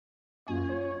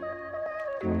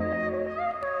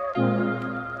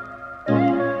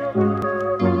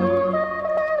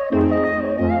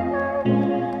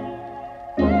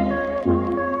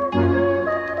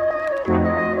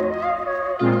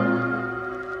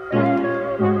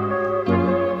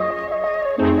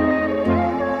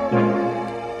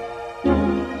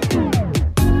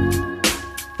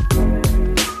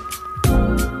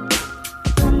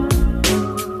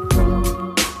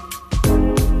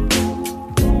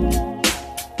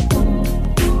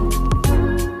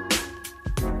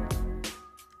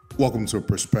Welcome to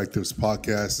Perspectives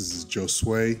Podcast. This is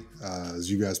Josue.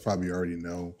 As you guys probably already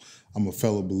know, I'm a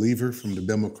fellow believer from the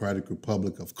Democratic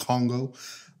Republic of Congo.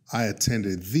 I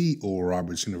attended the Oral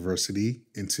Roberts University,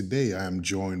 and today I am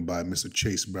joined by Mr.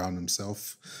 Chase Brown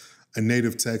himself, a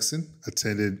native Texan,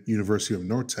 attended University of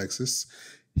North Texas.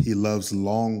 He loves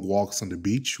long walks on the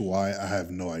beach. Why? I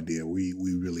have no idea. We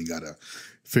really got to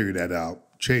figure that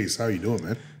out. Chase, how are you doing,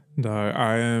 man?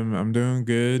 I'm doing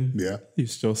good. Yeah. You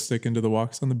still sticking to the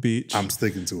walks on the beach? I'm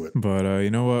sticking to it. But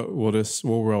you know what?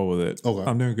 We'll roll with it. Okay.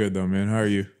 I'm doing good though, man. How are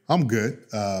you? I'm good.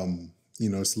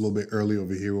 It's a little bit early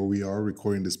over here where we are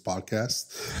recording this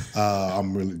podcast.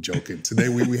 I'm really joking. Today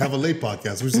we have a late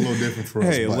podcast, which is a little different for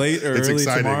us. Hey, but late or it's early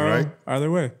exciting, tomorrow, right?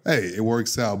 Either way. Hey, it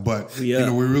works out. But we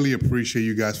really appreciate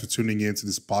you guys for tuning in to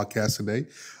this podcast today.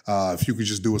 If you could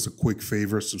just do us a quick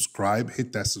favor, subscribe,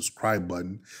 hit that subscribe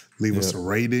button, leave us a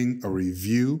rating, a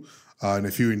review. And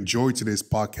if you enjoyed today's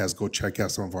podcast, go check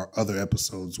out some of our other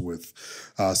episodes with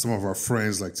some of our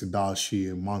friends like Tadashi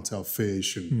and Montel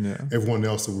Fish and everyone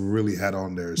else that we really had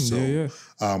on there. So,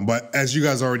 but as you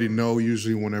guys already know,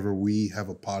 usually whenever we have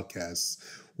a podcast,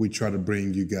 we try to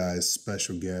bring you guys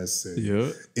special guests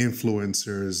and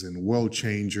influencers and world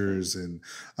changers and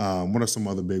what are some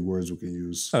other big words we can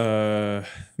use?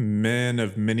 Man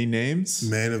of many names.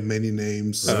 Man of many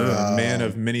names. Man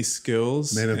of many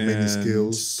skills. Man of many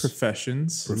skills.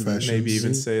 Professions. Maybe Maybe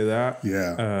even say that.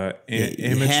 Yeah.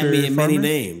 Amateur had me in many farmer?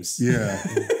 names. Yeah.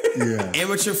 Yeah.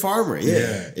 Amateur farmer.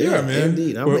 Yeah, man.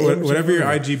 Indeed. Whatever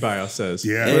your IG bio says.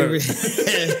 Yeah.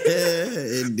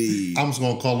 Indeed. I'm just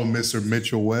going to call him Mr.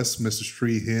 Mitchell West, Mr.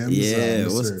 Street Hymns. Yeah,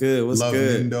 Mr. what's good? What's Love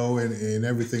good? Nindo and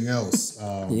everything else.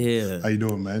 How you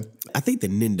doing, man? I think the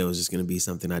Nindo is just going to be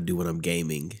something I do when I'm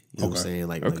gaming. You know what I'm saying?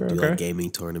 Like do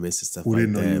gaming tournaments and stuff like that.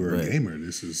 We didn't know you were a gamer.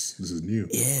 This is new.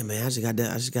 Yeah, man. I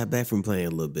just got back from playing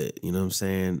a little bit. You know what I'm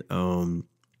saying?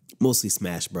 Mostly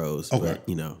Smash Bros. Okay. But,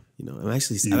 I'm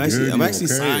actually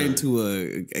signed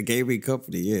to a gaming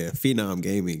company. Yeah, Phenom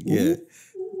Gaming. Yeah.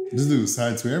 This dude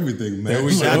signed to everything, man. There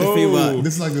we go.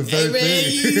 This is like the third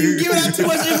thing. You giving out too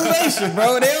much information,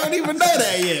 bro. They don't even know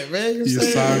that yet, man. You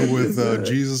signed with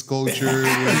Jesus Culture, with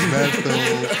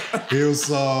Beto,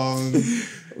 Hillsong,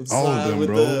 all of them, with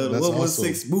bro. The That's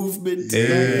 116 movement.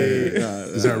 Yeah.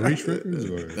 Is that Reach Records?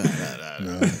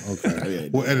 No. Okay.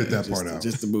 We'll edit that part out.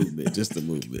 Just the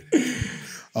movement.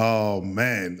 Oh,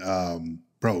 man.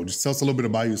 Bro, just tell us a little bit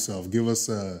about yourself. Give us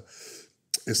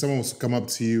if someone was to come up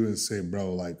to you and say,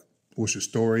 bro, like, what's your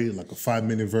story? Like a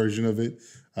 5-minute version of it.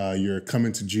 You're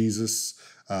coming to Jesus.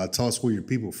 Tell us where you're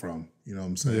people from. You know what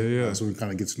I'm saying? Yeah. So we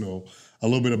kind of get to know a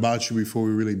little bit about you before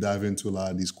we really dive into a lot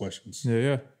of these questions.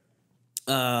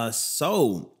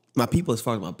 So my people as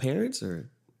far as my parents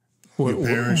or? Your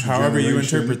parents, your however you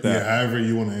generation? interpret that. Yeah, however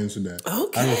you want to answer that.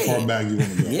 Okay. However far back you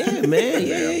want to go. Yeah, man.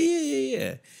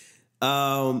 Yeah.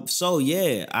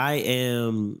 I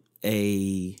am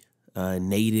a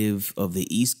native of the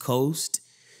East Coast.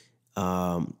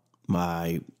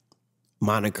 My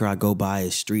moniker I go by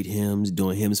is Street Hymns,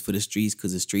 doing hymns for the streets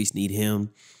because the streets need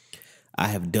him. I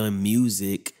have done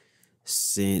music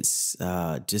since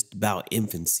just about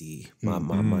infancy.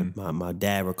 My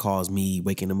dad recalls me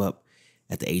waking him up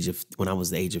when I was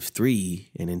the age of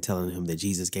 3 and then telling him that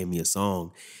Jesus gave me a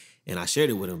song and I shared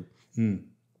it with him.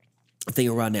 I think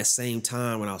around that same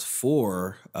time when I was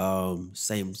 4,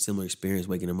 similar experience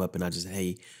waking him up and I just,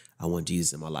 hey, I want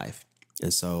Jesus in my life.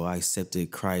 And so I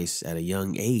accepted Christ at a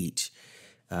young age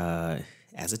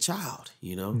as a child,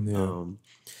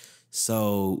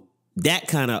 so that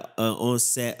kind of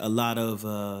onset a lot of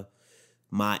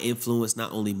my influence,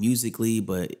 not only musically,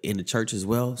 but in the church as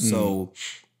well. So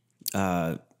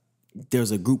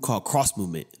there's a group called Cross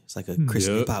Movement. It's like a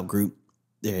Christian hip hop group.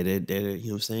 They're, you know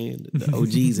what I'm saying? The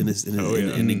OGs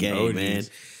in the game, man.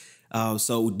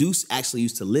 So Deuce actually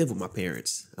used to live with my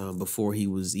parents before he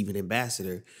was even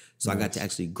ambassador. So I got to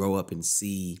actually grow up and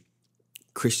see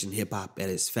Christian hip hop at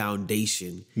its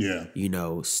foundation,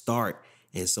 start.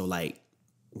 And so like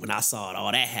when I saw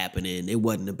all that happening, it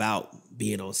wasn't about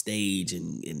being on stage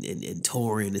and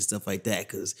touring and stuff like that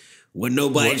because wasn't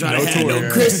nobody trying to have no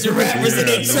Christian rappers in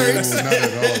their church. Not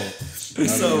at all.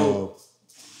 So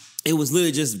it was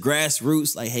literally just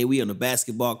grassroots. Like, hey, we on the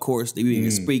basketball course. They be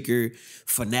a speaker.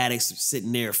 Fanatics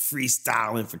sitting there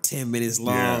freestyling for 10 minutes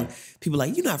long. People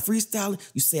like, you're not freestyling.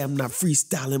 You say I'm not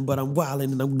freestyling, but I'm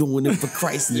wilding and I'm doing it for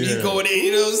Christ. And you going in,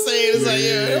 you know what I'm saying? It's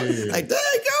like there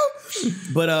you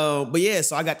go. But yeah,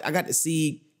 so I got to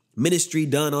see ministry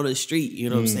done on the street, you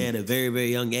know what I'm saying, at a very,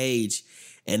 very young age.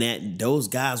 And those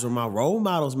guys were my role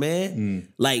models, man.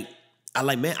 Like,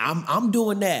 man, I'm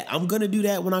doing that. I'm gonna do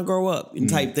that when I grow up, and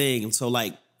type thing. And so,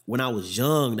 like, when I was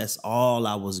young, that's all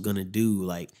I was gonna do.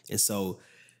 Like, and so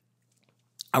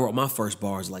I wrote my first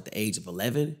bars at like the age of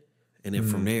 11. And then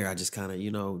from there, I just kind of,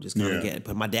 get.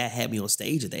 But my dad had me on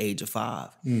stage at the age of 5.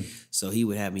 So he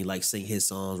would have me like sing his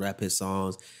songs, rap his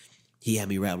songs. He had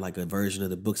me rap like a version of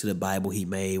the books of the Bible he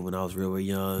made when I was real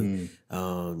young.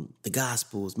 The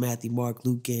Gospels, Matthew, Mark,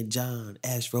 Luke, and John.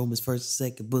 Acts, Romans, 1st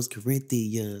and 2nd books,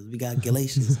 Corinthians. We got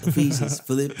Galatians, Ephesians,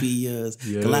 Philippians,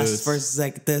 Colossians, 1st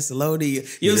and 2nd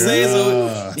Thessalonians. You know what I'm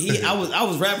saying? So I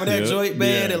was rapping that joint,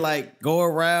 man, and like go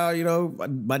around, you know.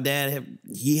 My dad,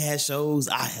 he had shows,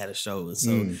 I had a show. And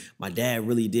so my dad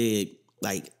really did,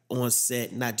 like, on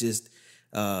set, not just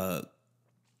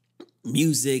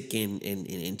music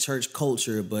and church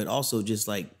culture, but also just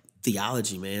like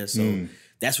theology, man. So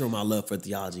that's where my love for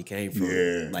theology came from.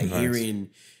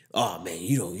 Hearing, oh man,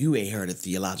 you ain't heard a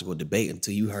theological debate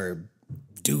until you heard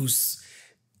Deuce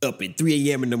up at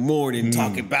 3 a.m. in the morning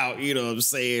talking about, you know what I'm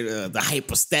saying, the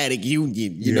hypostatic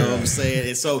union, you know what I'm saying?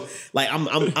 And so like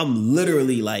I'm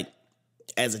literally like,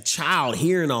 as a child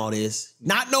hearing all this,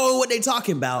 not knowing what they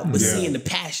talking about, but seeing the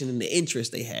passion and the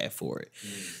interest they had for it.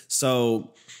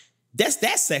 So that's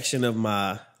that section of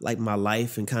my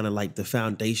life and kind of like the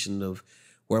foundation of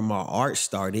where my art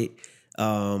started.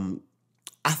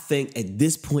 I think at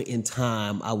this point in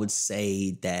time, I would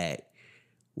say that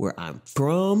where I'm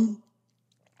from,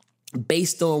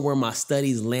 based on where my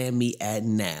studies land me at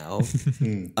now,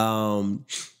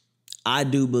 I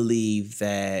do believe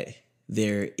that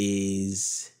there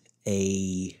is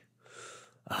I'm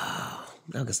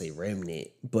not gonna say remnant,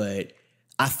 but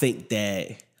I think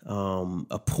that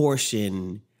a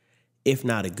portion, if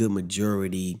not a good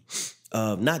majority,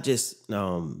 of not just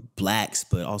blacks,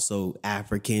 but also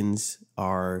Africans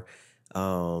are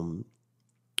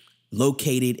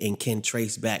located and can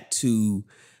trace back to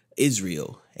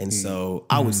Israel. And so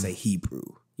I would say Hebrew,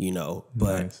 you know,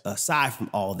 but aside from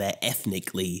all that,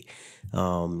 ethnically,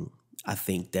 I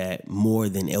think that more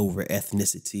than over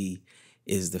ethnicity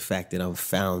is the fact that I'm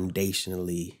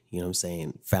foundationally, you know what I'm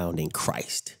saying, found in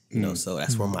Christ, you know, so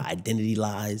that's where my identity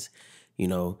lies, you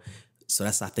know, so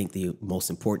that's, I think, the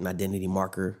most important identity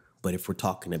marker. But if we're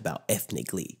talking about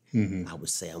ethnically, I would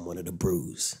say I'm one of the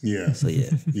brews. Yeah. So,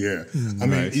 yeah. Yeah. I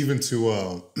mean, even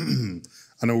to,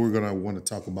 I know we're going to want to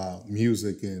talk about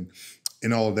music and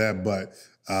all of that, but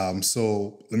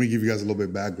so let me give you guys a little bit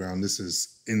of background. This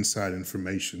is inside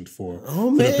information for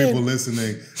the people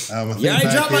listening. You already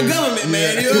dropped my government,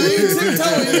 man. You know what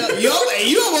I mean?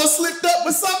 You almost slipped up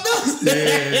with something else.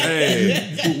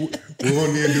 We're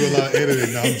going to need to do a lot of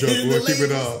editing. No, I'm joking. We'll keep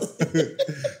it up.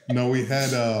 No, we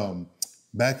had,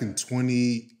 back in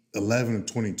 2011 and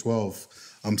 2012,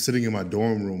 I'm sitting in my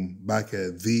dorm room back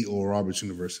at the Oral Roberts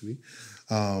University,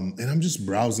 and I'm just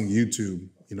browsing YouTube,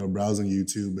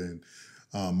 and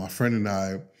my friend and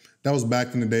I, that was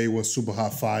back in the day when Super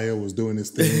Hot Fire was doing his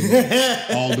thing.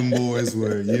 All them boys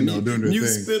were, doing their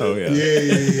thing. Oh, yeah.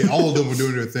 Yeah. All of them were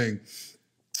doing their thing.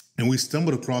 And we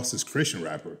stumbled across this Christian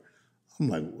rapper. I'm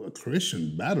like, a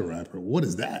Christian battle rapper? What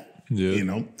is that? Yeah. You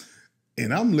know?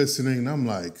 And I'm listening and I'm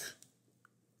like,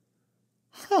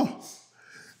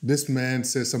 this man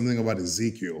said something about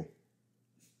Ezekiel.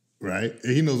 Right?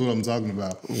 And he knows what I'm talking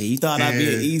about. Yeah, you thought I'd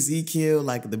be an easy kill,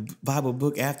 like the Bible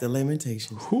book after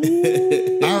Lamentations.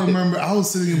 I remember I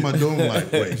was sitting in my dorm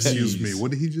like, wait, excuse me,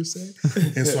 what did he just say?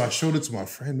 And so I showed it to my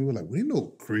friend. We were like, we didn't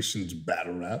know Christians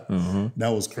battle rap. That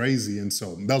was crazy. And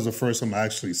so that was the first time I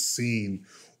actually seen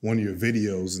one of your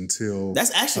videos until...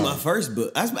 That's actually my first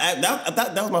book. I thought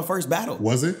that was my first battle.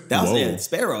 Was it? That was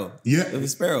Sparrow. Yeah. It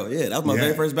was Sparrow. Yeah, that was my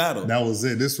very first battle. That was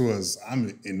it.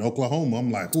 I'm in Oklahoma. I'm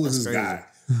like, who is this guy?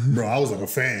 Bro, I was like a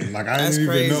fan. Like, I didn't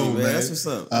even know, man. That's what's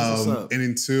up. That's what's up. And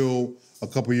until a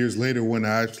couple years later when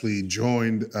I actually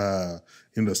joined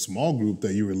in the small group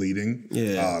that you were leading,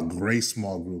 great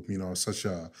small group, such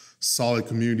a solid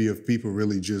community of people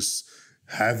really just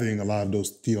having a lot of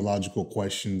those theological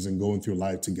questions and going through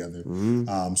life together.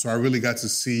 So I really got to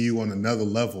see you on another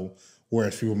level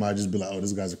Whereas people might just be like, oh,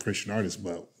 this guy's a Christian artist,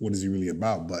 but what is he really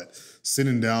about? But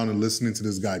sitting down and listening to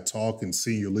this guy talk and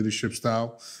seeing your leadership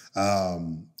style,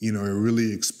 you know, it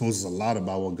really exposes a lot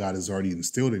about what God has already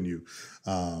instilled in you.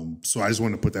 So I just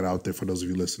want to put that out there for those of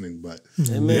you listening. But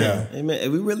Amen. Amen.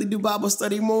 We really do Bible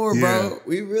study more, bro.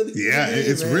 We really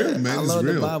it's real, man. I it's love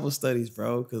real. the Bible studies,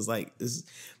 bro, because like this is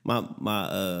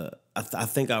I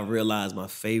think I realized my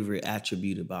favorite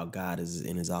attribute about God is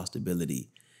in his exhaustibility.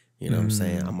 You know what I'm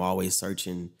saying? I'm always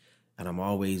searching and I'm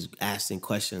always asking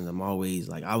questions. I'm always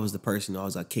like, I was the person who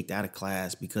always got kicked out of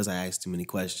class because I asked too many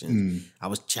questions. I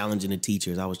was challenging the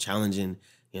teachers. I was challenging, you know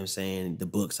what I'm saying, the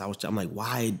books. I'm like,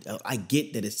 why? I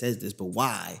get that it says this, but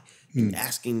why? And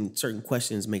asking certain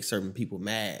questions makes certain people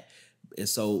mad. And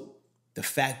so the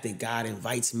fact that God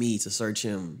invites me to search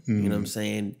him, you know what I'm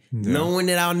saying? Knowing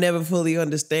that I'll never fully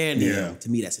understand him, to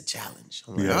me, that's a challenge.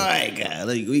 I'm like, all right, God,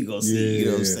 we go see, you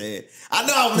know what I'm saying? I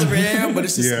know I'll never am, but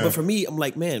it's just, but for me, I'm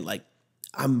like, man, like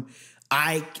I'm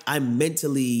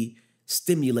mentally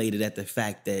stimulated at the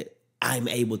fact that I'm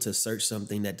able to search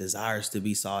something that desires to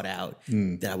be sought out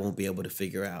that I won't be able to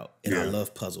figure out. And I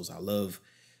love puzzles. I love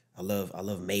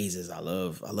mazes. I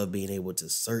love being able to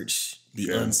search the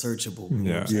unsearchable, you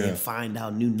know what I'm saying? Find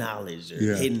out new knowledge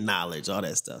or hidden knowledge, all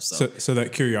that stuff. So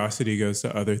that curiosity goes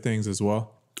to other things as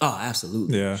well. Oh,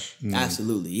 absolutely. Yeah.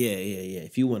 Absolutely. Yeah.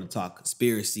 If you want to talk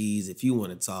conspiracies, if you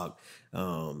want to talk,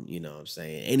 you know what I'm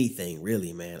saying, anything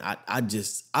really, man.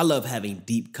 I love having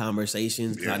deep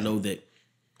conversations because I know that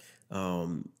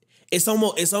it's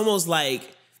almost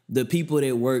like the people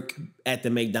that work at the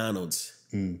McDonald's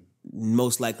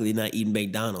most likely not eating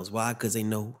McDonald's. Why? Because they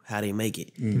know how they make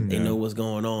it. They know what's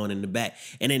going on in the back.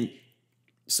 And then,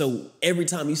 so every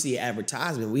time you see an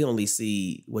advertisement, we only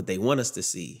see what they want us to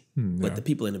see. But the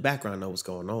people in the background know what's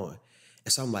going on.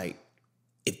 And so I'm like,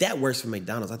 if that works for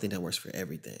McDonald's, I think that works for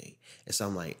everything. And so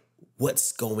I'm like,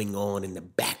 what's going on in the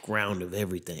background of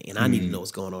everything? And I need to know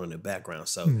what's going on in the background.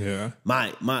 So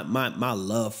my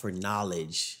love for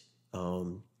knowledge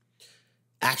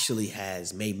actually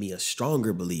has made me a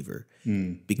stronger believer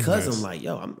because I'm like,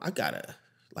 yo, I gotta,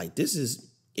 like,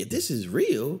 if this is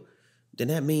real, then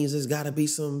that means there's gotta be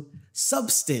some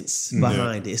substance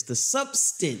behind it. It's the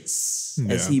substance,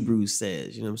 as Hebrews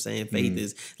says, you know what I'm saying? Faith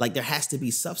is like, there has to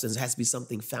be substance. There has to be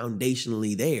something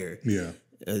foundationally there. Yeah.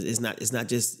 It's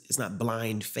not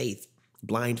blind faith.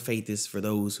 Blind faith is for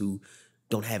those who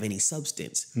don't have any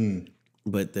substance.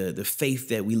 But the faith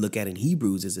that we look at in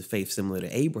Hebrews is a faith similar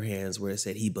to Abraham's, where it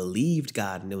said he believed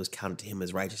God and it was counted to him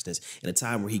as righteousness. In a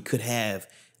time where he could have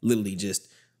literally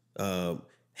just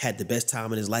had the best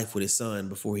time in his life with his son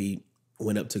before he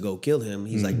went up to go kill him.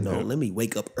 He's like, no, let me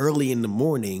wake up early in the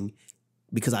morning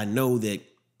because I know that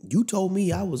you told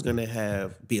me I was going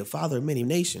to be a father of many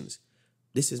nations.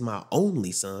 This is my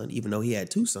only son, even though he had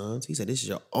two sons. He said, this is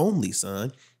your only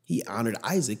son. He honored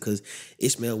Isaac because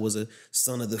Ishmael was a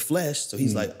son of the flesh. So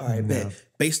he's like, all right, man,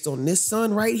 based on this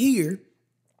son right here,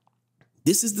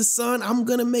 this is the son I'm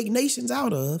going to make nations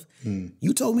out of.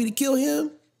 You told me to kill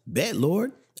him? Bet,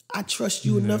 Lord. I trust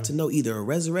you enough to know either a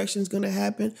resurrection is going to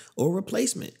happen or a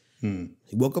replacement.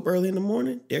 He woke up early in the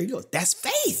morning. There you go. That's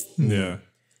faith. Yeah.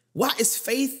 Why is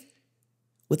faith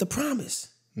with a promise?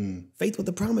 Faith with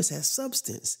a promise has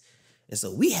substance. And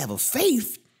so we have a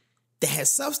faith that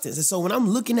has substance. And so when I'm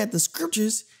looking at the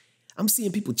scriptures, I'm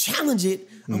seeing people challenge it.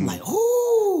 I'm like,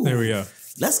 oh, there we go.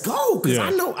 Let's go. Because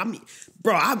I know, I mean,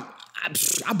 bro,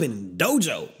 I've been in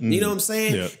dojo. You know what I'm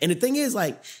saying? Yeah. And the thing is,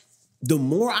 like, the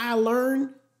more I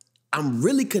learn, I'm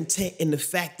really content in the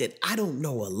fact that I don't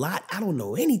know a lot. I don't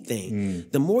know anything.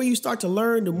 The more you start to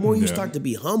learn, the more you start to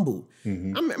be humble.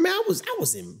 I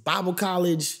was in Bible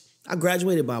college. I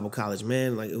graduated Bible college,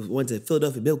 man. Like, went to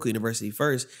Philadelphia Biblical University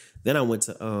first. Then I went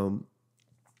to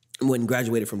went and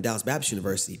graduated from Dallas Baptist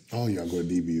University. Oh, y'all go to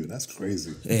DBU. That's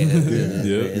crazy.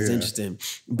 It's interesting.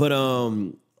 But I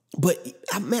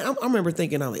remember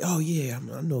thinking, I'm like, oh yeah,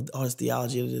 I know all this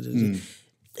theology.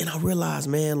 And I realized,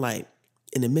 man, like,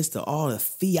 in the midst of all the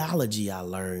theology I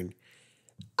learned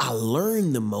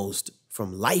the most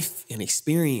from life and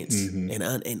experience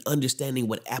and understanding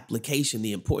what application,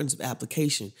 the importance of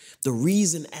application, the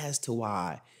reason as to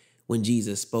why when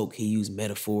Jesus spoke, he used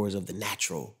metaphors of the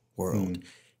natural world,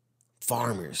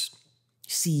 farmers,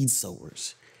 seed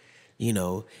sowers, you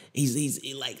know, he's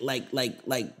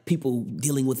like people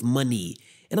dealing with money.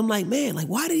 And I'm like, man, like,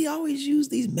 why do he always use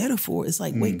these metaphors? It's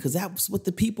like, wait, because that's what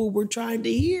the people were trying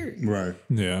to hear. Right.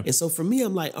 Yeah. And so for me,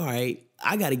 I'm like, all right,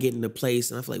 I got to get in a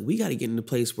place, and I feel like we got to get in a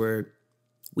place where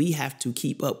we have to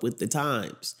keep up with the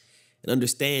times and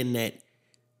understand that,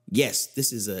 yes,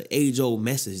 this is an age-old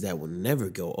message that will never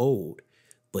go old,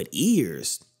 but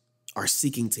ears are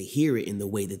seeking to hear it in the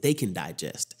way that they can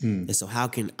digest. And so how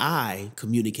can I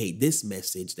communicate this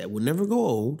message that will never go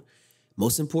old?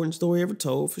 Most important story ever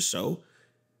told, for sure.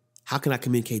 How can I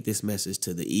communicate this message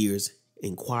to the ears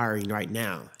inquiring right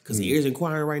now? Because the ears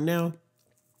inquiring right now,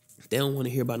 they don't want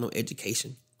to hear about no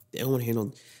education. They don't want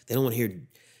to hear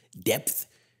depth.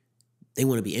 They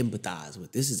want to be empathized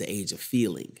with. This is the age of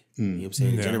feeling. You know what I'm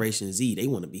saying? Yeah. Generation Z, they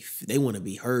want to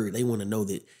be heard. They want to know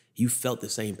that you felt the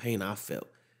same pain I felt.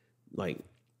 Like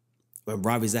when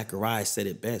Ravi Zacharias said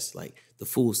it best, like the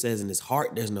fool says in his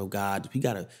heart there's no God.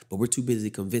 But we're too busy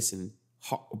convincing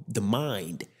the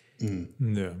mind.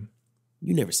 Yeah.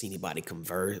 You never see anybody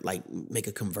make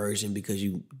a conversion because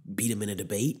you beat them in a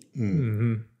debate.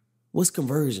 What's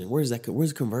conversion?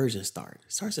 Where's conversion start?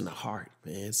 It starts in the heart,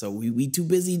 man. So we too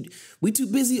busy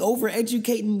over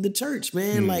educating the church,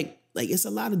 man. Like it's a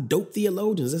lot of dope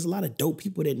theologians. There's a lot of dope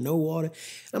people that know all that.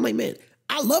 I'm like, man,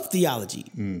 I love theology.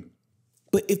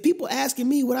 But if people asking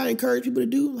me what I encourage people to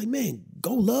do, like, man,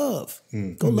 go love.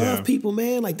 Go love people,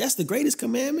 man. Like that's the greatest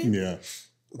commandment. Yeah.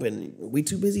 But we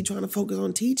too busy trying to focus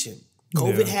on teaching.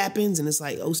 COVID happens and it's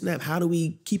like, oh snap, how do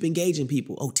we keep engaging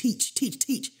people? Oh, teach.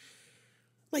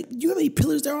 Like, you know how many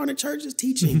pillars there are in the church? Is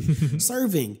teaching,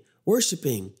 serving,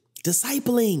 worshiping,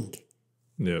 discipling.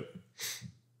 Yep.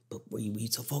 But we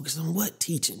so focused on what?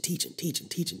 Teaching.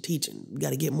 We got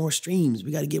to get more streams.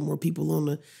 We got to get more people on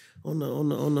the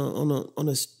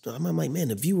I'm like, man,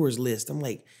 the viewers list. I'm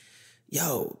like,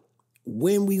 yo,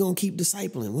 when we gonna keep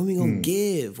discipling? When we gonna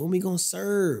give? When we gonna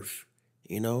serve?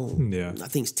 You know? Yeah. I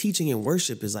think teaching and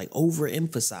worship is like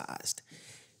overemphasized.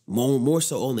 More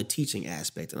so on the teaching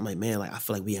aspect. And I'm like, man, like I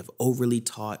feel like we have overly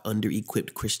taught,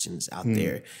 under-equipped Christians out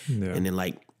there. Yeah. And then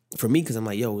like, for me, because I'm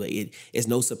like, yo, it's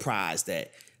no surprise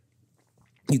that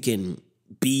you can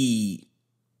be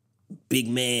big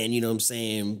man, you know what I'm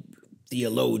saying,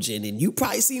 theologian, and you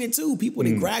probably seen it too. People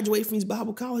that graduate from these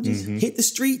Bible colleges, hit the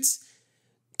streets,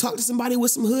 talk to somebody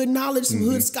with some hood knowledge, some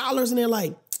hood scholars, and they're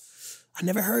like, I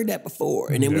never heard that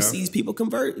before. And then we see these people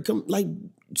like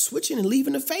switching and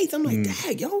leaving the faith. I'm like,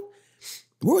 dang, yo,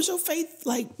 where was your faith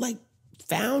like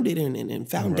founded and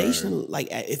foundational? Right. Like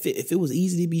if it was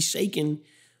easy to be shaken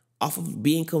off of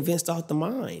being convinced off the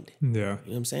mind. Yeah. You know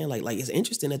what I'm saying? Like it's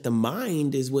interesting that the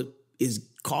mind is what is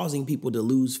causing people to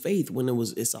lose faith when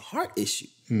it's a heart issue.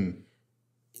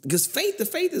 Because the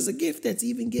faith is a gift that's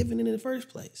even given in the first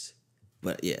place.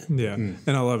 But yeah. Yeah. And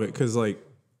I love it because like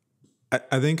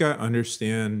I think I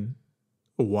understand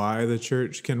why the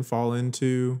church can fall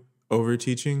into over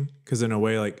teaching, because in a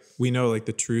way, like we know, like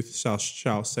the truth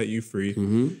shall set you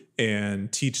free, and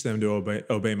teach them to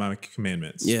obey my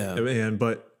commandments. Yeah,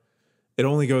 but it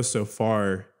only goes so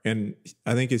far, and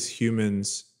I think as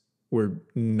humans, we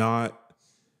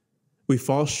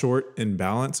fall short in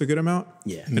balance a good amount.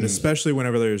 Yeah, and especially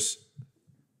whenever there's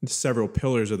several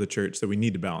pillars of the church that we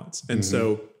need to balance, and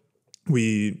so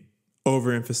we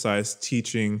overemphasize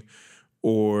teaching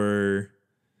or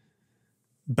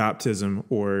baptism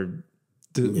or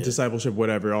discipleship,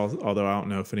 whatever. Although I don't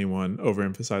know if anyone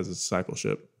overemphasizes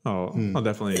discipleship. I'll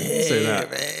definitely say that.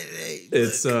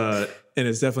 It's and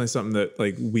it's definitely something that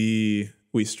like we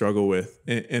struggle with,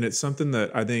 and it's something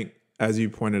that I think, as you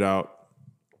pointed out,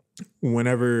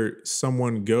 whenever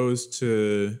someone goes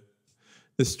to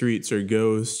the streets or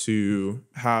goes to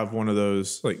have one of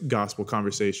those like gospel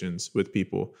conversations with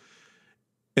people,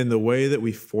 in the way that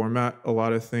we format a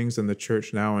lot of things in the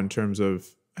church now in terms of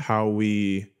how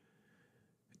we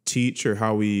teach or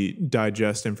how we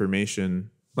digest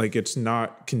information, like it's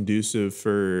not conducive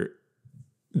for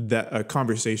a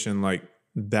conversation like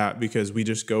that, because we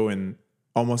just go and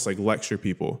almost like lecture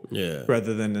people,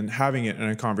 rather than having it in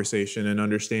a conversation and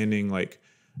understanding like,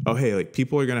 oh, hey, like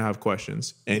people are going to have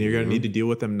questions and you're going to need to deal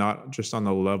with them, not just on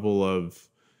the level of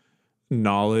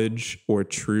knowledge or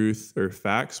truth or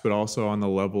facts, but also on the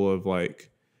level of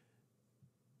like,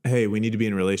 hey, we need to be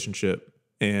in a relationship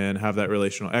and have that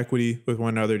relational equity with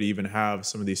one another to even have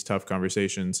some of these tough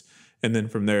conversations. And then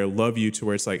from there, love you to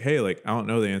where it's like, hey, like, I don't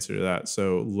know the answer to that,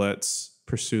 so let's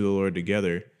pursue the Lord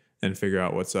together and figure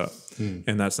out what's up.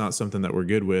 And that's not something that we're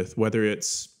good with, whether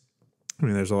it's, I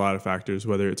mean, there's a lot of factors,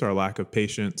 whether it's our lack of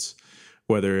patience,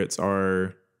 whether it's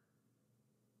our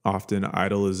often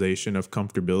idolization of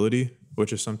comfortability,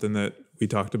 which is something that we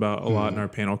talked about a lot in our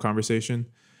panel conversation.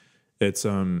 It's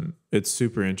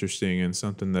super interesting and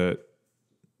something that,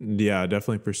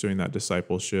 definitely pursuing that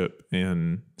discipleship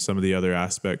and some of the other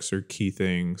aspects are key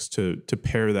things to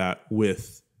pair that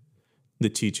with the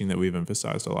teaching that we've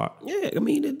emphasized a lot. Yeah, I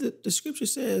mean, the scripture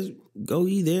says, go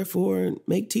ye therefore and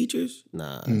make teachers.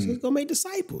 Nah, it says go make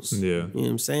disciples. Yeah. You know what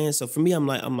I'm saying? So for me, I'm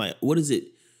like, what is it?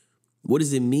 What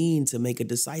does it mean to make a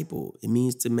disciple? It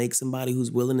means to make somebody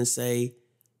who's willing to say,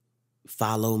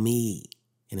 follow me,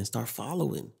 and then start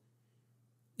following.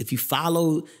 If you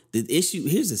follow the issue,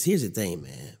 here's the thing,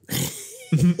 man.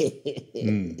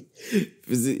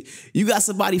 You got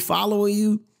somebody following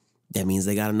you, that means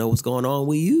they got to know what's going on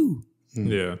with you.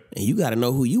 Yeah. And you got to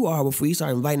know who you are before you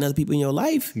start inviting other people in your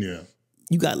life. Yeah.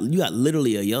 You got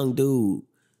literally a young dude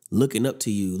looking up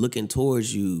to you, looking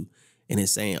towards you, and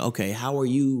it's saying, okay, how are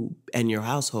you and your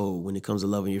household when it comes to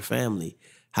loving your family?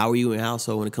 How are you in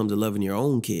household when it comes to loving your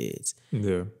own kids?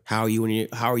 Yeah. How are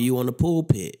you on the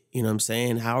pulpit? You know what I'm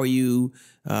saying? How are you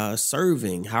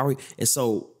serving? And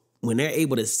so when they're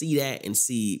able to see that and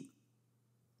see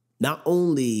not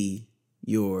only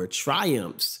your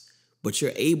triumphs, but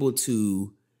you're able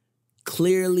to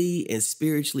clearly and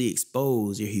spiritually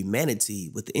expose your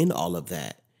humanity within all of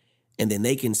that. And then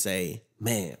they can say,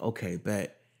 man, okay,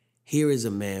 bet here is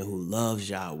a man who loves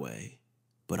Yahweh,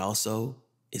 but also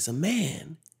is a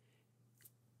man.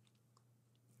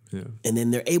 Yeah. And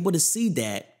then they're able to see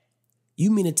that. You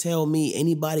mean to tell me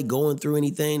anybody going through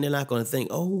anything, they're not going to think,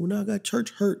 oh, now I got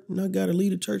church hurt and I got to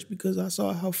leave the church because I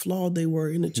saw how flawed they were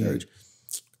in the church.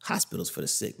 Hospitals for the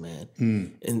sick, man.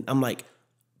 And I'm like,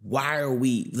 why are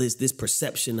we this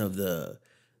perception of the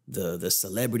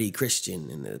celebrity Christian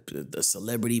and the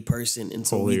celebrity person and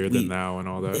so holier than thou and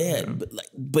all that? Yeah,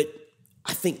 but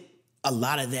I think a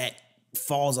lot of that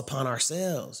falls upon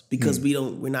ourselves because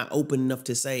we're not open enough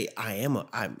to say I'm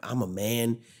a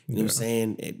man, you know what I'm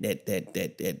saying,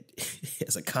 that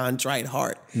has a contrite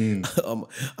heart. I'm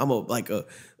like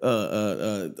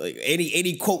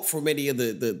any quote from any of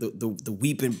the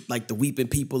weeping, like the weeping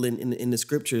people in the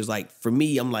scriptures. Like for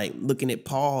me, I'm like looking at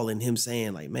Paul and him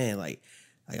saying like, man, like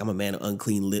I'm a man of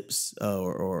unclean lips,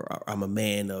 or I'm a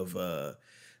man of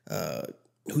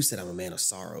who said I'm a man of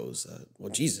sorrows?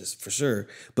 Well, Jesus, for sure.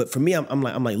 But for me, I'm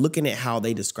like looking at how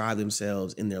they describe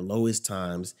themselves in their lowest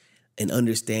times and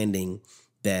understanding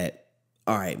that,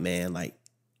 all right, man, like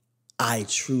I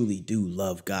truly do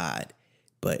love God,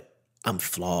 but I'm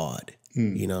flawed.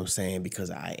 You know what I'm saying? Because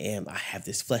I have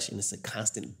this flesh and it's a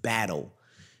constant battle.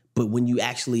 But when you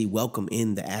actually welcome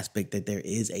in the aspect that there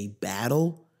is a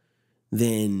battle,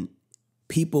 then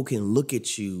people can look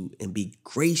at you and be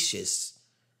gracious,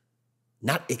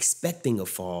 not expecting a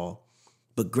fall,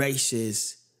 but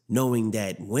gracious, knowing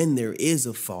that when there is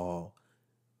a fall,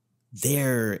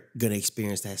 they're going to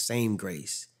experience that same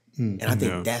grace. And I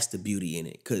think that's the beauty in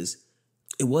it, because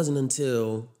it wasn't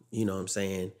until, you know what I'm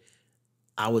saying,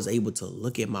 I was able to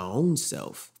look at my own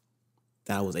self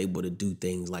that I was able to do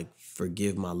things like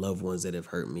forgive my loved ones that have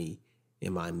hurt me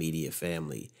in my immediate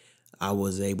family. I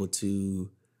was able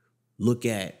to look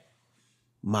at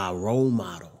my role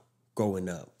model growing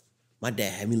up. My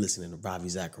dad had me listening to Ravi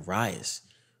Zacharias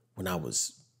when I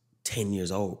was 10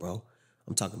 years old, bro.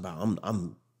 I'm talking about,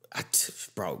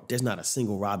 bro, there's not a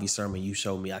single Ravi sermon you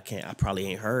showed me I probably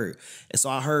ain't heard. And so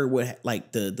I heard what,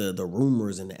 like the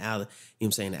rumors and the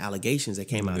allegations that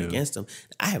came out against him.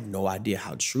 I have no idea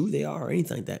how true they are or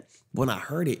anything like that. When I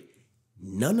heard it,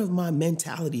 none of my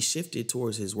mentality shifted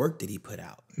towards his work that he put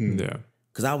out. Yeah.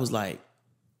 Cause I was like,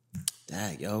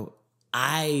 dang, yo,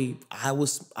 I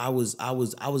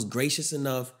was gracious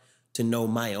enough to know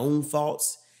my own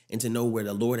faults and to know where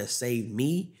the Lord has saved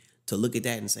me, to look at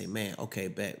that and say, man, okay,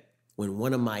 bet when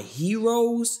one of my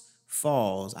heroes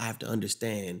falls, I have to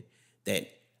understand that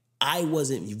I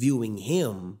wasn't viewing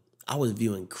him, I was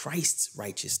viewing Christ's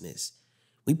righteousness.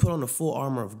 We put on the full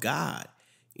armor of God.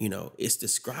 You know, it's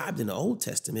described in the Old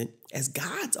Testament as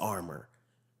God's armor.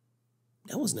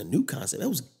 That wasn't a new concept. That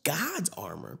was God's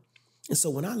armor. And so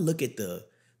when I look at the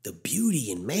beauty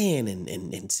in man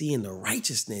and seeing the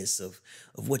righteousness of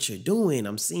what you're doing,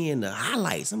 I'm seeing the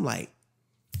highlights. I'm like,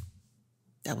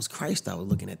 that was Christ I was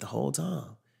looking at the whole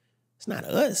time. It's not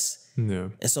us. Yeah.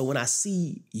 And so when I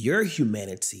see your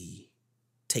humanity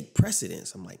take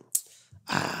precedence, I'm like,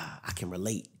 I can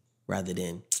relate, rather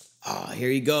than, here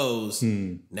he goes.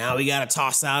 Now we got to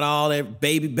toss out all that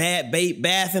baby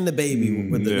bath and the baby.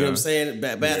 With the, you know what I'm saying?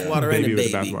 Bath water and the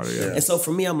baby. And so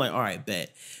for me, I'm like, all right,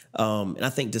 bet. And I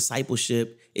think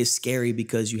discipleship is scary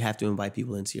because you have to invite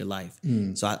people into your life.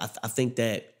 So I think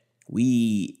that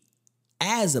we,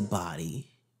 as a body,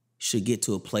 should get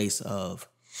to a place of,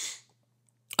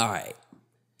 all right,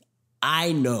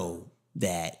 I know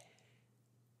that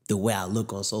the way I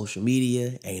look on social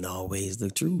media ain't always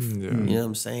the truth. You know what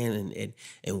I'm saying?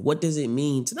 And what does it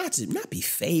mean to not be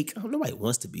fake? Nobody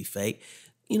wants to be fake.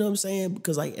 You know what I'm saying?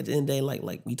 Because like at the end of the day,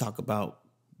 like we talk about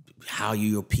how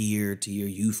you appear to your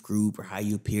youth group or how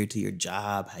you appear to your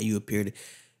job, how you appear to,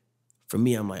 for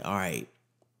me, I'm like, all right,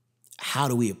 how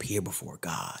do we appear before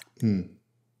God?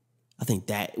 I think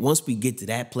that once we get to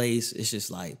that place, it's just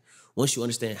like, once you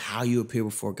understand how you appear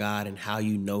before God and how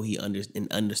you know he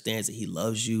understands that he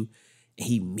loves you and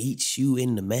he meets you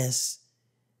in the mess,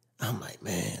 I'm like,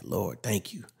 man, Lord,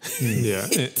 thank you. Yeah,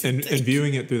 and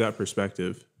viewing it through that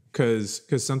perspective, because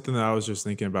something that I was just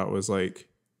thinking about was like,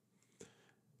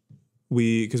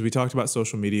 because we talked about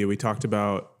social media, we talked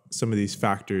about some of these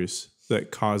factors that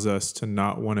cause us to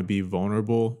not want to be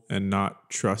vulnerable and not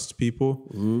trust people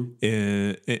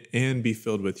and be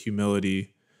filled with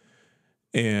humility.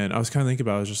 And I was kind of thinking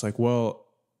about it, I was just like, well,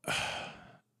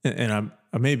 and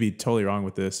I may be totally wrong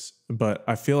with this, but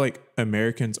I feel like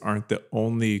Americans aren't the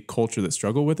only culture that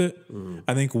struggle with it.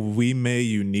 I think we may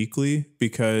uniquely,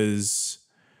 because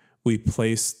we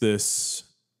place this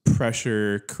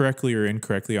pressure correctly or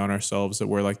incorrectly on ourselves that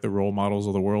we're like the role models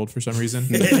of the world for some reason.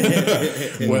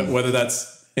 Whether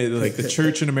that's like the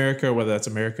church in America or whether that's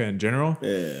America in general.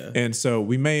 Yeah. And so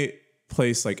we may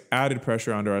place like added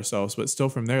pressure onto ourselves, but still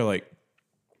from there, like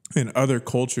in other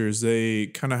cultures, they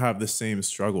kind of have the same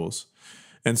struggles.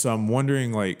 And so I'm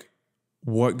wondering like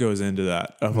what goes into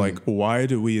that of like, why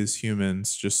do we as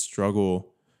humans just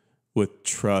struggle with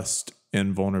trust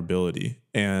and vulnerability?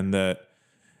 And that,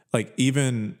 like,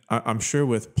 even I'm sure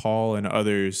with Paul and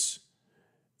others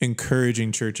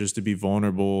encouraging churches to be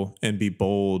vulnerable and be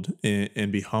bold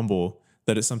and be humble,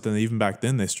 that it's something that even back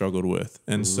then they struggled with.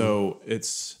 And so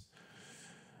it's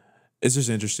just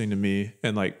interesting to me,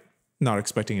 and like not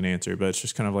expecting an answer, but it's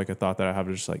just kind of like a thought that I have,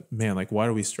 just like, man, like why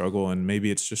do we struggle? And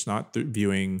maybe it's just not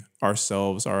viewing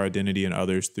ourselves, our identity and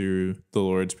others through the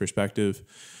Lord's perspective.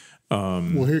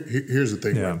 Well, here's the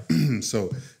thing, right?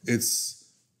 So it's,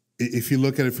 if you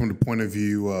look at it from the point of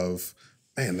view of,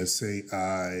 man, let's say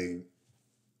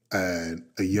at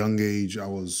a young age, I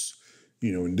was,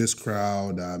 in this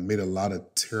crowd, I made a lot of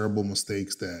terrible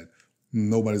mistakes that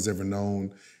nobody's ever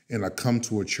known. And I come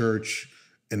to a church,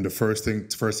 and the first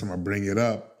time I bring it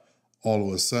up, all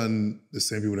of a sudden, the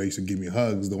same people that used to give me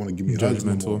hugs don't want to give me hugs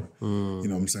no more. You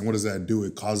know what I'm saying? What does that do?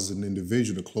 It causes an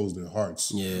individual to close their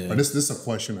hearts. Yeah. But this is a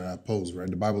question that I pose, right?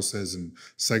 The Bible says in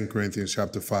 2 Corinthians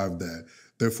chapter 5 that,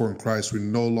 therefore in Christ, we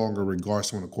no longer regard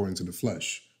someone according to the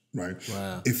flesh, right?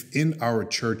 Wow. If in our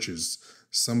churches,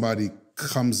 somebody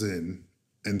comes in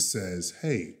and says,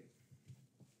 hey,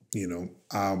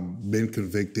 I've been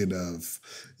convicted of,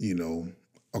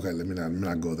 okay, let me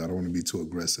not go there. I don't want to be too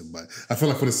aggressive, but I feel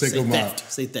like for the sake of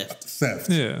say theft. Theft,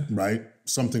 yeah, right?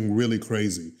 Something really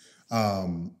crazy.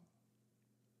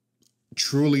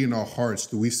 Truly in our hearts,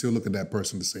 do we still look at that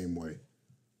person the same way?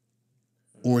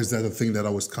 Or is that a thing that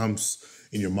always comes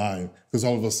in your mind? Because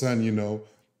all of a sudden,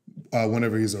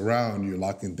 whenever he's around, you're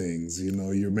locking things,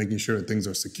 you're making sure that things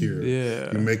are secure.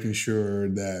 Yeah. You're making sure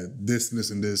that this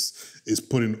and this is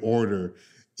put in order,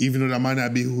 even though that might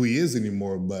not be who he is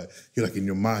anymore, but you're like in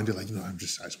your mind, you're like, I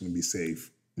just want to be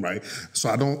safe, right? So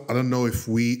I don't know if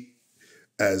we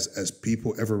as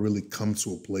people ever really come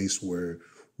to a place where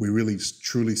we really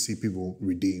truly see people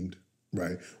redeemed,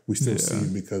 right? We still see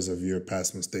you because of your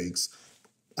past mistakes.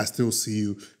 I still see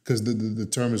you, because the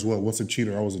term is what's a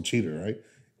cheater? I was a cheater, right?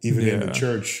 Even in the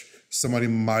church, somebody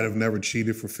might have never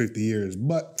cheated for 50 years,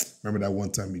 but remember that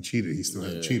one time he cheated, he still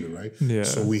had a cheater, right? Yeah.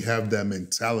 So we have that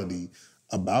mentality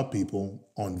about people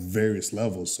on various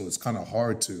levels. So it's kind of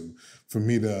hard for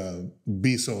me to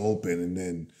be so open, and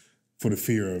then for the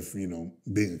fear of,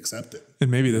 being accepted. And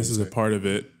maybe this is a part of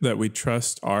it, that we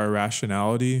trust our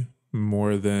rationality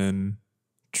more than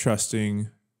trusting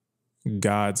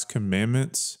God's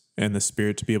commandments and the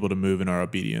Spirit to be able to move in our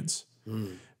obedience.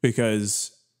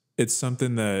 Because it's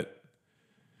something that,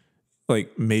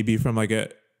 like, maybe from like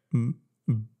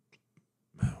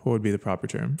what would be the proper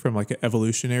term? From like an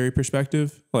evolutionary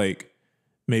perspective, like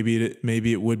maybe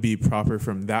it would be proper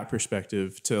from that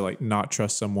perspective to like not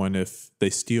trust someone if they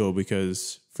steal,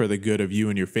 because for the good of you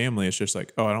and your family, it's just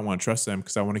like, oh, I don't want to trust them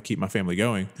because I want to keep my family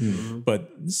going.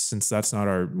 But since that's not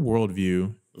our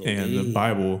worldview, and the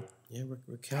Bible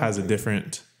has a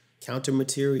different counter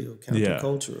material,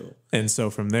 countercultural. And so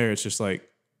from there, it's just like,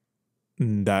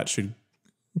 that should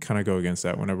kind of go against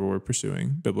that whenever we're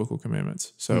pursuing biblical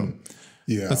commandments. So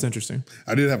that's interesting.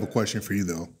 I did have a question for you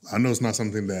though. I know it's not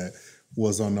something that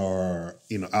was on our,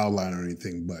 outline or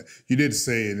anything, but you did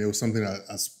say, and it was something I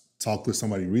talked with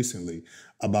somebody recently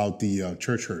about the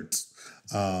church hurts.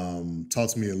 Talk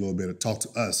to me a little bit, talk to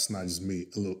us, not just me,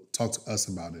 talk to us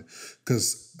about it.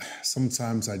 Because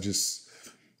sometimes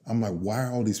I'm like, why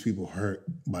are all these people hurt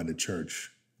by the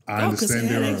church? I understand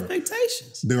there are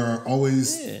expectations. There are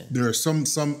always there are some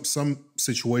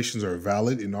situations are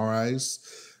valid in our eyes,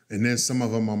 and then some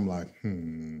of them I'm like,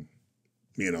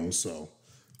 so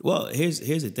Well, here's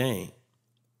the thing.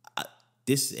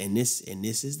 This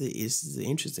is the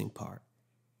interesting part.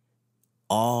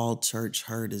 All church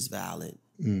hurt is valid.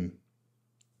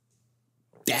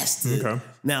 That's the Okay.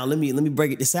 Now let me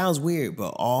break it. It sounds weird, but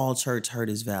all church hurt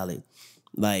is valid.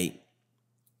 Like,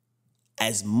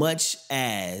 as much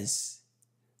as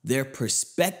their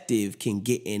perspective can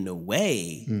get in the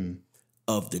way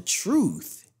of the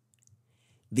truth,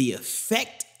 the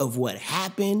effect of what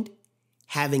happened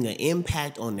having an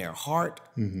impact on their heart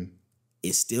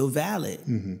is still valid.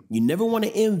 You never want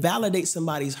to invalidate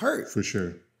somebody's hurt. For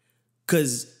sure.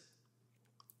 Because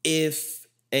if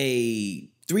a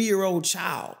 3-year-old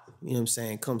child, you know what I'm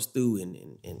saying, comes through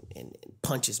and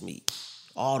punches me,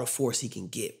 all the force he can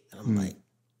get, and I'm like,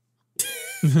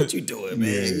 what you doing,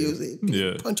 man?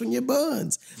 You punch on your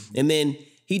buns. And then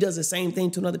he does the same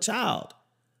thing to another child.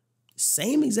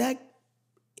 Same exact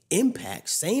impact,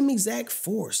 same exact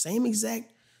force,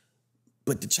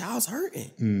 but the child's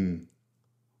hurting.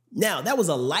 Now, that was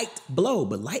a light blow,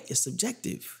 but light is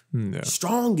subjective.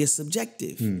 Strong is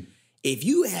subjective. If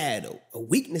you had a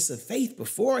weakness of faith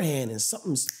beforehand and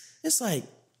it's like,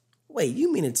 wait,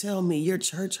 you mean to tell me your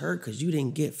church hurt because you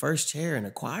didn't get first chair in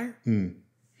a choir?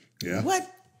 Yeah. What?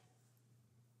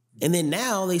 And then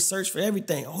now they search for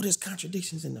everything. Oh, there's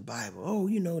contradictions in the Bible. Oh,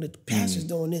 you know, the pastor's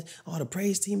doing this. Oh, the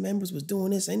praise team members was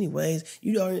doing this anyways.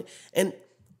 You know,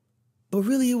 but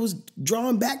really it was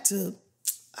drawn back to,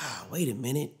 wait a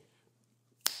minute.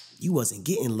 You wasn't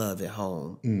getting love at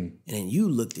home. And then you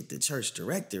looked at the church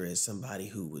director as somebody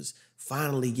who was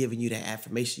finally giving you that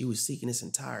affirmation you was seeking this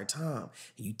entire time.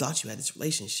 And you thought you had this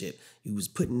relationship. You was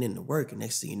putting in the work, and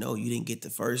next thing you know, you didn't get the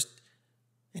first.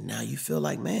 And now you feel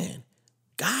like, man,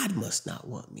 God must not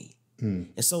want me.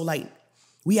 And so, like,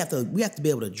 we have to be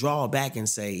able to draw back and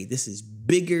say, this is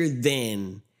bigger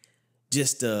than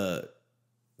just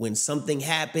when something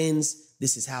happens,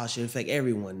 this is how it should affect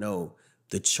everyone. No,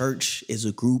 the church is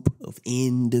a group of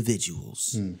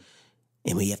individuals. And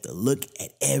we have to look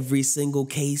at every single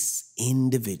case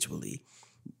individually.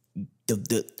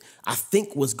 I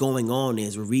think what's going on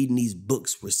is we're reading these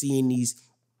books, we're seeing these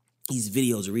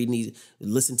videos, we're reading these,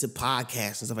 listening to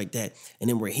podcasts and stuff like that. And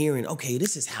then we're hearing, okay,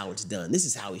 this is how it's done. This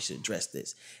is how we should address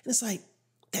this. And it's like,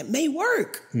 that may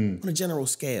work on a general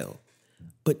scale.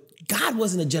 But God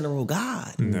wasn't a general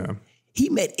God. No. He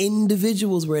met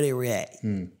individuals where they were at.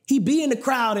 He be in the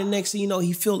crowd, and next thing you know,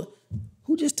 he feel,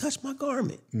 who just touched my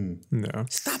garment? No.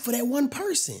 Stop for that one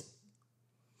person.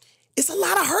 It's a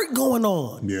lot of hurt going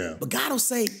on. Yeah. But God will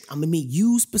say, I'm going to meet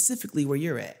you specifically where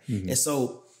you're at. And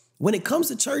so when it comes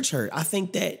to church hurt, I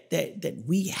think that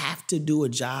we have to do a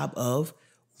job of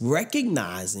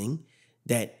recognizing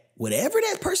that whatever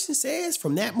that person says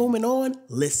from that moment on,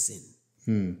 listen.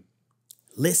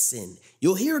 Listen.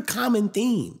 You'll hear a common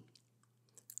theme.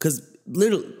 Because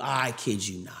literally, I kid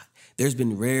you not, there's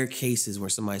been rare cases where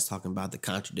somebody's talking about the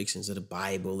contradictions of the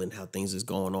Bible and how things is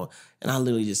going on. And I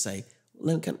literally just say,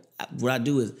 what I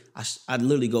do is I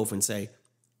literally go for and say,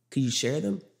 could you share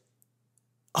them?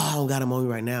 Oh, I don't got them on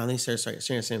me right now. And they start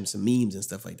sharing some memes and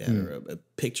stuff like that, or a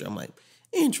picture. I'm like,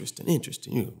 interesting.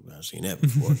 I've seen that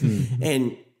before.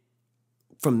 And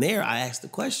from there, I asked the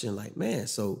question, like, man,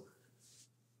 so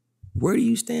where do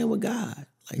you stand with God?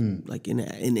 Like in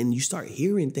that, and you start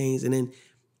hearing things, and then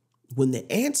when the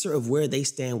answer of where they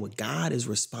stand with God is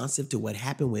responsive to what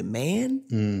happened with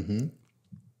man,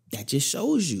 that just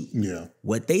shows you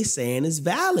what they saying is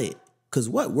valid. Because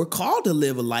we're called to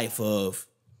live a life of,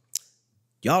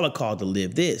 y'all are called to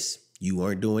live this. You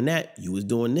weren't doing that. You was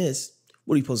doing this.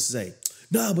 What are you supposed to say?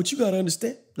 Nah, but you got to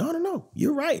understand. No.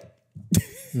 You're right.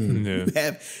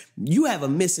 You have a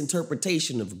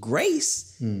misinterpretation of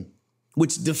grace,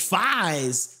 which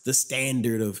defies the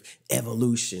standard of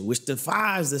evolution, which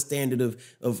defies the standard of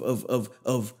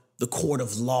the court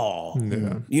of law. You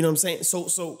know what I'm saying?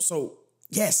 So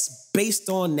yes, based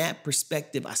on that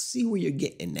perspective, I see where you're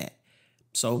getting at.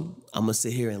 So I'm gonna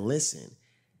sit here and listen,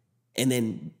 and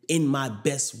then in my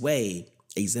best way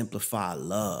exemplify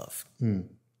love in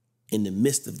the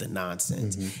midst of the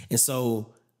nonsense. And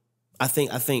so I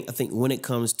think when it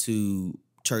comes to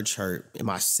church hurt,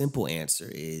 my simple answer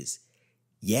is,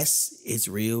 yes, it's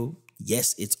real.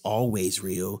 Yes, it's always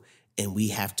real. And we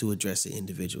have to address it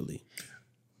individually.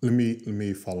 Let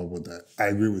me follow with that. I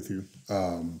agree with you.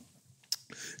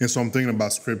 And so I'm thinking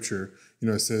about scripture. You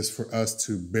know, it says for us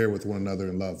to bear with one another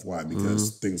in love. Why?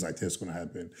 Because things like this are going to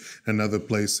happen. Another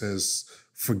place says,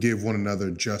 forgive one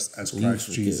another just as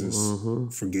Christ Jesus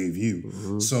forgave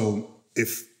you. So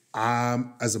if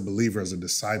I'm, as a believer, as a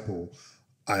disciple,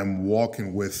 I'm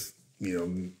walking with, you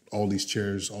know, all these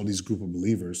chairs, all these group of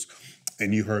believers,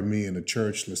 and you heard me in the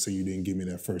church, let's say you didn't give me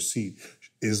that first seat.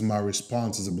 is my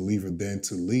response as a believer then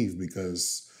to leave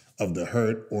because of the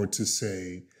hurt, or to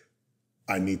say,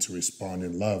 I need to respond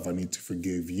in love. I need to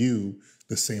forgive you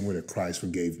the same way that Christ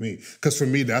forgave me. Because for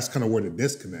me, that's kind of where the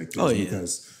disconnect is.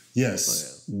 Because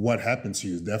yes, what happened to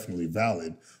you is definitely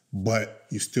valid, but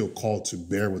you're still called to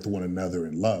bear with one another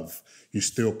in love. You're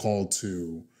still called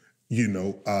to,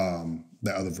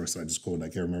 that other verse that I just quoted, I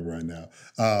can't remember right now.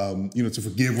 To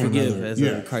forgive one another.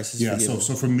 As Christ is forgiven.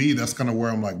 So for me, that's kind of where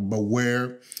I'm like, but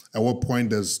at what point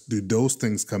do those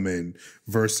things come in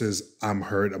versus I'm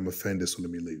hurt, I'm offended, so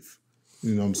let me leave?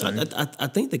 You know what I'm saying? I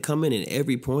think they come in at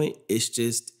every point. It's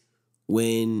just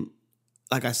when,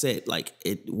 like I said,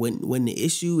 when the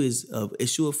issue is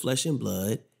of flesh and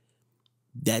blood,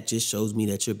 that just shows me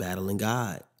that you're battling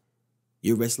God.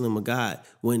 You're wrestling with God.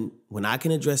 When I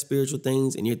can address spiritual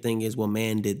things and your thing is, well,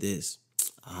 man did this.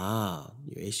 Your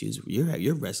issues,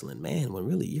 you're wrestling man, when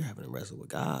really you're having to wrestle with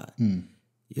God.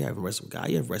 You're having to wrestle with God.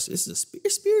 This is a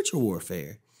spiritual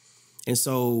warfare. And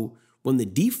so when the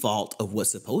default of what's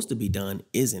supposed to be done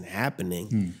isn't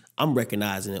happening, I'm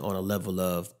recognizing it on a level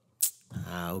of,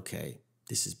 okay,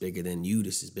 this is bigger than you.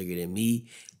 This is bigger than me.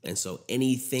 And so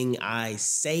anything I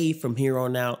say from here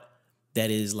on out that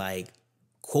is like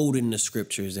quoting the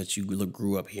scriptures that you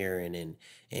grew up hearing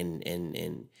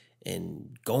and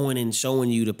going and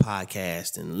showing you the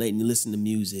podcast and letting you listen to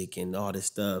music and all this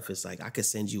stuff. It's like I could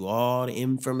send you all the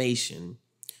information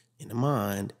in the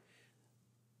mind,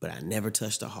 but I never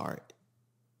touch the heart.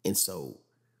 And so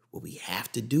what we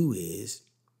have to do is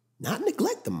not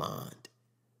neglect the mind,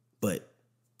 but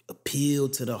appeal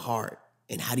to the heart.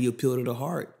 And how do you appeal to the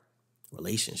heart?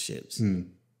 Relationships.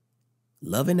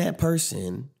 Loving that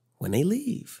person when they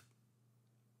leave.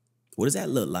 What does that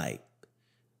look like?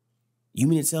 You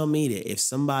mean to tell me that if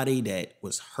somebody that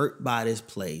was hurt by this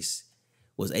place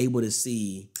was able to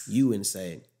see you and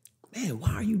say, man,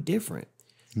 why are you different?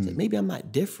 So maybe I'm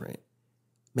not different.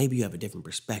 Maybe you have a different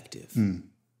perspective.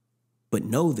 But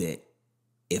know that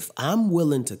if I'm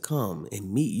willing to come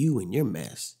and meet you in your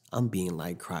mess, I'm being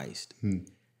like Christ.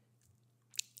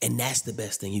 And that's the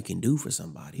best thing you can do for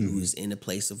somebody who's in a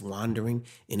place of wandering,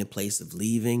 in a place of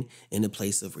leaving, in a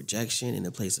place of rejection, in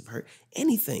a place of hurt,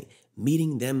 anything.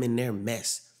 Meeting them in their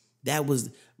mess. That was,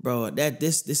 bro,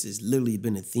 this has literally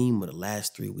been a theme of the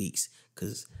last 3 weeks.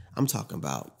 Because I'm talking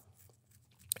about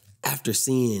after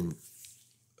seeing,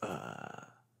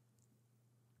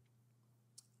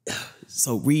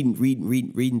 so reading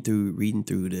through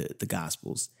the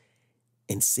Gospels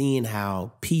and seeing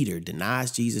how Peter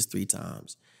denies Jesus 3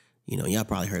 times. Y'all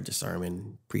probably heard the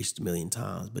sermon preached a million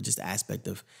times, but just the aspect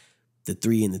of the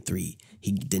 3 and the 3.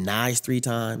 He denies 3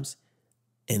 times,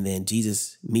 and then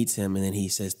Jesus meets him, and then he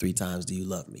says 3 times, do you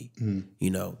love me? And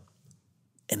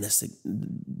the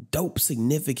dope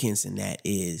significance in that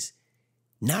is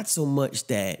not so much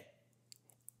that,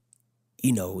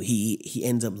 he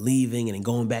ends up leaving and then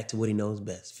going back to what he knows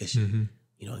best, fishing.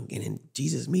 And then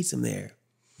Jesus meets him there.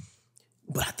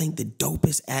 But I think the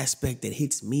dopest aspect that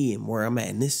hits me and where I'm at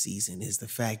in this season is the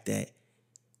fact that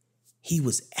he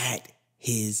was at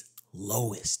his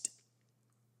lowest,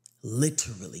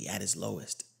 literally at his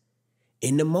lowest.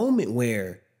 In the moment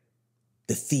where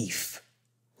the thief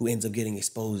who ends up getting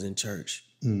exposed in church,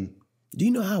 do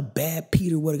you know how bad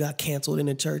Peter would have got canceled in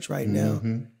the church right now?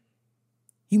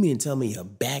 You mean to tell me a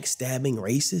backstabbing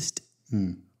racist?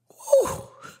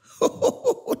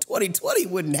 2020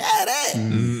 wouldn't have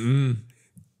that.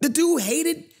 The dude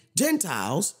hated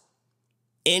Gentiles,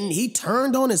 and he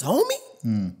turned on his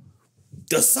homie?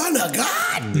 The Son of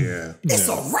God? It's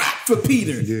a wrap for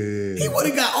Peter. He would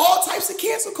have got all types of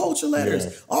cancel culture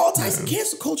letters, all types of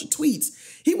cancel culture tweets.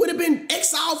 He would have been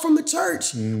exiled from the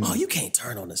church. Oh, you can't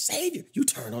turn on the Savior. You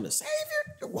turn on the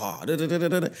Savior? Wow.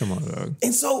 Come on, dog.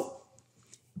 And so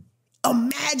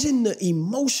imagine the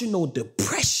emotional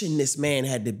depression this man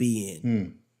had to be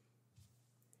in.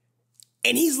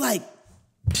 And he's like,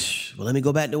 well, let me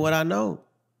go back to what I know.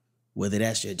 Whether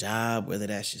that's your job, whether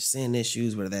that's your sin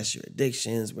issues, whether that's your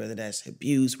addictions, whether that's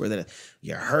abuse, whether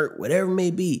you're hurt, whatever it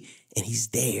may be. And he's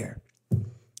there. And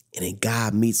then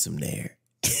God meets him there.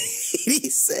 He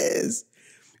says,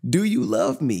 do you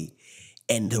love me?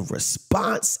 And the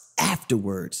response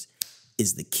afterwards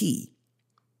is the key.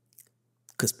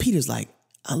 Because Peter's like,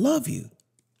 I love you.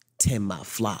 Tend my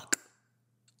flock.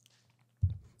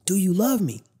 Do you love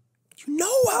me? You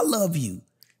know I love you.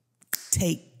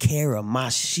 Take care of my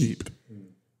sheep.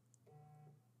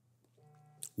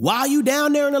 While you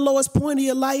down there in the lowest point of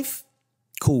your life,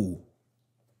 cool.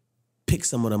 Pick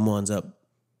some of them ones up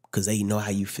because they know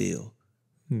how you feel.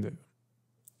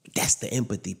 That's the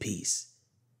empathy piece.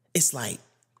 It's like,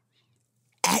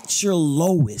 at your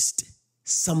lowest,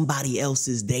 somebody else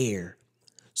is there.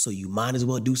 So you might as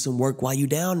well do some work while you're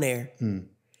down there. And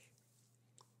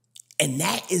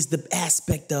that is the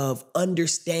aspect of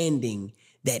understanding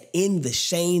that in the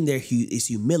shame there is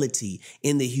humility.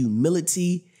 In the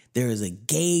humility, there is a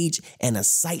gauge and a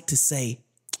sight to say,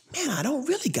 man, I don't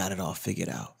really got it all figured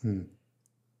out. Man,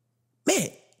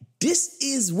 this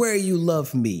is where you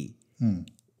love me.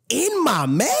 In my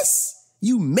mess,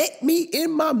 you met me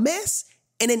in my mess.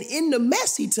 And then in the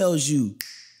mess, he tells you,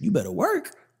 you better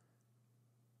work.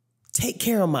 Take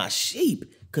care of my sheep,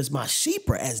 because my sheep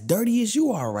are as dirty as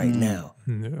you are right now.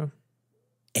 Yeah.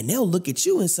 And they'll look at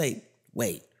you and say,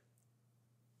 wait,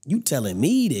 you telling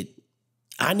me that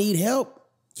I need help?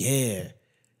 Yeah.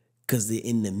 Because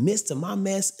in the midst of my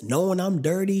mess, knowing I'm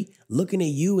dirty, looking at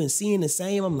you and seeing the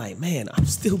same, I'm like, man, I'm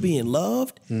still being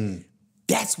loved.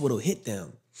 That's what'll hit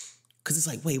them. Because it's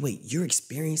like, wait, you're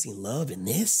experiencing love in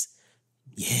this?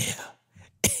 Yeah.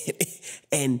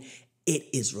 And it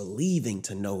is relieving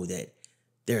to know that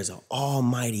there's an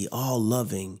almighty,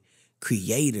 all-loving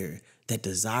creator that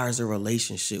desires a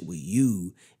relationship with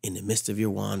you in the midst of your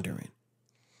wandering.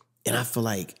 And I feel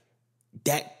like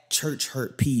that church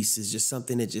hurt piece is just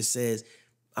something that just says,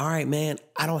 all right, man,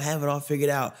 I don't have it all figured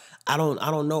out. I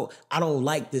don't know. I don't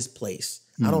like this place.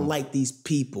 I don't like these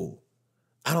people.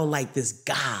 I don't like this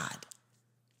God.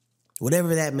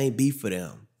 Whatever that may be for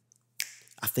them.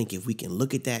 I think if we can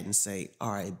look at that and say,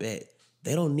 all right, bet,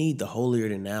 they don't need the holier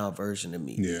than thou version of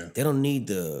me. Yeah. They don't need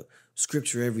the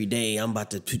scripture every day. I'm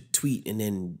about to tweet and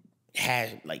then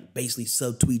basically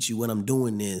subtweet you when I'm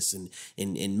doing this and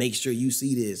make sure you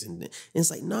see this. And it's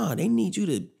like, nah, they need you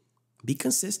to be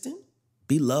consistent,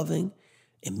 be loving,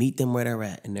 and meet them where they're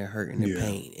at in their hurt and their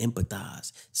pain.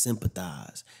 Empathize,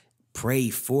 sympathize,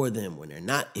 pray for them when they're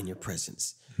not in your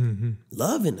presence.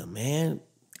 Loving them, man.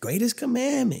 Greatest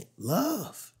commandment,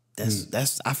 love. I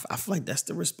feel like that's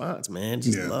the response, man.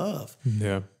 Just love.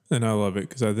 Yeah. And I love it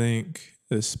because I think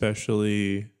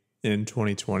especially in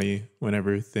 2020,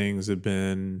 whenever things have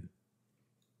been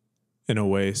in a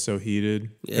way so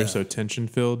heated or so tension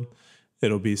filled,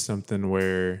 it'll be something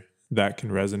where that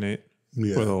can resonate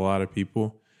with a lot of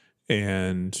people.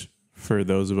 And for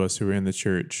those of us who are in the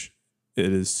church,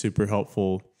 it is super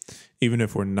helpful, even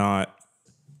if we're not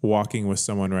walking with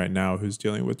someone right now who's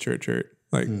dealing with church hurt.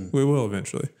 Like we will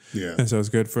eventually. Yeah. And so it's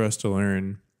good for us to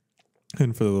learn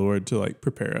and for the Lord to like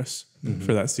prepare us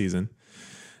for that season.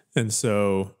 And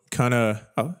so kind of,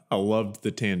 I loved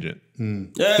the tangent.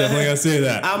 Definitely gotta say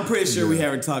that. I'm pretty sure we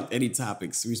haven't talked any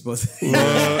topics we're supposed to. Hey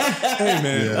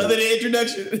man. Other than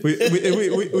introduction.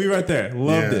 We right there.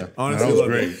 Loved it. Honestly, that was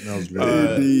great. That was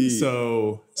great.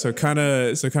 So kind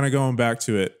of going back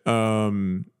to it.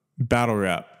 Battle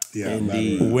rap. Yeah.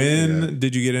 When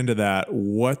did you get into that?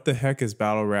 What the heck is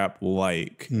battle rap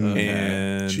like?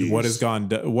 And what has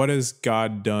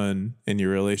God done in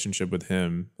your relationship with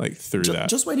Him, like through that?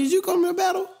 Just wait, did you come to a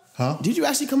battle? Huh? Did you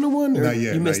actually come to one? Or not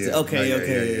yet. You missed it.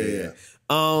 Okay.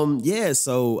 Yeah.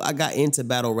 So I got into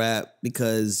battle rap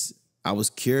because I was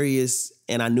curious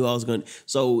and I knew I was going to.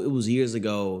 So it was years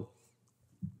ago.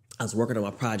 I was working on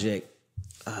my project.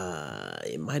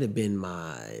 It might have been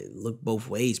my Look Both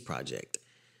Ways project,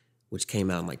 which came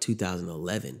out in like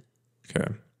 2011.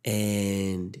 Okay.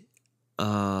 And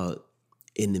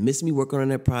in the midst of me working on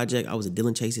that project, I was at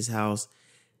Dylan Chase's house.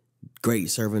 Great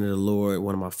servant of the Lord,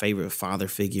 one of my favorite father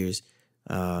figures.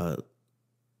 That's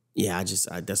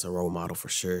a role model for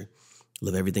sure.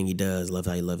 Love everything he does. Love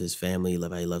how he loves his family.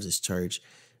 Love how he loves his church,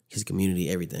 his community,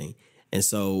 everything. And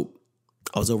so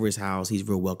I was over his house. He's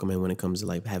real welcoming when it comes to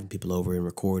like having people over and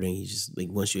recording. He just like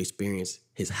once you experience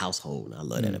his household, and I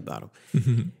love that about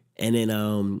him. And then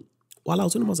while I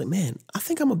was with him, I was like, man, I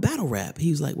think I'm a battle rap. He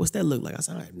was like, what's that look like? I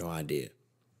said, I have no idea.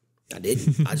 I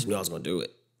didn't. I just knew I was going to do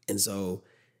it. And so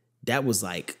that was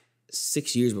like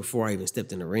 6 years before I even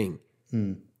stepped in the ring.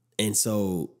 And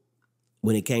so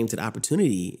when it came to the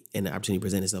opportunity and the opportunity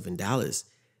presented itself in Dallas,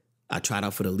 I tried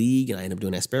out for the league and I ended up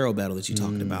doing that Sparrow battle that you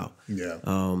talked about. Yeah.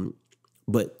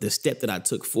 But the step that I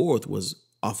took forth was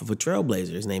off of a trailblazer.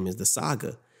 His name is The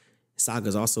Saga.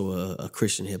 Saga's also a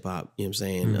Christian hip hop, you know what I'm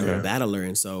saying, battler.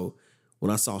 And so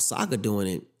when I saw Saga doing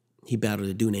it, he battled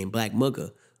a dude named Black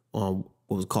Mugga on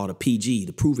what was called a PG,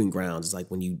 the Proving Grounds. It's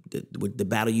like when you the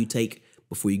battle you take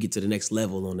before you get to the next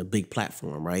level on a big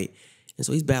platform, right? And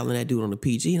so he's battling that dude on the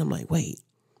PG, and I'm like, wait,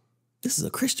 this is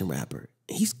a Christian rapper.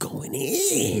 And he's going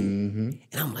in.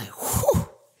 And I'm like, whew.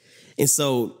 And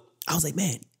so I was like,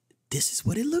 man, this is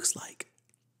what it looks like.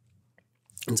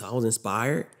 And so I was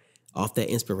inspired. Off that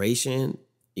inspiration,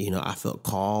 I felt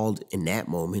called in that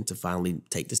moment to finally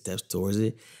take the steps towards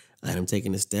it. And I'm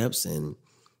taking the steps and,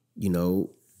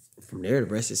 from there, the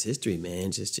rest is history,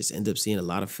 man. Just end up seeing a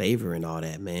lot of favor and all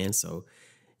that, man. So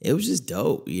it was just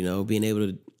dope, being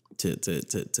able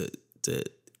to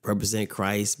represent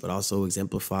Christ, but also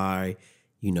exemplify,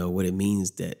 what it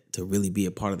means that to really be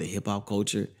a part of the hip hop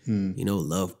culture.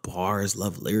 Love bars,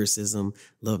 love lyricism,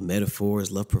 love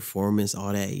metaphors, love performance,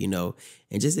 all that,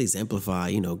 and just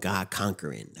exemplify, God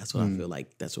conquering. That's what I feel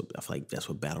like. That's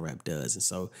what battle rap does. And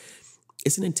so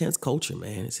it's an intense culture,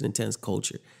 man. It's an intense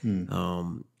culture.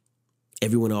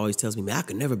 Everyone always tells me, man, I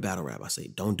could never battle rap. I say,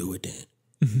 don't do it then.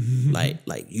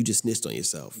 like you just snitched on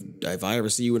yourself. If I ever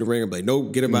see you in the ring, I'm like,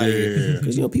 nope, get him out of here.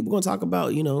 Because people gonna talk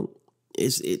about,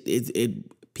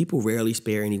 people rarely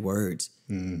spare any words.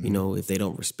 If they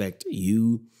don't respect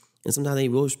you, and sometimes they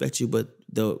will respect you, but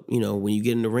they'll, when you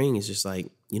get in the ring, it's just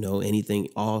like, anything,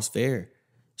 all's fair.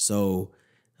 So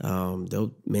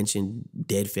they'll mention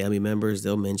dead family members.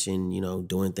 They'll mention,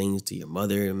 doing things to your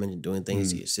mother. They'll mention doing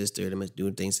things to your sister. They'll mention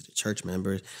doing things to the church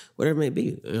members, whatever it may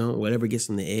be, whatever gets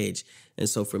them the edge. And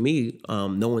so for me,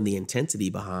 knowing the intensity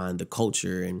behind the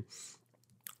culture and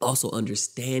also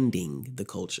understanding the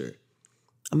culture,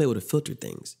 I'm able to filter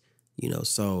things,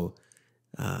 So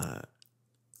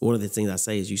one of the things I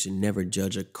say is you should never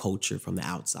judge a culture from the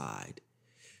outside.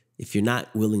 If you're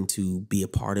not willing to be a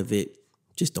part of it,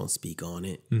 just don't speak on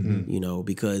it,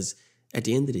 because at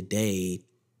the end of the day,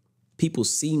 people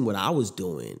seen what I was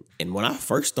doing. And when I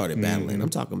first started battling, I'm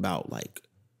talking about like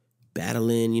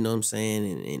battling, you know what I'm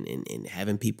saying? And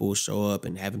having people show up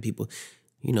and having people,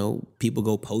 people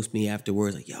go post me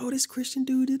afterwards like, yo, this Christian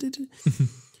dude.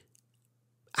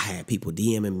 I had people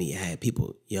DMing me. I had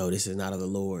people, yo, this is not of the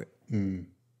Lord.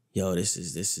 Yo, this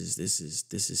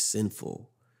is sinful.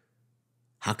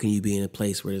 How can you be in a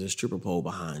place where there's a stripper pole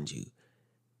behind you?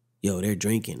 Yo, they're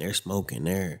drinking, they're smoking,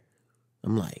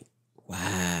 I'm like,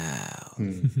 wow.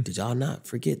 Did y'all not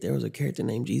forget there was a character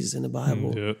named Jesus in the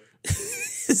Bible? Yep.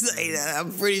 It's like,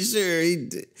 I'm pretty sure he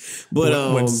did.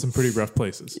 But went to some pretty rough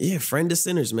places. Yeah, friend of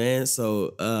sinners, man.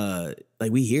 So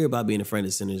like we hear about being a friend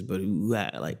of sinners, but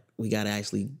we gotta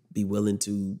actually be willing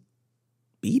to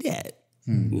be that.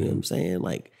 You know what I'm saying?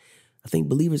 Like, I think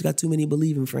believers got too many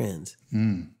believing friends.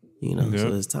 So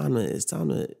it's time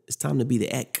to be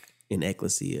the ek in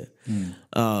ecclesia.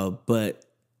 But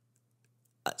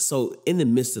so in the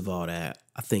midst of all that,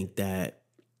 I think that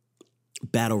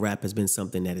battle rap has been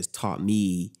something that has taught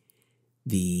me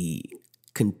the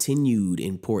continued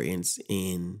importance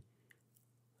in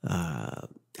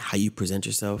how you present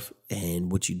yourself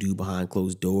and what you do behind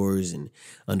closed doors, and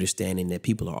understanding that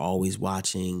people are always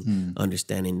watching,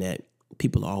 understanding that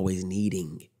people are always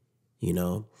needing,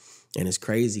 And it's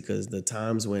crazy because the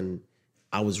times when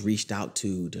I was reached out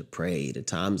to pray, the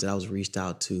times that I was reached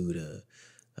out to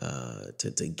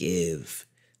give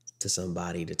to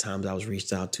somebody, the times I was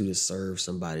reached out to serve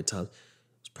somebody, it was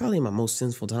probably my most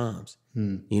sinful times.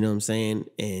 You know what I'm saying?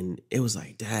 And it was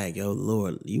like, dag, yo,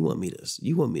 Lord, you want me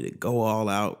to go all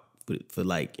out for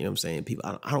like, you know what I'm saying?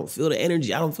 People, I don't feel the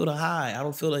energy. I don't feel the high. I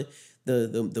don't feel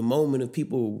the moment of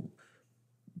people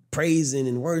praising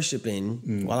and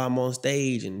worshiping while I'm on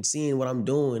stage and seeing what I'm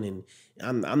doing,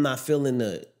 and I'm not feeling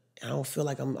I don't feel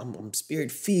like I'm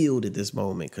spirit filled at this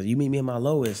moment, because you meet me at my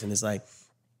lowest, and it's like,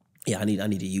 yeah, I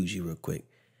need to use you real quick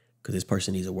because this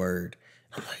person needs a word.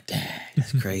 I'm like, dang,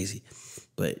 that's crazy.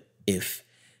 But if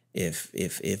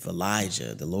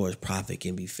Elijah, the Lord's prophet,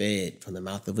 can be fed from the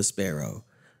mouth of a sparrow,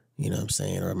 you know what I'm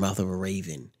saying, or the mouth of a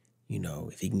raven,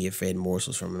 if he can get fed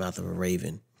morsels from the mouth of a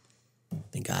raven,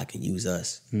 then God can use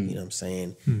us. You know what I'm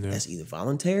saying? Yeah. That's either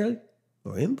voluntary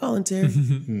or involuntary.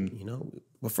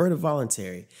 Prefer the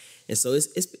voluntary. And so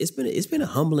it's been a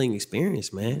humbling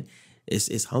experience, man.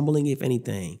 It's humbling, if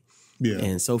anything. Yeah.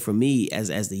 And so for me,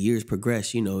 as the years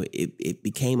progressed, it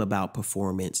became about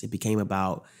performance. It became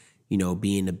about,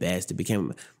 being the best. But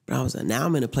now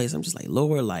I'm in a place, I'm just like,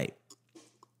 Lord, like,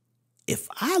 if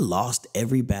I lost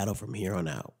every battle from here on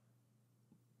out,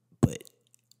 but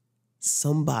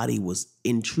somebody was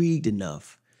intrigued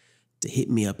enough to hit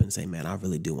me up and say, man, I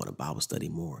really do want a Bible study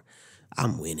more,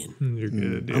 I'm winning. You're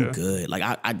good. Yeah. I'm good. Like,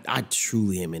 I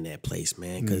truly am in that place,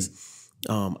 man. Because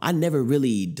I never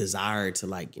really desired to,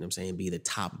 like, be the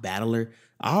top battler.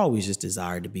 I always just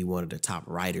desired to be one of the top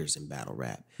writers in battle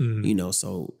rap.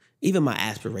 So even my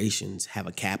aspirations have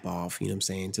a cap off, to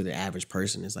the average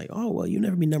person. It's like, oh, well, you'll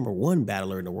never be number one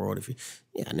battler in the world.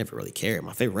 I never really cared.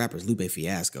 My favorite rapper is Lupe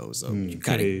Fiasco. So you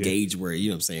kind of gauge where,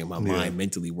 my mind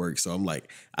mentally works. So I'm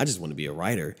like, I just want to be a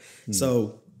writer.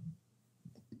 So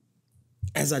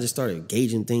as I just started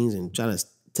gauging things and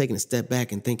taking a step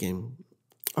back and thinking,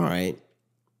 all right,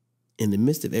 in the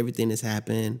midst of everything that's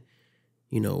happened,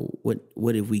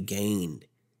 what have we gained,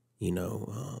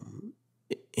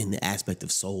 in the aspect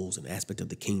of souls and the aspect of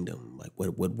the kingdom, like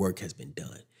what work has been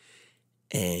done.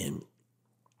 And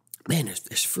man,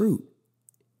 there's fruit.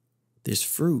 There's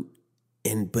fruit.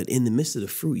 But in the midst of the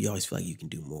fruit, you always feel like you can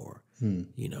do more.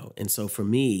 You know? And so for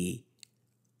me,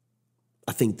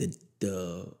 I think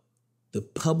the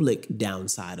public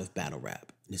downside of battle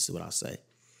rap, this is what I'll say.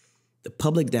 The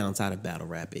public downside of battle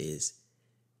rap is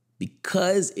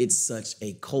because it's such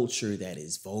a culture that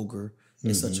is vulgar,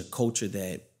 it's such a culture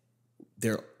that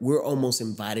we're almost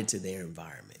invited to their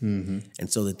environment.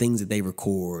 And so the things that they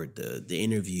record, the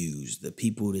interviews, the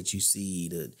people that you see,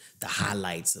 the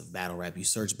highlights of battle rap, you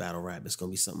search battle rap, it's gonna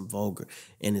be something vulgar.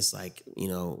 And it's like, you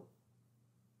know,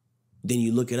 then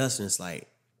you look at us and it's like,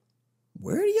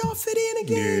 where do y'all fit in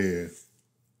again? Yeah.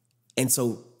 And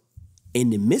so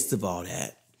in the midst of all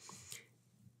that,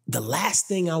 the last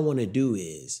thing I want to do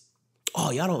is,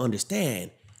 oh, y'all don't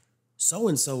understand.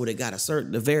 So-and-so that got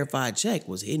the verified check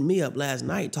was hitting me up last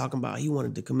night talking about he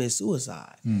wanted to commit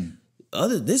suicide.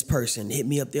 This person hit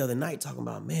me up the other night talking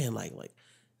about, man, like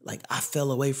I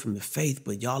fell away from the faith,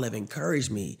 but y'all have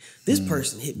encouraged me. This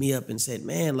person hit me up and said,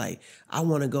 man, like I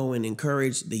want to go and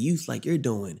encourage the youth like you're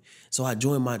doing. So I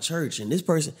joined my church. And this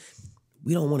person,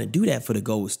 we don't want to do that for the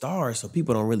gold star. So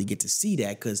people don't really get to see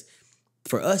that, because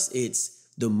for us, it's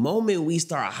the moment we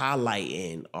start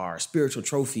highlighting our spiritual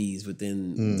trophies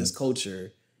within this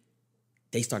culture,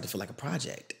 they start to feel like a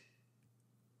project.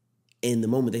 And the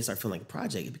moment they start feeling like a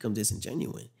project, it becomes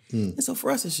disingenuous. And so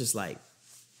for us, it's just like,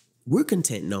 we're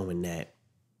content knowing that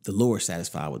the Lord's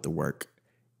satisfied with the work,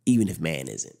 even if man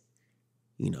isn't.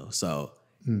 You know, so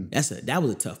that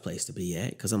was a tough place to be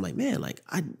at, because I'm like, man, like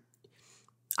I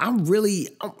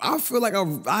feel like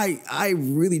I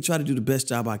really try to do the best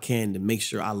job I can to make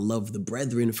sure I love the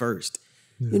brethren first.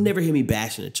 You'll never hear me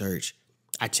bashing the church.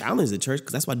 I challenge the church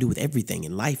because that's what I do with everything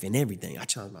in life and everything. I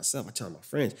challenge myself. I challenge my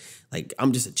friends. Like,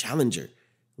 I'm just a challenger.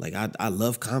 Like, I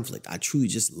love conflict. I truly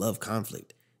just love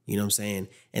conflict. You know what I'm saying?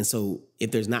 And so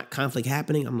if there's not conflict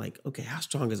happening, I'm like, okay, how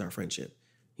strong is our friendship?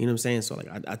 You know what I'm saying? So like,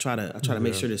 I try to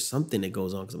make sure there's something that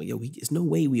goes on, because I'm like, yo, there's no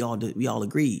way we all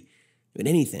agree with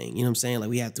anything. You know what I'm saying? Like,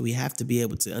 we have to be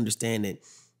able to understand that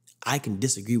I can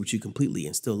disagree with you completely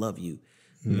and still love you.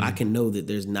 I can know that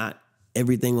there's not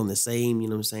everything on the same, you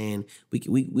know what I'm saying? We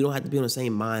don't have to be on the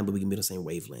same mind, but we can be on the same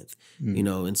wavelength, you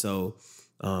know? And so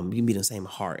we can be in the same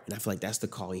heart. And I feel like that's the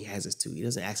call he has us to. He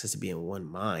doesn't ask us to be in one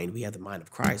mind. We have the mind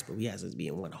of Christ, but he has us to be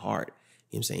in one heart.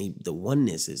 You know what I'm saying? The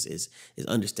oneness is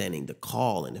understanding the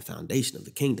call and the foundation of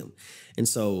the kingdom. And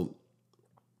so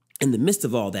in the midst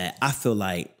of all that, I feel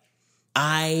like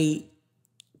I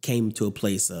came to a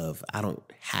place of, I don't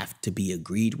have to be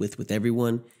agreed with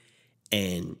everyone.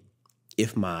 And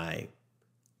if my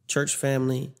church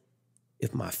family,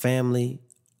 if my family,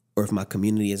 or if my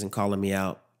community isn't calling me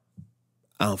out,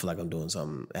 I don't feel like I'm doing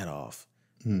something at off.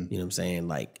 You know what I'm saying?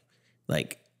 Like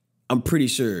I'm pretty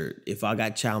sure if I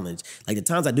got challenged, like the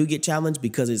times I do get challenged,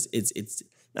 because it's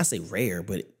not say rare,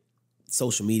 but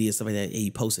social media, stuff like that, hey,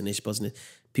 you posting this,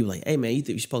 people like, hey man, you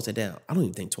think you should post that down? I don't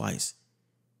even think twice.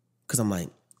 Cause I'm like,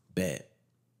 bet,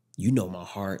 you know my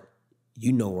heart,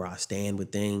 you know where I stand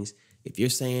with things. If you're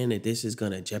saying that this is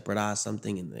gonna jeopardize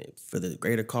something for the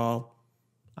greater call,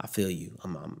 I feel you. I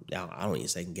don't even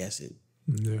second guess it.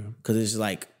 Yeah. Cause it's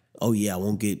like, oh yeah, I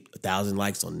won't get 1,000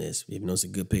 likes on this, even though it's a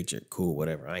good picture. Cool,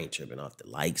 whatever. I ain't tripping off the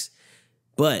likes.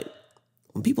 But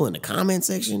when people in the comment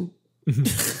section,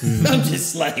 I'm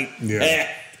just like,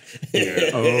 Yeah.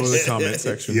 Oh, the comment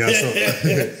section. Yeah.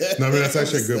 So, no, I mean, that's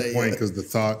actually a good point, because the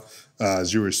thought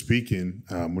as you were speaking,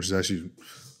 which is actually,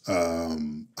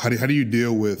 how do you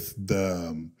deal with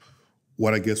the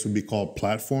what I guess would be called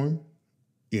platform,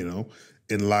 you know,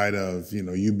 in light of, you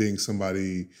know, you being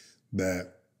somebody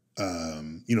that,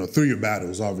 you know, through your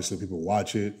battles, obviously people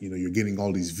watch it, you know, you're getting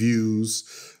all these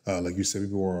views, like you said,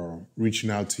 people are reaching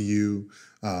out to you.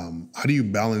 How do you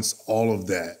balance all of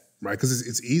that? Right, because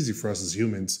it's easy for us as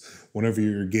humans, whenever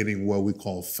you're getting what we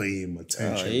call fame,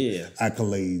 attention,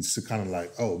 accolades, to kind of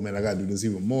like, oh man, I got to do this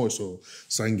even more so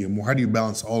I can get more. How do you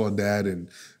balance all of that and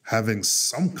having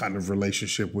some kind of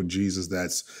relationship with Jesus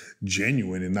that's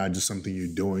genuine and not just something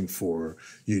you're doing for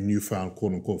your newfound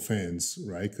quote unquote fans,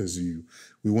 right? Because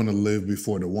we want to live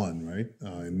before the one, right,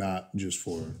 and not just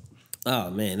for.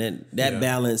 Oh man, that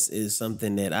balance is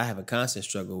something that I have a constant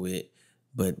struggle with,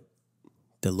 but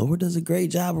the Lord does a great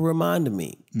job of reminding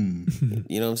me,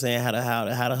 you know what I'm saying, how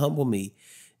to humble me,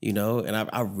 you know, and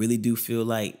I really do feel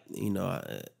like, you know,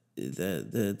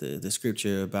 the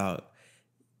scripture about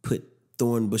put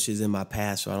thorn bushes in my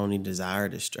path so I don't need desire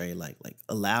to stray, like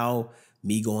allow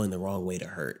me going the wrong way to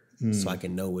hurt so I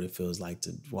can know what it feels like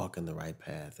to walk in the right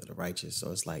path of the righteous.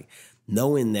 So it's like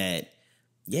knowing that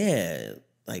yeah,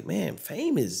 like, man,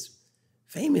 fame is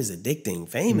addicting.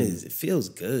 Fame it feels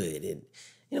good. And,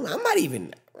 I don't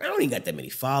even got that many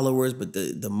followers, but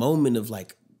the moment of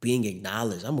like being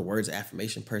acknowledged, I'm a words of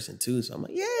affirmation person too. So I'm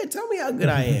like, yeah, tell me how good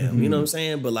I am. You know what I'm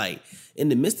saying? But like in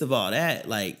the midst of all that,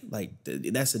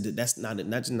 that's not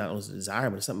just not only a desire,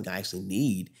 but it's something I actually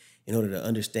need in order to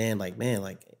understand, like, man,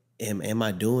 like, am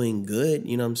I doing good?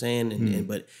 You know what I'm saying? And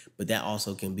but that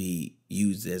also can be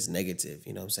used as negative.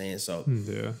 You know what I'm saying? So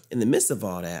in the midst of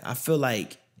all that, I feel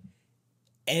like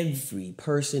every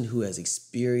person who has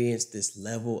experienced this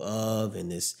level of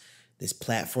and this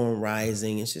platform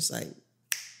rising, it's just like,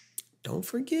 don't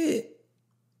forget,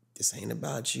 this ain't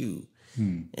about you.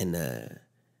 And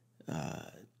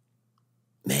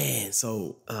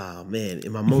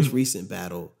in my most recent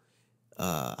battle,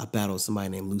 I battled somebody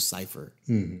named Lou Cypher,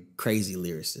 crazy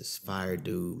lyricist, fire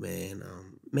dude, man.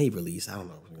 May release, I don't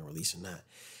know if we're gonna release or not,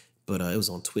 but it was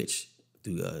on Twitch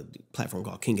through a platform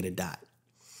called King of the Dot.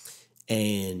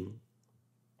 And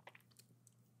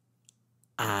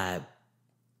I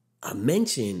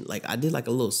mentioned, like, I did like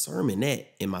a little sermonette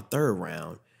in my third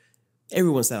round.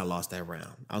 Everyone said I lost that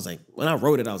round. I was like, when I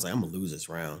wrote it, I was like, I'm gonna lose this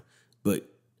round. But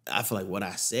I feel like what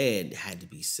I said had to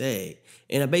be said.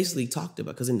 And I basically talked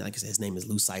about, because like I said, his name is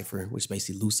Lou Cypher, which is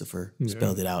basically Lucifer,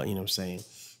 spelled it out, you know what I'm saying?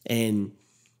 And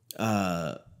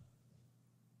I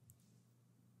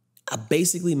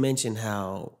basically mentioned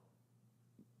how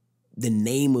the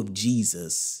name of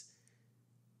Jesus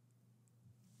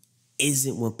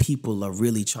isn't what people are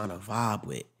really trying to vibe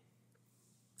with.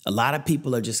 A lot of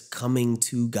people are just coming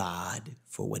to God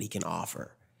for what he can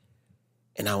offer.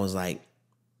 And I was like,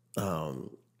 I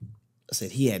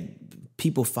said he had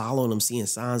people following him, seeing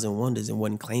signs and wonders, and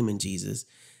wasn't claiming Jesus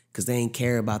because they didn't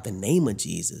care about the name of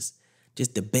Jesus,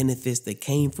 just the benefits that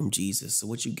came from Jesus. So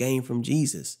what you gain from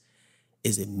Jesus,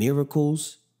 is it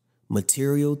miracles,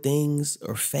 material things,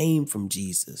 or fame from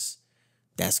Jesus?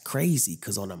 That's crazy,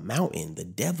 because on a mountain, the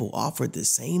devil offered the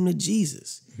same to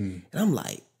Jesus. And I'm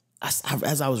like,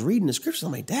 as I was reading the scriptures,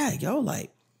 I'm like, dad, yo,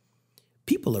 like,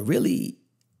 people are really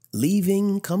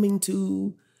leaving, coming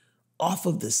to, off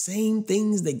of the same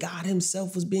things that God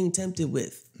himself was being tempted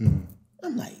with.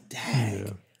 I'm like, dang.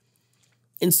 Yeah.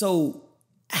 And so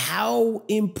how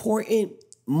important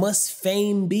must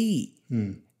fame be?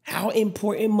 How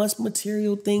important must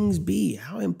material things be?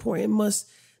 How important must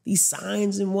these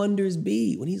signs and wonders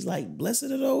be? When he's like, blessed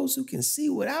are those who can see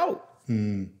without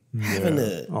having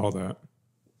to all that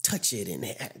touch it. And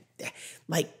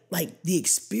like the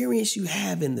experience you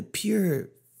have in the pure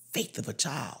faith of a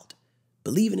child,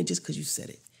 believing it just because you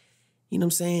said it. You know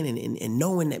what I'm saying? And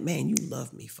knowing that, man, you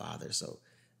love me, Father, so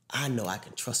I know I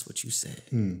can trust what you said.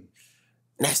 And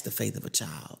that's the faith of a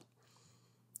child.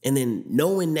 And then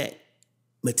knowing that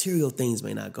material things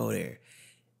may not go there.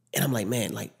 And I'm like,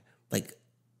 man, like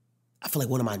I feel like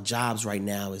one of my jobs right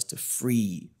now is to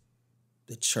free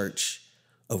the church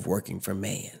of working for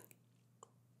man.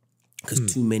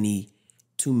 Because too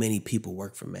many people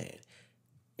work for man.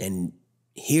 And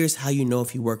here's how you know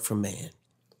if you work for man.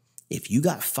 If you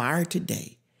got fired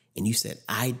today and you said,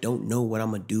 I don't know what I'm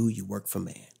going to do, you work for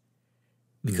man.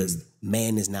 Because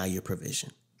man is now your provision.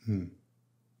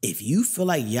 If you feel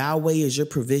like Yahweh is your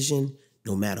provision,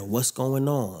 no matter what's going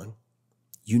on,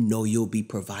 you know you'll be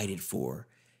provided for.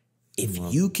 If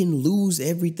you can lose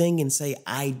everything and say,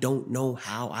 I don't know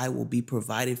how I will be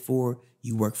provided for,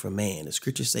 you work for man. The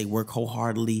scriptures say work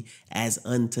wholeheartedly as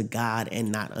unto God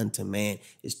and not unto man.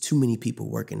 There's too many people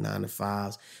working 9 to 5s, you know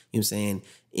what I'm saying,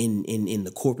 in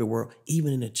the corporate world,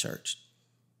 even in the church,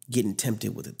 getting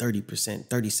tempted with a 30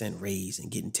 cent raise and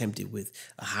getting tempted with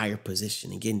a higher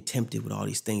position and getting tempted with all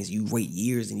these things. You wait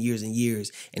years and years and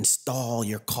years and stall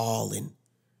your calling.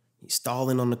 You're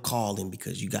stalling on the calling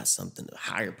because you got something, a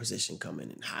higher position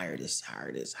coming, and hire this,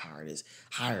 hire this, hire this,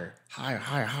 hire.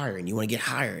 And you want to get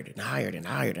hired and hired and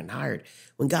hired and hired.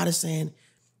 When God is saying,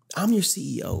 I'm your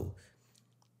CEO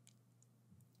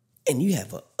and you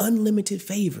have an unlimited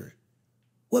favor,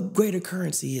 what greater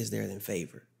currency is there than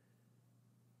favor?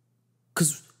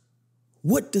 Because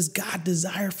what does God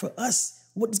desire for us?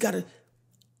 What does God,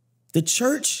 the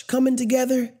church coming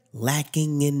together,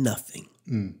 lacking in nothing.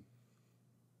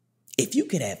 If you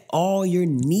could have all your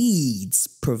needs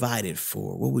provided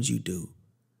for, what would you do?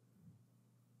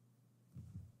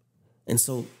 And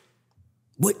so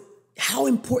how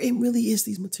important really is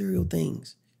these material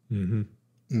things? So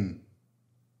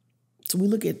we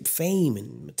look at fame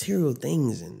and material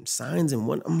things and signs and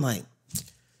what, I'm like,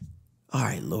 all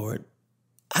right, Lord,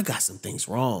 I got some things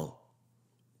wrong.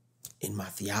 in my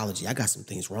theology. I got some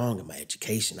things wrong in my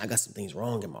education. I got some things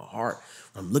wrong in my heart.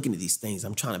 When I'm looking at these things,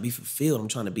 I'm trying to be fulfilled. I'm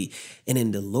trying to be, and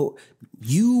in the Lord,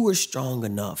 you were strong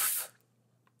enough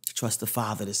to trust the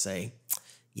Father to say,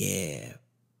 yeah,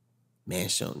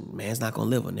 man's not gonna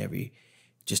live on every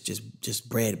just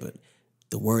bread, but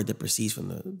the word that proceeds from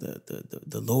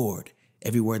the Lord,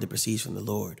 every word that proceeds from the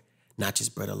Lord, not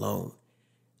just bread alone.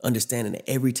 Understanding that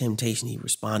every temptation he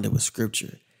responded with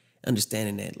scripture.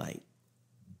 Understanding that, like,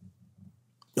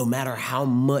 no matter how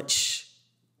much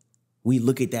we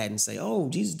look at that and say, oh,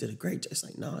 Jesus did a great job. It's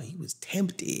like, no, he was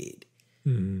tempted.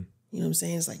 Mm-hmm. You know what I'm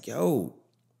saying? It's like, yo,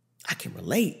 I can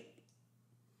relate,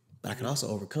 but I can also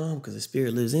overcome because the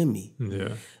Spirit lives in me.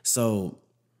 Yeah. So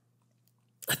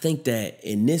I think that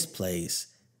in this place,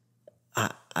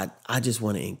 I just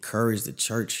want to encourage the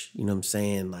church, you know what I'm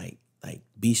saying? Like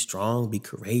be strong, be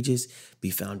courageous,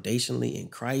 be foundationally in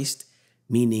Christ,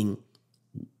 meaning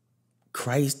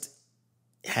Christ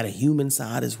had a human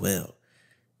side as well.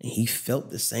 And he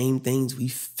felt the same things we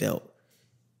felt.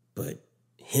 But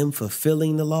him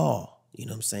fulfilling the law, you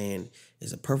know what I'm saying,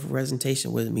 is a perfect representation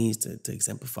of what it means to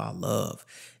exemplify love.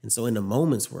 And so in the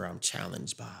moments where I'm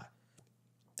challenged by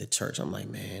the church, I'm like,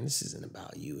 man, this isn't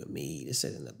about you and me. This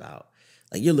isn't about,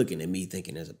 like, you're looking at me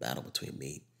thinking there's a battle between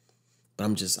me. But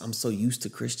I'm so used to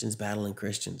Christians battling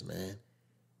Christians, man.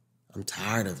 I'm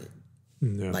tired of it.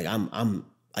 Yeah. Like, I'm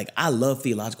like, I love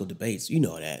theological debates. You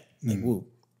know that. Like, woo,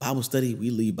 Bible study, we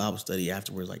leave Bible study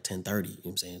afterwards like 10:30, you know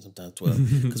what I'm saying? Sometimes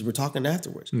 12, because we're talking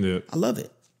afterwards. Yeah. I love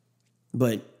it.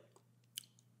 But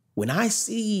when I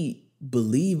see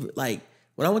like,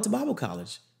 when I went to Bible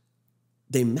college,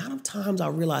 the amount of times I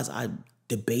realized I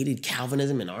debated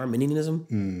Calvinism and Arminianism,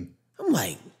 I'm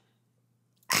like,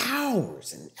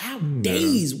 hours and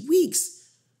days, weeks,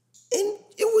 and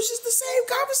it was just the same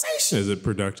conversation. Is it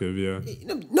productive? Yeah.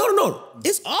 No.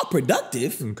 It's all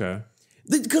productive. Okay.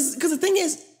 Because the thing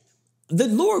is, the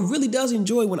Lord really does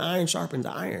enjoy when iron sharpens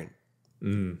iron.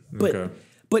 Okay.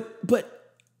 But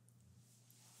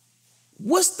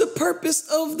what's the purpose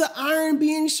of the iron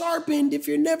being sharpened if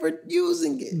you're never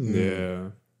using it?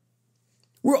 Yeah.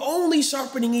 We're only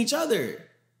sharpening each other.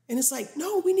 And it's like,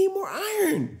 no, we need more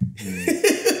iron.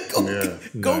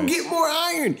 Go get more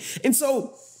iron. And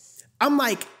so I'm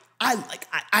like,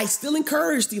 I still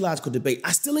encourage theological debate.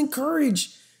 I still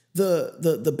encourage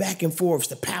the back and forths,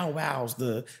 the powwows,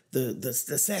 the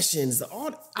sessions,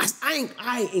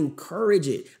 I encourage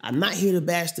it. I'm not here to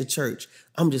bash the church.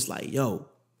 I'm just like, yo,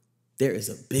 there is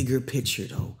a bigger picture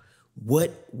though.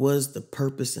 What was the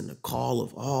purpose and the call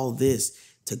of all this?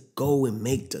 To go and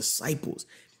make disciples.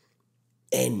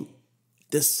 And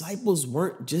disciples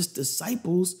weren't just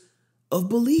disciples of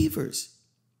believers.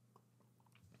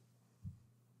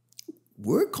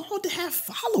 We're called to have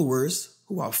followers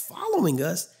who are following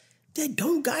us that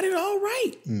don't got it all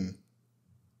right.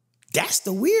 That's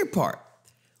the weird part.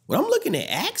 When I'm looking at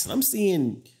Acts and I'm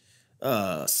seeing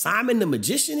Simon the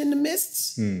magician in the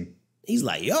midst, he's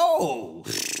like, yo,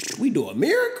 we doing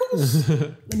miracles?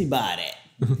 Let me buy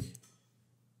that.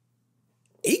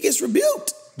 He gets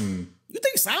rebuked. You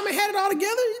think Simon had it all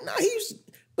together? No,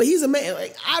 he's a man.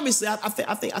 Like, obviously, I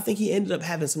think he ended up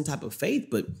having some type of faith,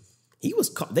 but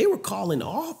they were calling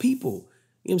all people,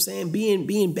 you know what I'm saying,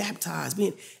 being baptized,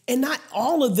 and not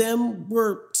all of them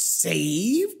were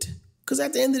saved. Because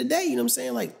at the end of the day, you know what I'm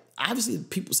saying, like, obviously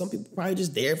some people probably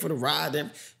just there for the ride, you know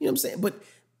what I'm saying? But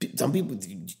some people,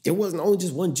 there wasn't only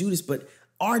just one Judas, but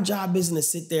our job isn't to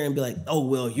sit there and be like, oh,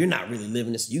 well, you're not really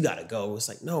living this, you gotta go. It's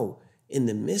like, no. In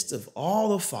the midst of all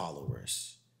the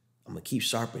followers, I'm going to keep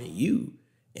sharpening you.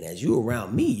 And as you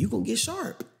around me, you're going to get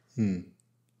sharp. And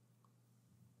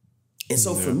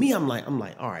so for me, I'm like,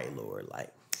 all right, Lord, like,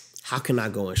 how can I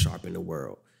go and sharpen the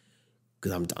world?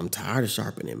 Because I'm tired of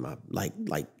sharpening my, like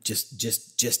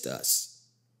just us.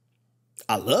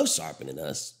 I love sharpening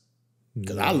us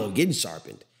because I love getting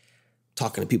sharpened.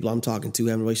 Talking to people I'm talking to,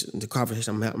 having the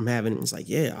conversation I'm having, it's like,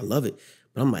 yeah, I love it.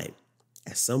 But I'm like,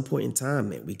 at some point in time,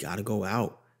 man, we got to go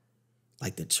out.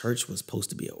 Like the church was supposed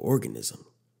to be an organism.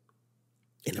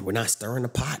 And we're not stirring the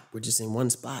pot. We're just in one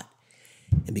spot.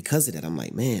 And because of that, I'm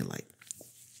like, man, like,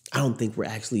 I don't think we're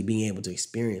actually being able to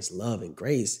experience love and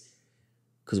grace.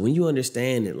 Because when you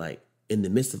understand that, like, in the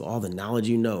midst of all the knowledge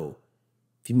you know,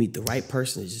 if you meet the right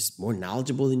person that's just more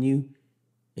knowledgeable than you,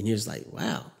 and you're just like,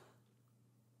 wow,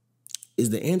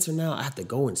 is the answer now I have to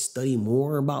go and study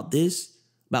more about this,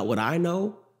 about what I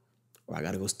know? Or I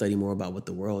got to go study more about what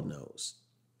the world knows.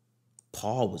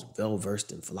 Paul was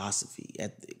well-versed in philosophy,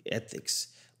 ethics,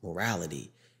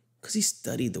 morality, because he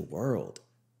studied the world.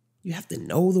 You have to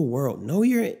know the world. Know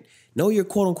your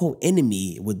quote-unquote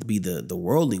enemy would be the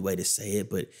worldly way to say it,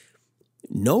 but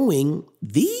knowing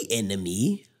the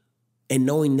enemy and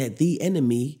knowing that the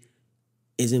enemy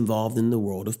is involved in the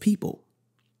world of people.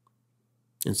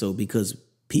 And so because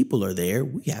people are there,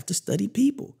 we have to study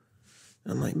people.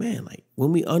 And I'm like, man, like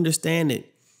when we understand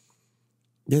it,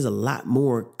 there's a lot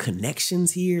more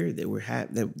connections here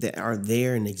that that are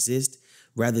there and exist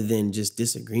rather than just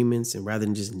disagreements and rather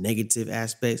than just negative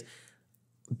aspects.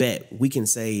 Bet we can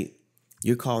say,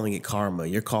 you're calling it karma.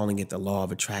 You're calling it the law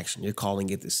of attraction. You're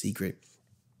calling it the secret.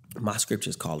 My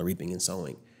scriptures call it reaping and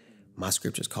sowing. My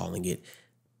scriptures calling it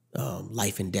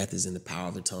life and death is in the power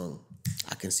of the tongue.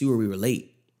 I can see where we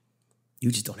relate.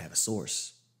 You just don't have a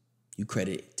source. You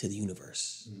credit it to the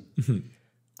universe. Mm-hmm.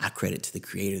 I credit to the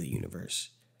creator of the universe.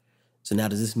 So now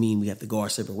does this mean we have to go our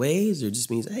separate ways, or it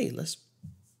just means, hey, let's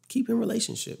keep in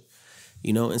relationship,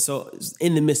 you know? And so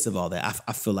in the midst of all that,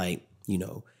 I feel like, you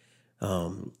know,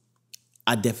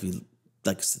 I definitely,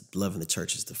 like I said, loving the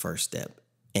church is the first step.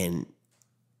 And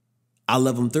I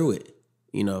love them through it,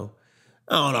 you know?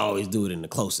 I don't always do it in the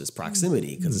closest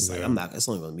proximity because it's like, it's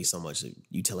only going to be so much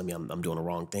you telling me I'm doing the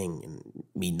wrong thing and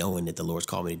me knowing that the Lord's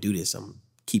called me to do this, I'm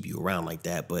keep you around like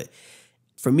that. But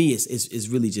for me, it's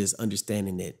really just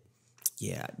understanding that,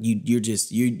 yeah,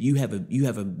 you have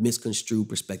a misconstrued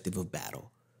perspective of battle,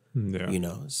 you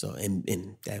know. So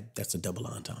and that's a double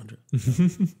entendre.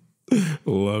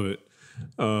 Love it.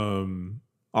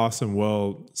 Awesome.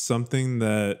 Well, something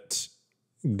that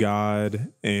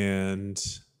God and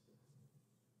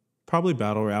probably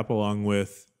battle rap along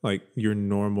with like your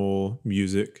normal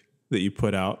music that you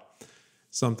put out,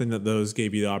 something that those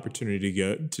gave you the opportunity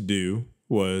to do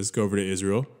was go over to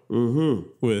Israel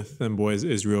with them boys,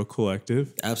 Israel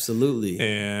Collective. Absolutely.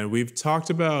 And we've talked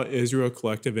about Israel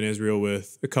Collective in Israel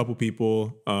with a couple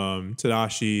people,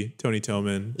 Tadashi, Tony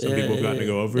Tillman, some people have gotten to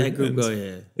go over. That group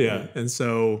Yeah. And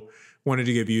so wanted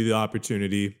to give you the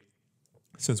opportunity,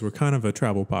 since we're kind of a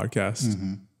travel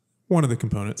podcast, one of the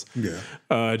components.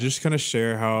 Yeah. Just kind of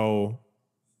share how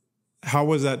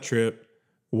was that trip?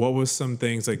 What was some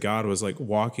things that God was like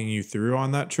walking you through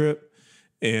on that trip?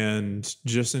 And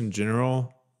just in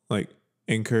general, like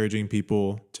encouraging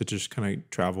people to just kind of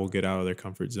travel, get out of their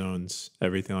comfort zones,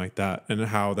 everything like that. And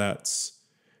how that's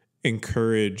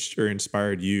encouraged or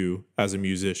inspired you as a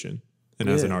musician and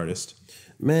as an artist.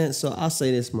 Man, so I'll say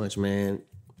this much, man.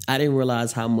 I didn't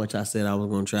realize how much I said I was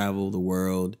going to travel the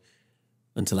world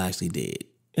until I actually did.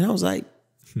 And I was like,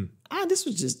 this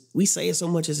was just, we say it so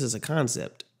much as a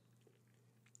concept.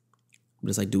 But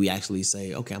it's like, do we actually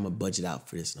say, okay, I'm going to budget out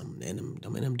for this and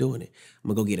I'm doing it. I'm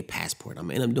going to go get a passport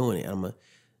and I'm doing it. I'm going to,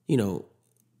 you know,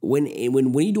 when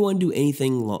you don't do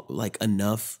anything like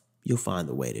enough, you'll find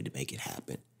the way to make it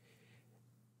happen.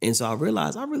 And so I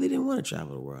realized I really didn't want to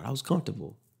travel the world. I was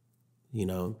comfortable, you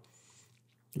know.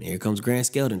 And here comes Grant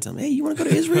Skelton telling me, hey, you want to go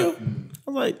to Israel?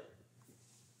 I'm like,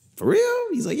 for real?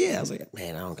 He's like, yeah. I was like,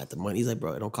 man, I don't got the money. He's like,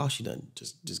 bro, it don't cost you nothing.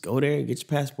 Just go there and get your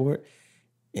passport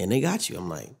and they got you. I'm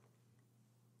like,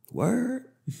 word.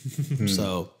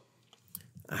 So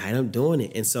I ended up doing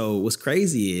it. And so what's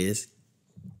crazy is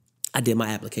I did my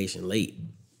application late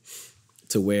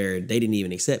to where they didn't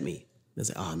even accept me. They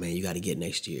said, oh man, you got to get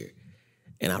next year.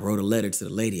 And I wrote a letter to the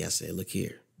lady. I said, look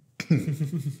here.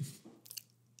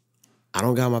 I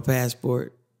don't got my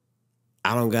passport.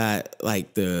 I don't got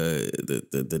like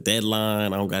the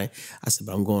deadline. I don't got it. I said,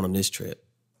 but I'm going on this trip.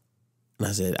 And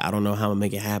I said, I don't know how I'm gonna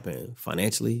make it happen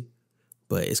financially,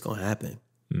 but it's gonna happen.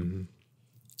 Mm-hmm.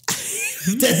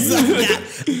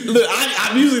 Look,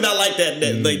 I'm usually not like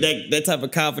that type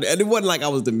of confidence. And it wasn't like I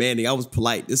was demanding. I was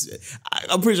polite.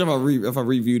 I'm pretty sure if I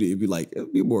reviewed it,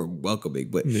 it'd be more welcoming.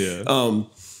 But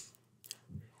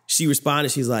she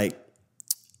responded. She's like,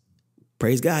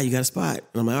 praise God, you got a spot.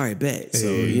 And I'm like, all right, bet.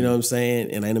 So, you know what I'm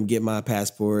saying? And I ended up getting my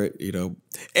passport, you know.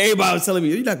 Everybody was telling me,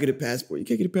 you're not getting a passport. You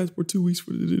can't get a passport 2 weeks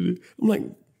for it. I'm like,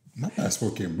 my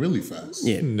passport came really fast.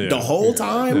 Yeah. The whole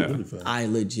time, I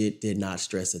legit did not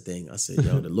stress a thing. I said,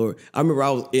 yo, the Lord. I remember I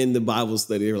was in the Bible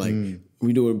study. They were like,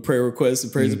 we doing prayer requests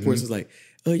and praise reports. It's like,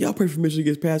 y'all pray for Mitchell to get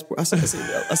his passport. I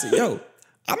said, yo,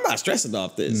 I'm not stressing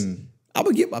off this. I'm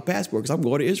going to get my passport because I'm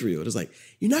going to Israel. It's like,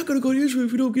 you're not going to go to Israel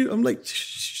if you don't get it. I'm like,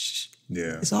 shh.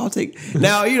 Yeah, it's all take.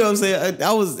 Now you know what I'm saying.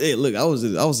 I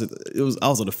was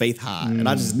on a faith high, and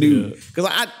I just knew because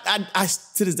I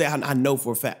to this day I know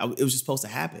for a fact it was just supposed to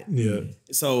happen. Yeah.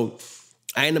 So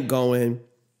I ended up going,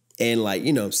 and like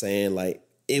you know what I'm saying, like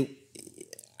it.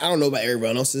 I don't know about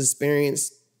everyone else's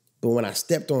experience, but when I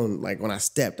stepped, I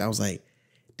was like,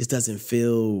 this doesn't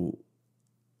feel.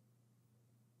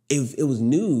 It was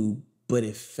new, but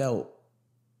I felt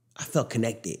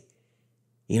connected.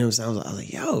 You know what I'm saying? I was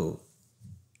like, yo.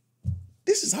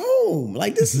 this is home.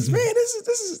 Like this is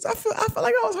I feel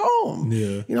like I was home.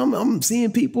 Yeah. You know, I'm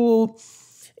seeing people,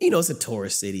 you know, it's a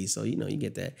tourist city, so you know, you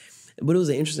get that. But it was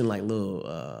an interesting like little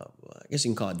I guess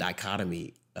you can call it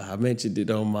dichotomy. I mentioned it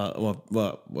on my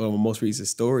most recent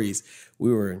stories.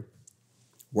 We were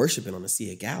worshiping on the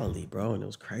Sea of Galilee, bro, and it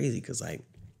was crazy because like,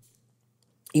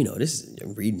 you know, this is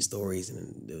reading stories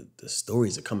and the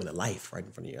stories are coming to life right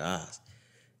in front of your eyes.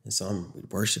 And so I'm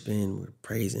worshiping, we're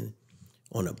praising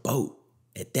on a boat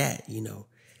at that, you know.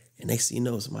 And next thing you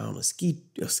know, somebody on a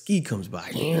ski comes by.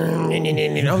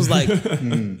 And I was like,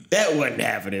 that wasn't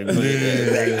happening back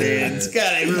then. It's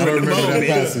kind of remember that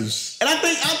passage. And I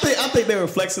think they were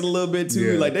flexing a little bit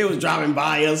too. Yeah. Like they was driving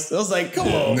by us. I was like, come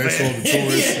on, man. Next on the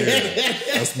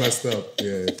tourists, that's messed up.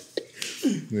 Yeah.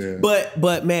 Yeah.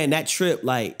 But man, that trip,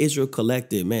 like Israel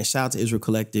Collective, man, shout out to Israel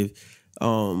Collective.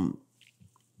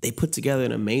 They put together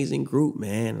an amazing group,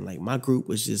 man. And like my group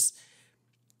was just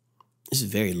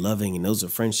very loving, and those are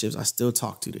friendships I still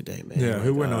talk to today, man. Yeah, like,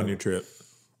 who went on your trip?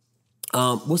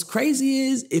 What's crazy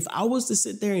is if I was to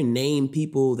sit there and name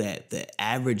people that the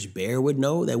average bear would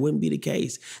know, that wouldn't be the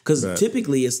case. Because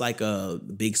typically it's like a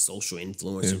big social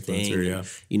influencer thing. Yeah. And,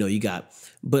 you know, you got,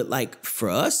 but like for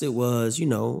us, it was, you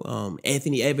know,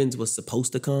 Anthony Evans was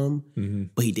supposed to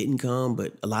come, but he didn't come.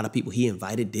 But a lot of people he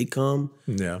invited did come.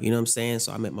 Yeah. You know what I'm saying?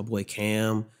 So I met my boy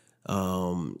Cam,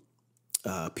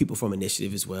 people from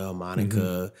Initiative as well,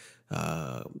 Monica,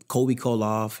 Colby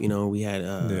Koloff, you know, we had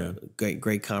a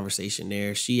great conversation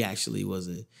there. She actually was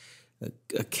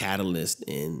a catalyst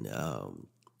in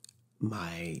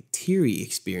my teary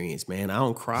experience, man. I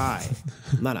don't cry.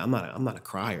 I'm not a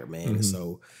crier, man. And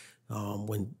so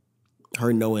when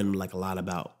her knowing like a lot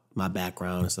about my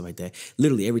background and stuff like that,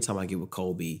 literally every time I get with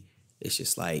Colby, it's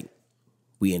just like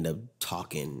we end up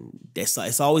talking.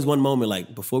 It's always one moment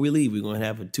like before we leave, we're gonna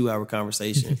have a 2-hour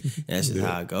conversation. And that's just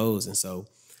how it goes. And so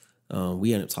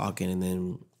we end up talking, and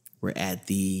then we're at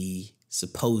the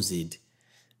supposed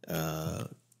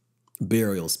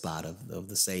burial spot of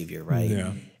the Savior, right?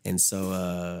 Yeah. And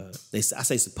so I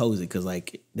say supposed because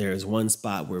like there's one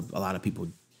spot where a lot of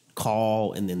people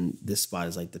call, and then this spot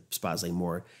is like the spot is like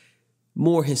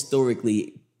more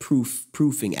historically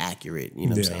proofing accurate. You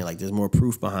know what I'm saying? Like there's more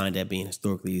proof behind that being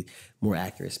historically more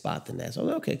accurate spot than that. So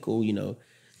okay, cool, you know.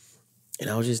 And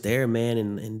I was just there, man,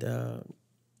 and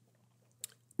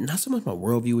not so much my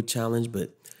worldview would challenge,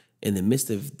 but in the midst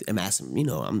of, I'm asking, you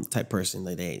know, I'm the type of person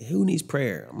like, hey, who needs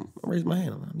prayer? I'm raising my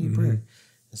hand. I need prayer.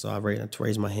 And so I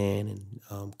raised my hand,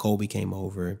 and Colby came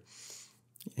over,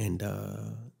 and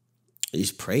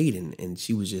just prayed, and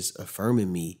she was just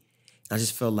affirming me. I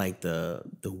just felt like the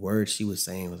word she was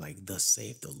saying was like, thus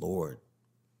saith the Lord.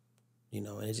 You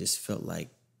know, and it just felt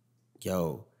like,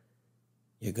 yo,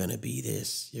 you're going to be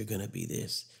this. You're going to be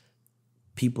this.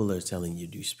 People are telling you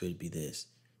should be this.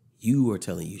 You are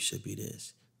telling you should be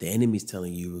this. The enemy's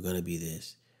telling you we're going to be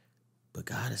this. But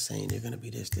God is saying they're going to be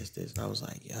this, this, this. And I was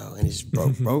like, yo, and it just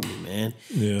broke me, man.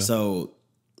 Yeah. So,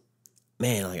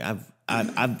 man, like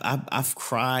I've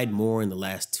cried more in the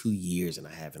last 2 years than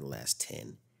I have in the last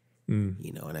 10.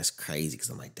 You know, and that's crazy because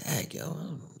I'm like, dang,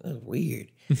 yo, that's weird.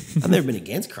 I've never been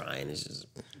against crying. It's just,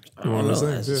 I don't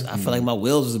know. I feel like my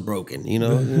wheels was broken, you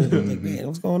know? Like, man,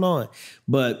 what's going on?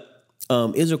 But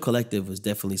Israel Collective was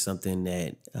definitely something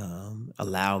that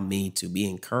allowed me to be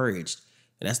encouraged.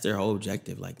 And that's their whole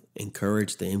objective, like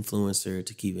encourage the influencer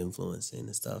to keep influencing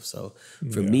and stuff. So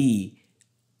for me,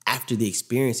 after the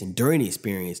experience and during the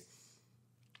experience,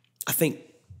 I think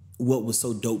what was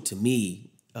so dope to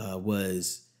me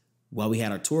was while we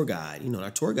had our tour guide, you know, our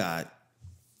tour guide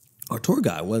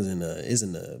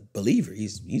isn't a believer.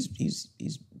 He's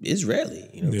Israeli,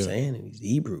 you know what I'm saying? And he's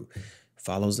Hebrew,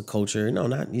 follows the culture. No,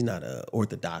 he's not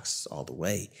Orthodox all the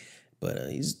way,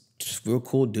 but he's just a real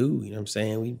cool dude, you know what I'm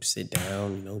saying? We sit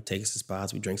down, you know, take us to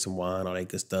spots, we drink some wine, all that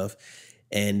good stuff.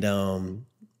 And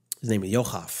his name is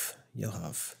Yohaf.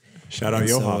 Shout out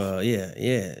Yohaf. So,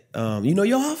 you know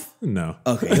Yohaf? No.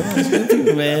 Okay, Yohaf's good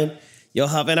people, man.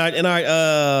 Yohaf and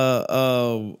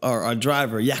our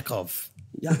driver Yaakov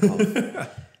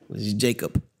was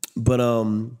Jacob, but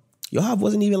Yohaf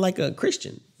wasn't even like a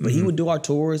Christian, but he would do our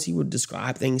tours. He would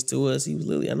describe things to us. He was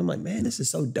literally, and I'm like, man, this is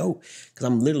so dope because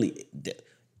I'm literally,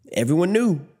 everyone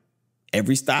knew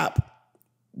every stop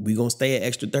we gonna stay an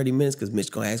extra 30 minutes because Mitch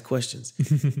gonna ask questions,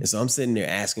 and so I'm sitting there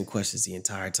asking questions the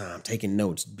entire time, taking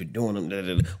notes, doing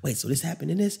them. Wait, so this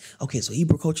happened in this? Okay, so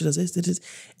Hebrew culture does this,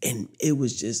 and it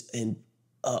was just an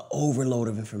overload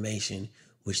of information,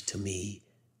 which to me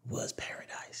was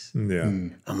paradise. Yeah,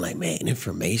 I'm like, man,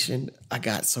 information. I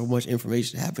got so much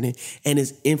information happening, and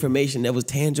it's information that was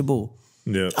tangible.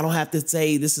 Yeah, I don't have to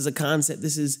say this is a concept.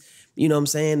 This is, You know what I'm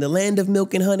saying? The land of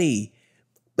milk and honey.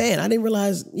 Man, I didn't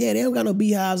realize, they don't got no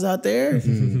beehives out there.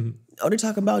 Oh, they're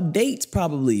talking about dates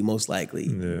probably, most likely.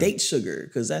 Yeah. Date sugar,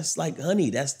 because that's like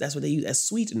honey. That's what they use as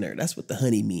sweetener. That's what the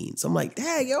honey means. So I'm like,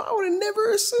 dang, yo, I would have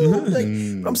never assumed. Like,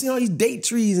 but I'm seeing all these date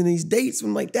trees and these dates.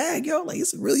 I'm like, dang, yo, like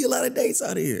it's really a lot of dates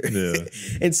out here. Yeah.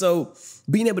 And so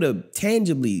being able to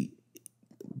tangibly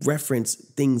reference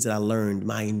things that I learned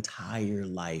my entire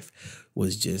life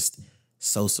was just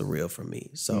so surreal for me.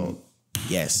 So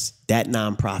yes, that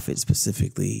nonprofit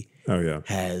specifically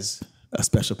has a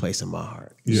special place in my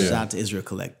heart. Yeah. Shout out to Israel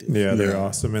Collective. Yeah, they're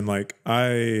awesome. And like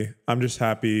I'm just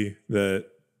happy that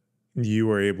you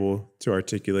were able to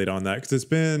articulate on that, because it's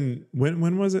been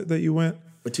when was it that you went?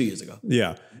 2 years ago.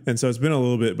 Yeah. And so it's been a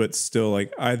little bit, but still,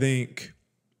 like, I think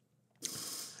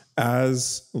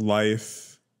as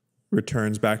life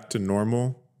returns back to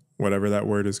normal, whatever that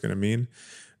word is going to mean,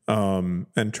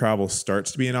 and travel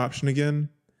starts to be an option again,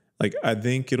 like, I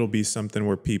think it'll be something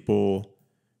where people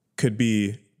could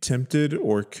be tempted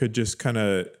or could just kind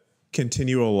of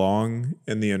continue along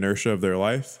in the inertia of their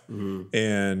life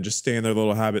and just stay in their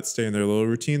little habits, stay in their little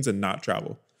routines, and not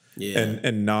travel. Yeah.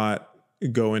 And not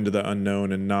go into the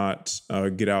unknown, and not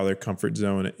get out of their comfort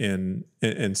zone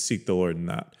and seek the Lord in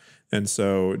that. And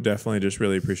so definitely just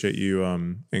really appreciate you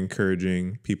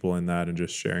encouraging people in that and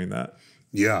just sharing that.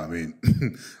 Yeah, I mean,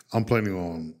 I'm planning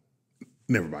on,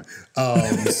 never mind.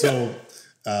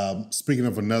 Speaking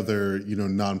of another,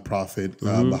 nonprofit,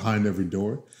 Behind Every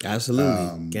Door.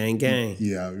 Absolutely. Gang.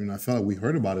 Yeah, I felt like we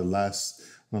heard about it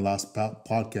my last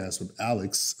podcast with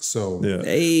Alex. So,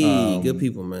 hey, good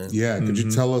people, man. Yeah, could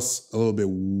you tell us a little bit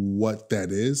what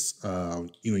that is? A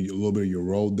little bit of your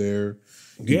role there.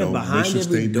 Behind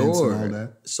Every Door. And all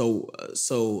that.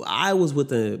 So I was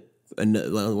with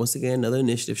once again, another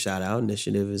initiative. Shout out.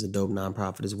 Initiative is a dope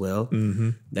nonprofit as well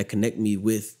that connect me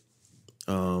with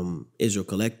Israel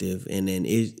Collective, and then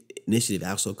Initiative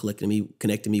also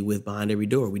connected me with Behind Every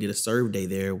Door. We did a serve day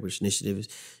there, which Initiative is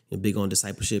big on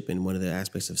discipleship and one of the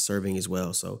aspects of serving as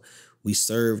well. So we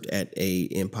served at a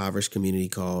impoverished community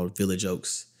called Village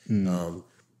Oaks,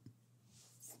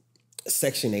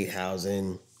 Section 8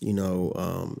 housing,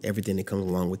 everything that comes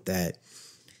along with that,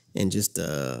 and just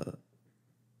a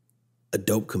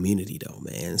dope community though,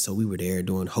 man. So we were there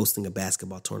hosting a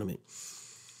basketball tournament.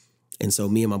 And so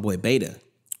me and my boy Beta,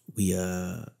 we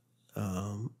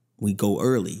go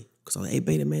early, because I'm like, hey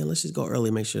Beta, man, let's just go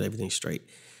early, make sure everything's straight.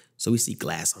 So we see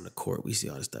glass on the court, we see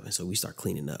all this stuff, and so we start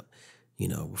cleaning up,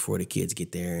 before the kids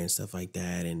get there and stuff like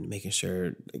that, and making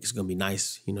sure it's gonna be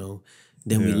nice,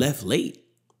 Then we left late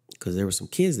because there were some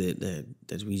kids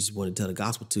that we just wanted to tell the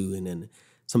gospel to, and then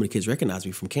some of the kids recognized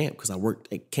me from camp because I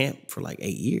worked at camp for like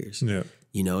 8 years. Yeah,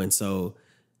 and so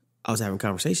I was having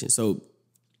conversations. So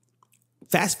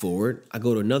fast forward, I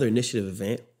go to another initiative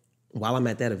event. While I'm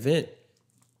at that event,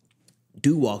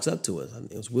 dude walks up to us.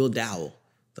 It was Will Dowell,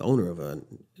 the owner of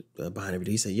Behind Every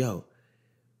Day. He said, yo,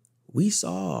 we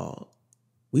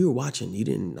were watching.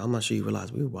 I'm not sure you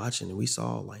realized we were watching, and we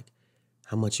saw like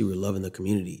how much you were loving the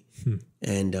community.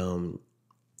 And the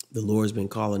Lord's been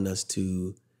calling us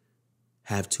to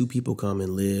have 2 people come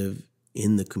and live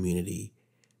in the community.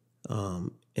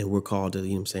 And we're called to,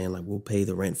 like, we'll pay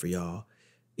the rent for y'all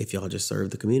if y'all just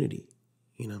serve the community.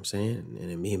 You know what I'm saying? And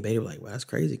then me and Beta were like, well, that's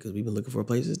crazy, because we've been looking for a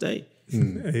place to stay.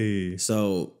 Hey.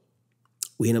 So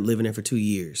we ended up living there for 2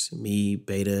 years. Me,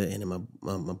 Beta, and then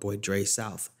my boy Dre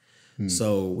South.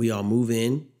 So we all move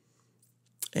in,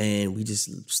 and we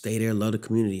just stay there, love the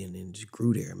community, and then just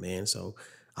grew there, man. So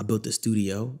I built the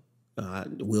studio.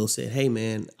 Will said, hey,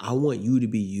 man, I want you to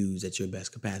be used at your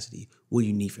best capacity. What do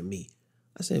you need from me?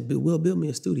 I said, Will, build me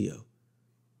a studio.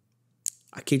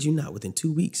 I kid you not, within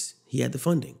 2 weeks, he had the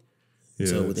funding. Yes.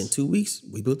 So within 2 weeks,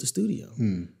 we built the studio.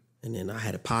 And then I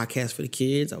had a podcast for the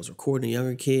kids. I was recording the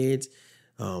younger kids,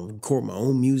 record my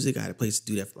own music. I had a place to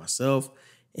do that for myself.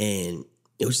 And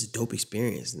it was just a dope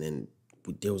experience. And then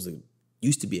there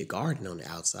used to be a garden on the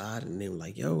outside. And they were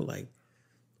like, yo, like,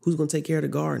 who's going to take care of the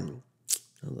garden?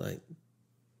 I was like,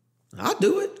 I'll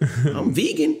do it. I'm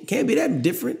vegan. Can't be that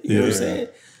different. You know what I'm saying?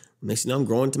 Next thing you know, I'm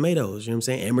growing tomatoes. You know what I'm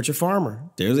saying? Amateur farmer.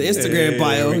 There's an Instagram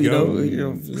bio.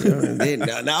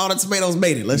 Not all the tomatoes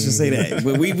made it. Let's just say that.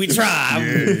 But we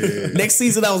tried. Next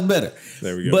season, that was better.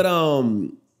 There we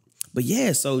go. But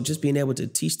yeah. So just being able to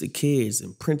teach the kids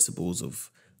and principles of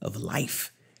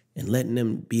life, and letting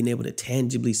them being able to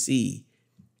tangibly see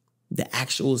the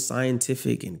actual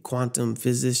scientific and quantum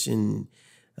physics and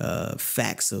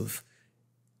facts of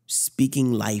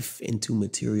speaking life into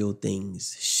material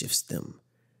things shifts them.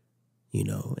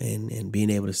 And being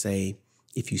able to say,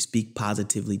 if you speak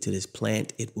positively to this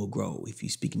plant, it will grow. If you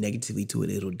speak negatively to it,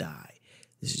 it'll die.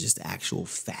 This is just actual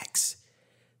facts,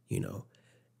 you know.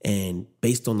 And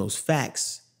based on those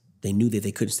facts, they knew that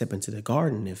they couldn't step into the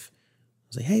garden if I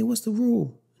was like, hey, what's the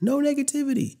rule? No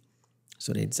negativity.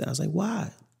 So I was like,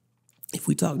 why? If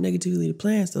we talk negatively to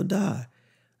plants, they'll die. I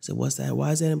said, what's that?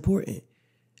 Why is that important?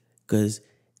 Because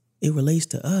it relates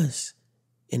to us.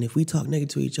 And if we talk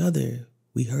negative to each other,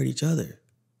 we hurt each other.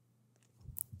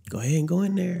 Go ahead and go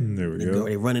in there. There we go.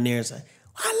 They run in there and say,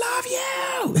 I love you.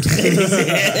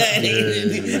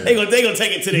 They gonna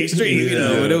take it to the extreme, you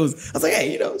know. But I was like,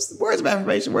 hey, you know, words of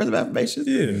affirmation.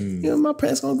 Yeah. You know, my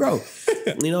plant's gonna grow.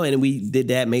 You know, and we did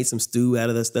that, made some stew out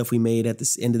of the stuff we made at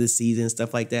the end of the season,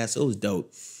 stuff like that. So it was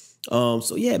dope.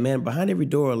 So yeah, man, Behind Every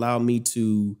Door allowed me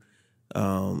to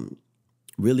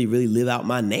really, really live out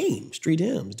my name, street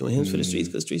hymns, doing hymns for the streets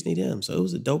because the streets need hymns. So it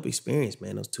was a dope experience,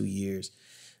 man, those 2 years.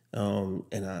 And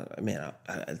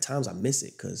at times I miss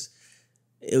it because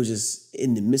it was just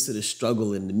in the midst of the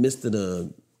struggle, in the midst of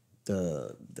the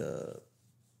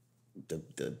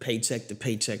paycheck to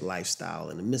paycheck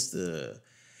lifestyle, in the midst of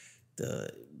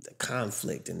the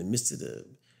conflict, in the midst of the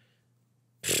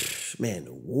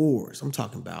wars. I'm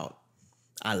talking about,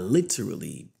 I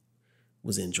literally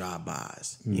was in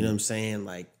drive-bys. You know what I'm saying?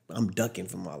 Like, I'm ducking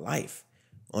for my life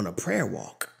on a prayer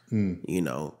walk. You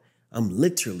know, I'm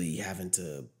literally having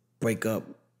to break up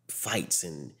fights,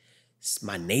 and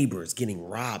my neighbor is getting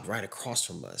robbed right across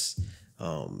from us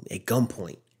at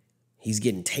gunpoint. He's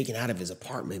getting taken out of his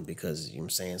apartment because, you know what I'm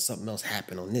saying, something else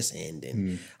happened on this end.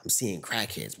 And I'm seeing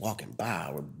crackheads walking by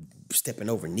or stepping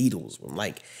over needles.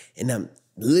 And I'm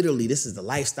literally, this is the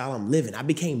lifestyle I'm living. I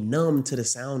became numb to the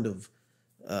sound of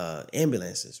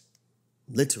ambulances,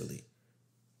 literally.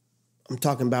 I'm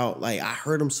talking about, like, I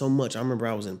heard them so much. I remember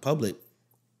I was in public,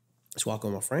 just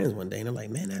walking with my friends one day, and they're like,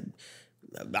 man,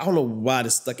 I don't know why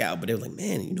this stuck out, but they were like,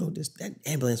 man, you know, that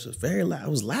ambulance was very loud. It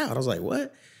was loud. I was like,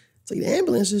 what? It's like the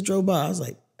ambulance just drove by. I was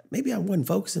like, maybe I wasn't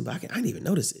focusing, but I didn't even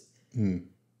notice it.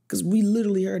 Because we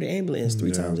literally heard the ambulance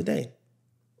 3 times a day.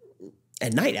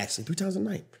 At night, actually, 3 times a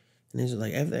night. And it's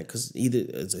like, after that, because either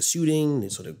it's a shooting,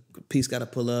 so the police got to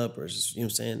pull up, or it's just, you know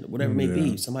what I'm saying, whatever it may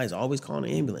be. Somebody's always calling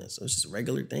an ambulance. So it's just a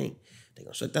regular thing. They're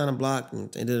going to shut down a block.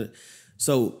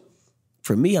 So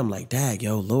for me, I'm like, dag,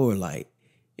 yo, Lord, like,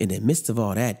 in the midst of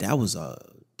all that, that was a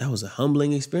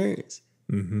humbling experience.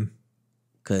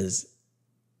 Because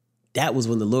that was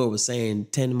when the Lord was saying,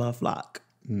 tend my flock.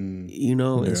 You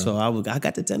know, and so I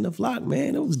got to tend the flock,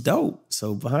 man. It was dope.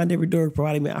 So Behind Every Door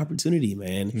provided me an opportunity,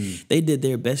 man. They did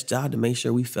their best job to make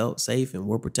sure we felt safe and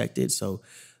were protected. So,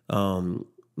 you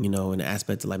know, in the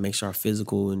aspect of like make sure our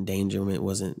physical endangerment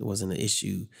wasn't an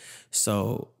issue.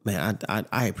 So, man,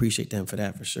 I appreciate them for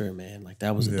that for sure, man. Like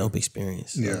that was a dope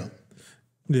experience. So.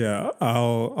 Yeah.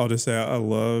 I'll just say I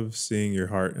love seeing your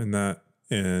heart in that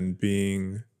and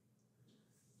being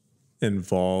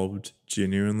involved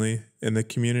genuinely in the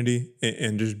community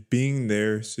and just being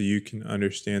there so you can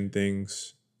understand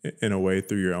things in a way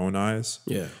through your own eyes.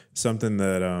 Yeah. Something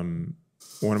that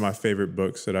one of my favorite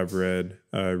books that I've read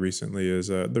recently is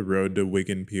The Road to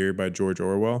Wigan Pier by George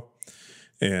Orwell.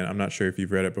 And I'm not sure if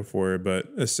you've read it before, but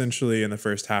essentially in the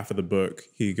first half of the book,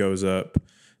 he goes up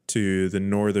to the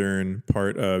northern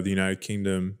part of the United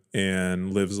Kingdom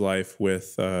and lives life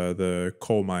with the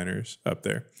coal miners up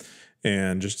there.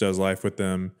 And just does life with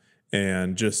them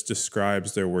and just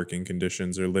describes their working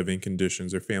conditions, their living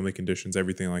conditions, their family conditions,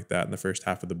 everything like that in the first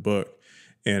half of the book.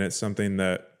 And it's something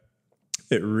that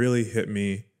it really hit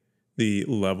me, the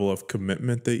level of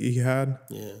commitment that he had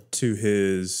to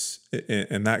his,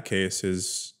 in that case,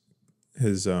 his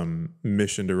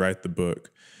mission to write the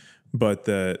book. But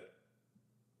that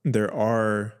there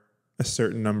are a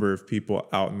certain number of people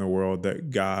out in the world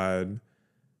that God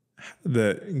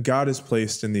has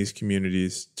placed in these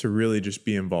communities to really just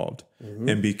be involved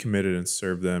and be committed and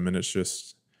serve them. And it's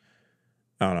just,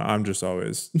 I don't know, I'm just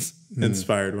always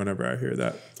inspired whenever I hear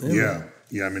that. Yeah.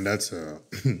 I mean, that's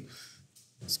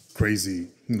it's crazy.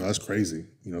 You know, that's crazy,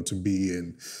 you know, to be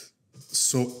in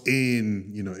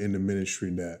the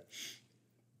ministry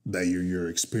that you're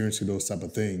experiencing those type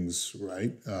of things,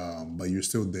 right? But you're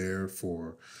still there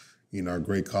for, you know, a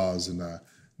great cause. And I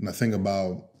think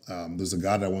about, there's a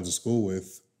guy that I went to school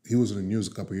with. He was in the news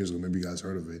a couple of years ago. Maybe you guys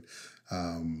heard of it.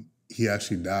 He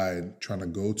actually died trying to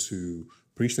go to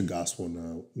preach the gospel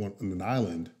on an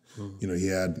island. You know, he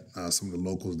had some of the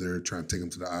locals there trying to take him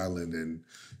to the island, and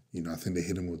you know, I think they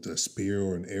hit him with a spear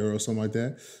or an arrow or something like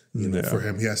that. You know, for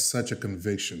him, he has such a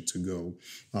conviction to go.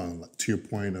 To your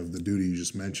point of the duty you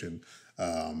just mentioned,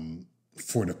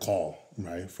 for the call,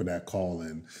 right? For that call,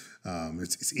 and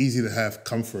it's easy to have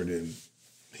comfort in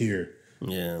here.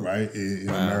 right, in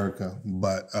America.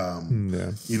 But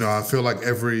you know, I feel like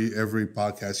every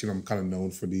podcast, you know, I'm kind of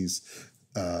known for these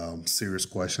serious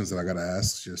questions that I got to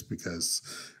ask, just because,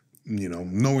 you know,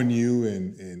 knowing you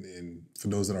and for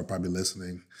those that are probably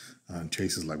listening,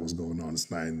 Chase is like, "What's going on? It's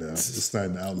not in the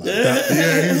outline."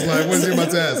 Yeah, he's like, "What's he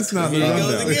about to ask?" It's not the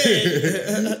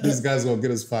rundown. This guy's gonna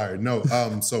get us fired. No,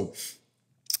 so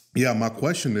yeah, my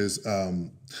question is,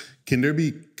 can there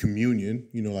be communion,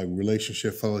 you know, like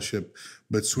relationship, fellowship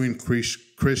between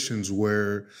Christians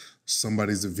where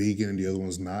somebody's a vegan and the other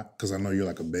one's not? Because I know you're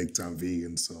like a big time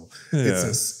vegan, so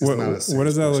it's not a serious what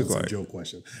does that question, look it's like? a joke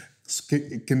question.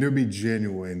 Can there be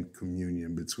genuine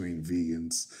communion between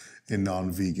vegans and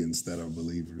non-vegans that are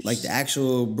believers? Like the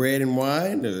actual bread and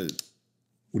wine? Or?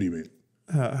 What do you mean?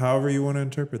 However you want to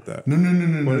interpret that. No.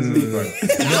 What does it look like?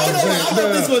 I don't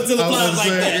know this one still applies like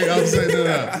that.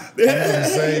 I'm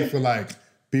saying for like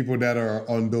people that are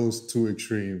on those two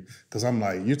extremes, because I'm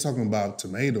like, you're talking about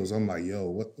tomatoes. I'm like, yo,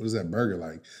 what is that burger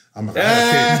like? I'm like, I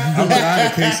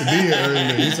had a quesadilla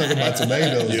earlier. You're talking about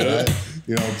tomatoes, right?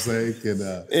 You know what I'm saying? And,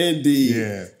 Indeed.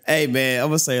 Yeah. Hey man, I'm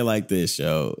gonna say it like this,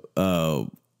 yo.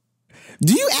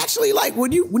 Do you actually like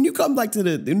when you come like to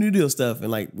the New Deal stuff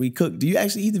and like we cook? Do you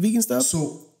actually eat the vegan stuff?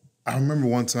 So I remember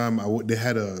one time they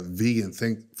had a vegan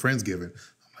Friendsgiving.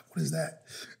 I'm like, what is that?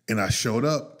 And I showed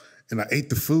up and I ate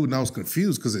the food and I was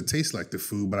confused because it tastes like the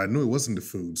food, but I knew it wasn't the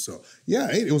food. So yeah,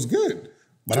 I ate it. It was good,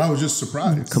 but I was just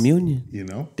surprised. Communion, you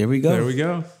know. There we go. There we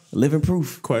go. Living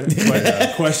proof.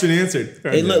 Question answered.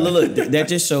 Hey, look. That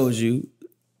just shows you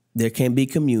there can be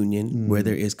communion where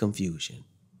there is confusion.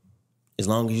 As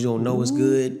long as you don't know what's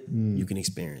good, you can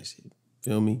experience it.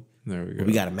 Feel me? There we go. But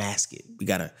we gotta mask it. We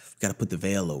gotta put the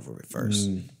veil over it first.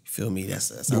 You feel me? That's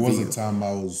there was a time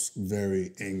I was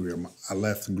very angry. I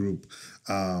left the group.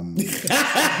 We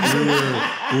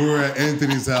were at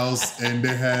Anthony's house and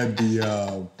they had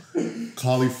the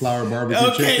cauliflower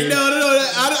barbecue chicken. No.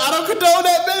 I don't condone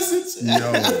that message.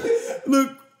 Yo.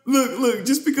 Look.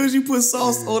 Just because you put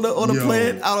sauce on a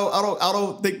plant, I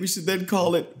don't think we should then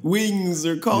call it wings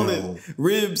or call it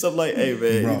ribs. I'm like, hey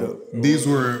man, bro, you know. These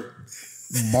were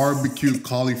barbecue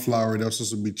cauliflower. That was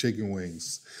supposed to be chicken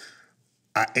wings.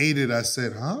 I ate it. I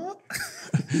said, huh?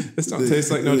 This don't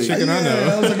taste like no chicken I know.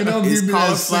 I was like, no, It's give me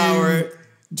cauliflower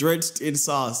drenched in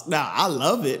sauce. Now, I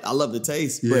love it. I love the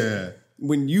taste. But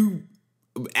when you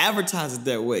advertise it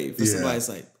that way, for somebody's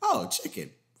like, oh, chicken.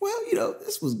 Well, you know,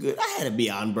 this was good. I had a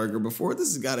Beyond Burger before.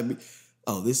 This has got to be.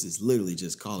 Oh, this is literally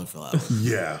just cauliflower.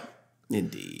 Yeah.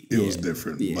 Indeed. It was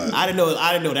different. Yeah. But I didn't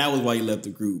know that was why you left the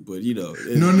group, but you know.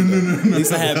 No. At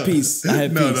least I had peace. No,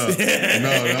 that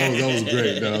was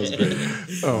great. That was great.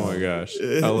 Oh my gosh.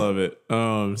 I love it.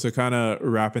 So kind of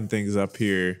wrapping things up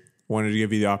here, wanted to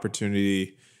give you the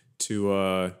opportunity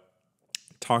to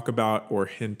talk about or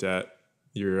hint at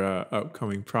your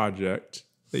upcoming project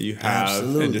that you have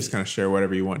and just kind of share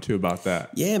whatever you want to about that.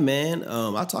 Yeah, man.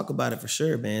 I'll talk about it for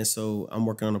sure, man. So I'm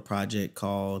working on a project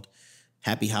called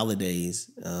Happy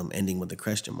Holidays, ending with a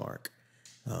question mark.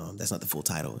 That's not the full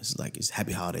title. It's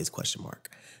Happy Holidays ?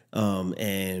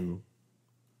 And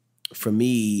for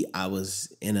me, I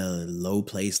was in a low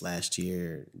place last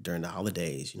year during the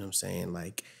holidays. You know what I'm saying?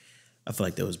 Like, I feel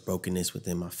like there was brokenness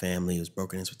within my family. There was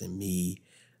brokenness within me.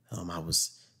 I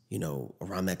was, you know,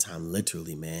 around that time,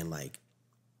 literally, man, like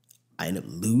I ended up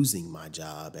losing my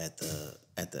job at the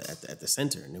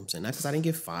center. You know what I'm saying? Not because I didn't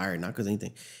get fired, not because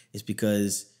anything. It's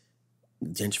because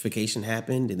gentrification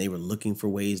happened and they were looking for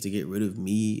ways to get rid of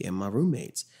me and my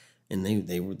roommates. And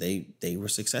they were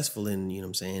successful in, you know what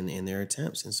I'm saying, in their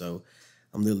attempts. And so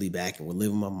I'm literally back and we're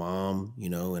living with my mom, you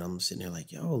know, and I'm sitting there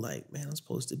like, yo, like, man, I'm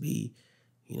supposed to be,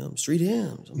 you know, street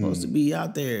hymns. I'm supposed to be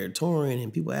out there touring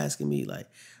and people asking me, like,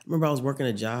 I remember I was working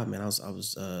a job, man. I was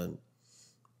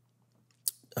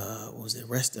what was it?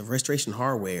 Restoration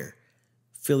hardware,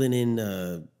 filling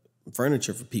in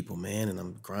furniture for people, man. And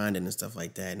I'm grinding and stuff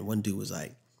like that. And one dude was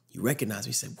like, you recognize me?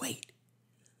 He said, wait,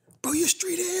 bro, you're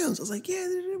street hymns. I was like, yeah.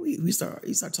 He start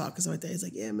talking stuff like that. He's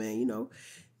like, yeah, man, you know,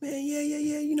 man, yeah.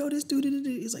 You know this dude.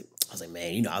 He's like, I was like,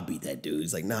 man, you know, I'll beat that dude.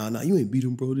 He's like, nah, you ain't beat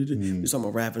him, bro. We're talking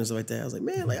about rapping and stuff like that. I was like,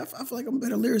 man, like I feel like I'm a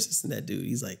better lyricist than that dude.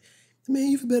 He's like,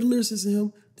 man, you're a better lyricist than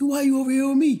him. Then why you over here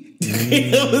with me?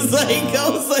 I was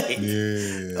like,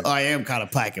 yeah. I am kind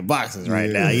of packing boxes right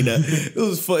now. You know, it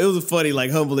was a funny,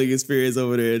 like humbling experience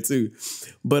over there too.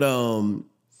 But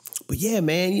yeah,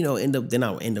 man, you know, I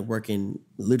end up working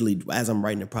literally as I'm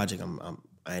writing the project.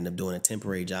 I end up doing a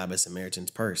temporary job at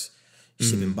Samaritan's Purse,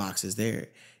 shipping boxes there.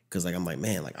 Because like I'm like,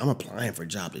 man, like I'm applying for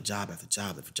job to job after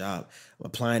job after job. I'm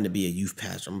applying to be a youth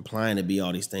pastor. I'm applying to be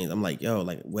all these things. I'm like, yo,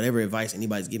 like whatever advice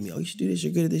anybody's giving me, oh, you should do this,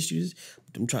 you're good at this, you do this.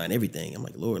 I'm trying everything. I'm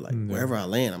like, Lord, like wherever I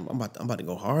land, I'm about to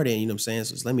go hard in, you know what I'm saying?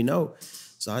 So just let me know.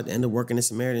 So I ended up working in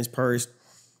Samaritan's Purse.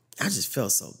 I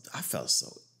felt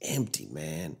so empty,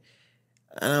 man.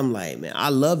 And I'm like, man, I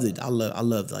loved it. I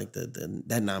loved like that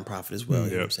nonprofit as well.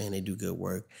 You know what I'm saying? They do good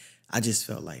work. I just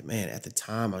felt like, man, at the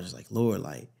time I was just like, Lord,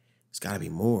 like, it's gotta be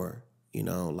more, you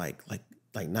know, like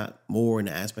not more in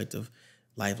the aspect of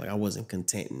life. Like I wasn't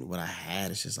content in what I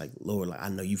had. It's just like, Lord, like I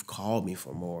know you've called me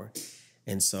for more.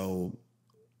 And so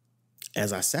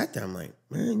as I sat there, I'm like,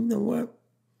 man, you know what?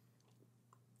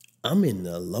 I'm in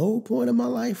the low point of my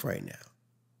life right now.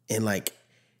 And like,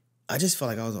 I just felt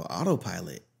like I was on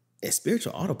autopilot. And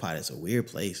spiritual autopilot is a weird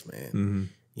place, man.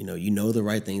 You know the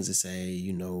right things to say,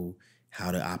 you know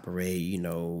how to operate, you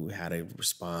know how to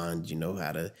respond, you know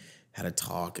how to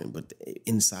talk, but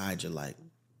inside you're like,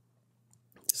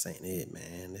 this ain't it,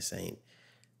 man. This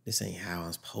ain't how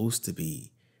I'm supposed to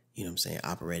be, you know what I'm saying,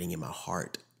 operating in my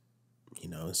heart, you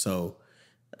know. So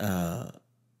I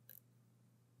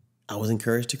was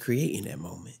encouraged to create in that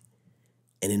moment.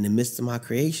 And in the midst of my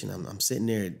creation, I'm sitting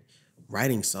there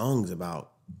writing songs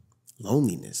about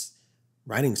loneliness,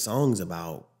 writing songs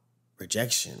about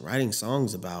rejection, writing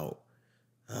songs about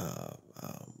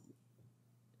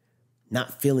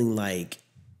not feeling like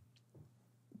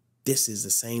this is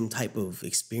the same type of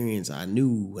experience I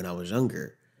knew when I was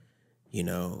younger, you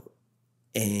know,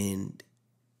 and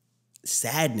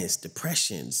sadness,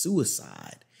 depression,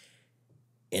 suicide.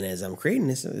 And as I'm creating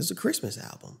this, it's a Christmas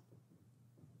album.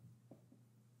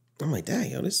 I'm like,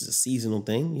 dang, yo, this is a seasonal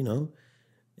thing, you know.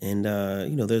 And,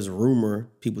 you know, there's a rumor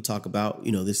people talk about,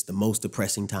 you know, this is the most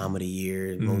depressing time of the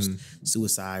year, most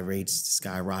suicide rates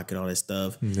skyrocket, all that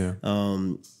stuff. Yeah.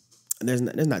 There's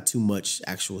not too much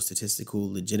actual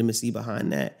statistical legitimacy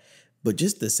behind that, but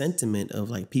just the sentiment of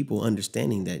like people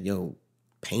understanding that, yo,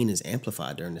 pain is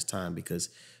amplified during this time because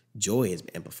joy is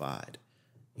amplified.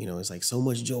 You know, it's like so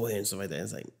much joy and stuff like that.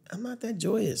 It's like, I'm not that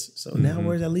joyous. So now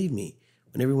where does that leave me?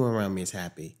 When everyone around me is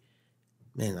happy,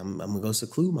 man, I'm going to go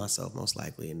seclude myself most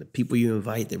likely. And the people you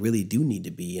invite that really do need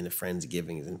to be in the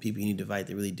Friendsgivings and the people you need to invite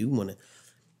that really do want to,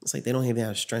 it's like they don't even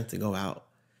have strength to go out,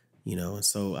 you know? And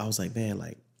so I was like, man,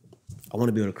 like, I want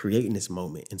to be able to create in this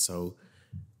moment. And so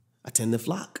I tend to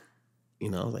flock,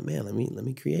 you know, I was like, man, let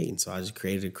me create. And so I just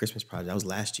created a Christmas project. That was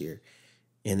last year.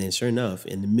 And then sure enough,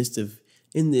 in the midst of,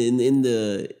 in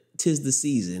the 'tis the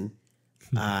season,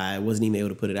 I wasn't even able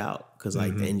to put it out because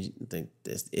like the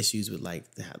issues with like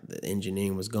how the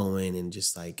engineering was going and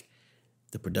just like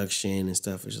the production and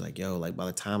stuff was just like, yo, like by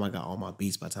the time I got all my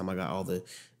beats, by the time I got all the,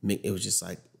 it was just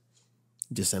like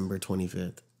December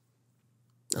 25th.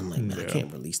 I'm like, man, I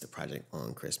can't release the project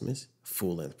on Christmas,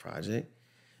 full-length project.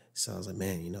 So I was like,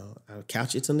 man, you know, I'll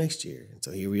couch it till next year. And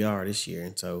so here we are this year.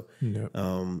 And so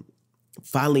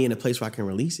finally in a place where I can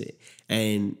release it.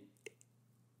 And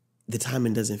the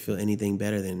timing doesn't feel anything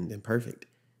better than perfect.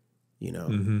 You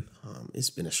know, it's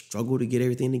been a struggle to get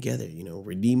everything together. You know,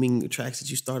 redeeming the tracks that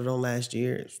you started on last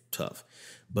year is tough,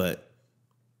 but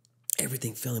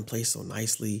everything fell in place so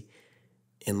nicely.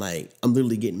 And like, I'm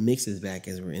literally getting mixes back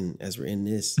as we're in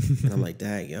this, and I'm like,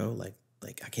 dang, yo, like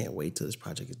I can't wait till this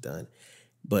project is done.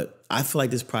 But I feel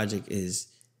like this project is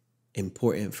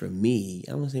important for me.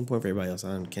 I don't want to say important for everybody else.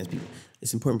 I can't speak.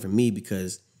 It's important for me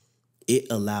because it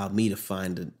allowed me to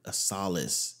find a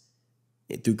solace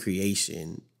through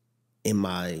creation in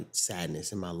my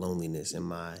sadness, in my loneliness, in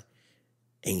my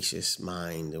anxious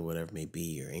mind or whatever it may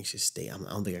be, or anxious state. I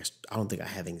don't think I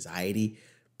have anxiety,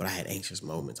 but I had anxious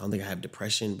moments. I don't think I have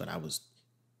depression, but I was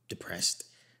depressed.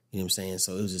 You know what I'm saying?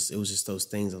 So it was just those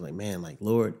things. I was like, man, like,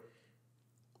 Lord,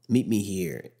 meet me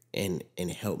here and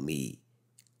help me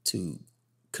to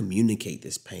communicate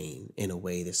this pain in a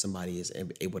way that somebody is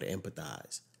able to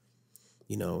empathize.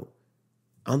 You know,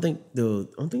 I don't think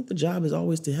the job is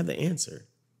always to have the answer.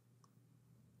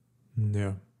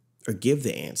 Yeah. Or give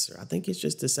the answer. I think it's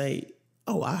just to say,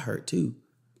 oh, I hurt too.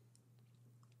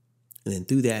 And then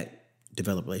through that,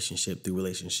 develop relationship, through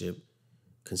relationship,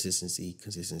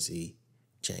 consistency,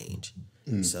 change.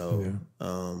 So,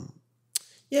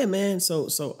 yeah, man.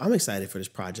 So I'm excited for this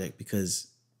project because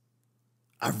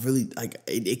I really, like,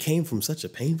 it came from such a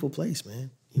painful place,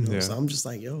 man. You know, so I'm just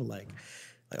like, yo, like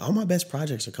all my best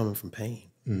projects are coming from pain.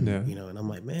 Yeah. You know, and I'm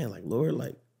like, man, like, Lord,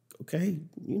 like, okay,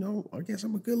 you know, I guess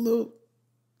I'm a good little,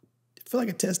 I feel like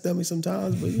a test dummy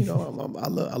sometimes, but you know, I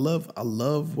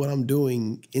love what I'm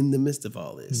doing in the midst of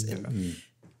all this. And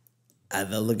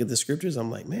as I look at the scriptures,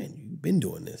 I'm like, man, you've been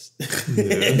doing this.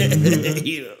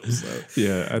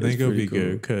 Yeah, I think it'll be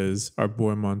good because our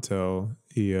boy Montel,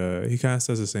 he kind of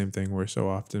says the same thing where so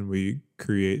often we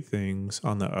create things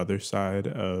on the other side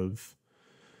of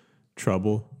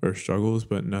trouble or struggles,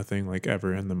 but nothing like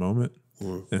ever in the moment.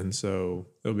 And so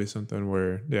it'll be something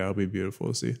where, it'll be beautiful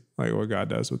to see like what God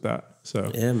does with that.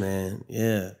 So yeah, man.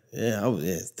 Yeah.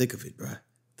 Thick of it, bro.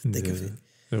 Thick of it.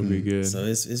 It'll be good. So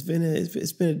it's been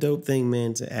a dope thing,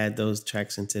 man, to add those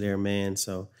tracks into there, man.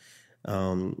 So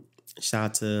shout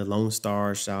out to Lone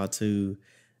Star, shout out to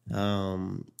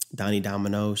Donnie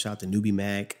Domino, shout out to Newbie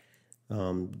Mac,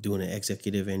 doing the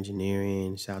executive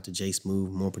engineering, shout out to Jay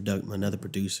Smooth, another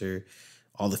producer,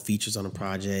 all the features on the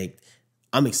project.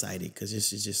 I'm excited because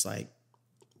this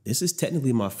is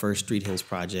technically my first Street Hymns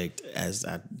project as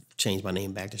I changed my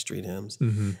name back to Street Hymns.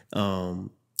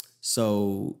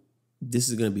 So this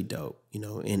is gonna be dope,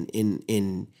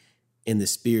 in the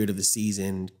spirit of the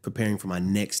season, preparing for my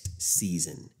next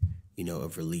season,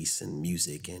 of release and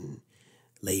music and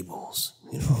labels,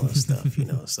 all that stuff,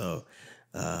 So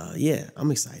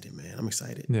I'm excited, man. I'm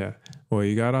excited. Yeah. Well,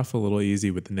 you got off a little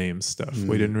easy with the name stuff.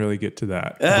 We didn't really get to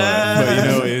that.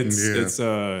 But it's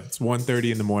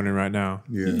 1:30 in the morning right now.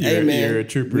 Yeah. Hey, man, you're a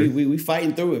trooper. We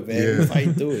fighting through it, man. We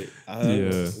fighting through it.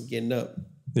 We're getting up.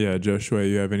 Yeah, Josue,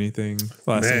 you have anything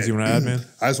last things you want to add, man?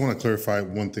 I just want to clarify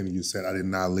one thing that you said. I did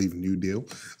not leave New Deal.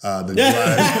 The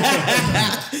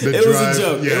drive. It was a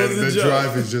joke. Yeah, the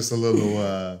drive is just a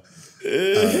little.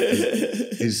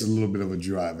 It's a little bit of a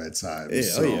drive at times. Yeah,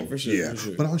 so, for sure. Yeah, for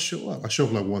sure. but I'll show up. I show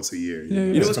up like once a year.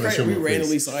 You know what's crazy? We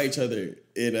randomly saw each other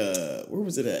at where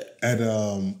was it at? At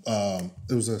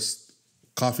it was a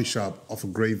coffee shop off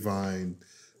of Grapevine.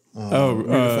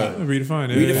 Redefine.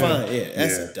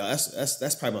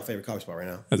 That's probably my favorite coffee spot right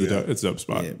now. It's a dope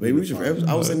spot. Yeah, but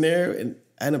I was in there and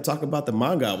I ended up talking about the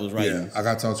manga I was writing. Yeah, I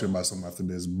got to talk to you about something after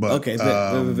this. But okay,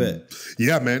 bet.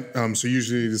 Yeah, man. So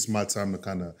usually this is my time to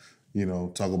kind of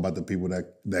talk about the people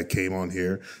that came on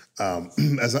here.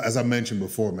 As I mentioned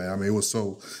before, man. I mean, it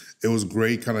was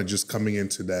great, kind of just coming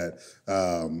into that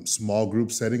small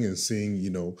group setting and seeing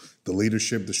the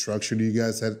leadership, the structure that you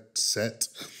guys had set.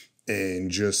 And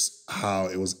just how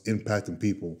it was impacting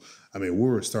people. I mean, we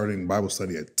were starting Bible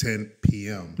study at 10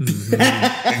 p.m.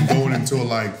 and going until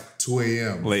like 2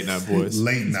 a.m. Late night, boys.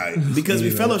 Late night. Because we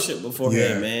fellowship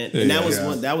beforehand, man. And that was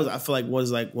I feel like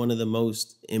was like one of the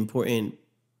most important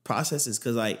processes.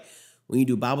 Because like when you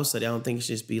do Bible study, I don't think it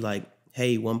should just be like,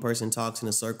 hey, one person talks in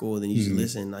a circle and then you just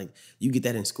listen. Like you get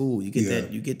that in school. You get that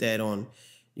online.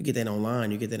 You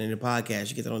get that in the podcast.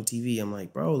 You get that on TV. I'm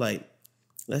like, bro, like,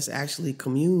 let's actually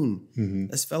commune.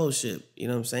 Let's fellowship. You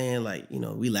know what I'm saying? Like,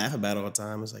 we laugh about it all the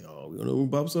time. It's like, oh, we don't know when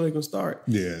Bible study gonna start.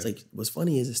 Yeah. It's like, what's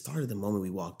funny is it started the moment we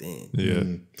walked in. Yeah. You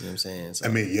know what I'm saying? So, I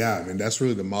mean, that's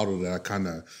really the model that I kind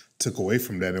of took away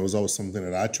from that. It was always something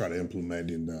that I try to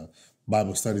implement in the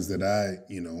Bible studies that I,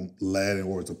 led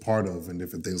or was a part of and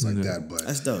different things like that. But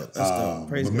that's dope. That's dope.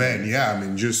 Praise God. Man, I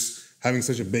mean, just having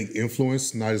such a big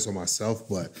influence, not just on myself,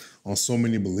 but on so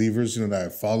many believers, that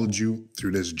have followed you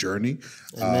through this journey,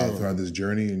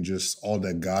 and just all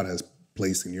that God has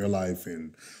placed in your life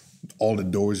and all the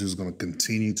doors He's going to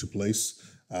continue to place.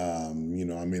 I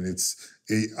mean,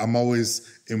 I'm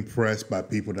always impressed by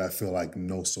people that I feel like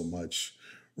know so much,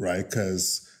 right?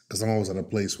 Because I'm always at a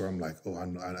place where I'm like, oh, I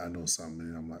know something.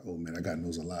 And I'm like, oh, man, that guy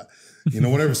knows a lot.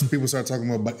 Whenever people start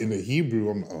talking about in the Hebrew,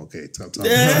 I'm like, oh, okay, tell me.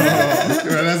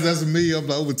 That's me. I'm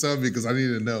like, tell me because I need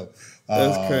to know.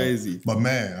 That's crazy. But,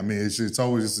 man, I mean, it's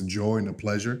always just a joy and a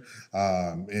pleasure.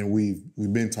 And we've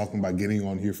been talking about getting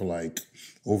on here for like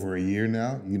over a year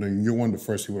now. You're one of the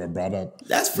first people I brought up.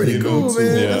 That's pretty cool,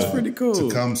 man. Yeah. That's pretty cool. To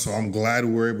come. So I'm glad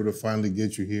we're able to finally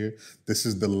get you here. This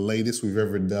is the latest we've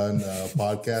ever done a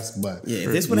podcast. But yeah,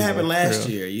 if this would have happened last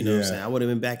year, what I'm saying? I would have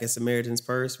been back at Samaritan's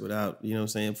Purse without,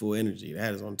 full energy.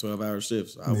 That is on 12-hour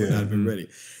shifts. So I would not have been ready.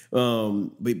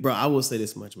 But bro, I will say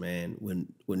this much, man.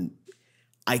 When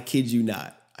I kid you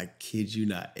not,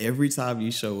 every time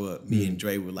you show up, me and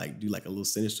Dre would like do like a little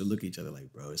sinister look at each other,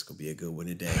 like, bro, it's gonna be a good one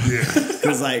today.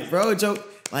 Because like, bro, joke,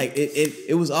 like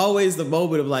it was always the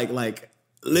moment of like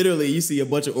literally you see a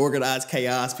bunch of organized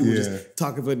chaos, people just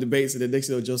talking about debates, and the next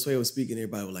thing you know, Josue was speaking,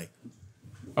 everybody was like,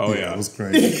 oh yeah, it was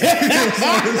crazy. Because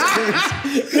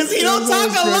he don't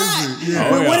talk a lot. Yeah.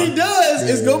 But what he does,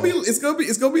 it's gonna be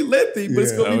lengthy, but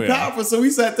it's gonna be powerful. So we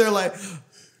sat there like,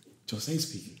 Josue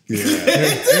speaking. Yeah,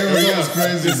 it was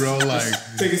crazy, bro. Like,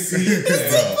 take a seat,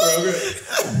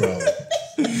 bro.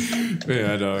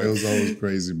 Yeah, dog. It was always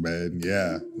crazy, man.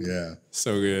 Yeah.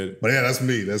 So good. But yeah, that's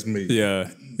me. Yeah.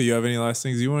 Do you have any last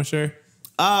things you want to share?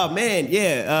 Man,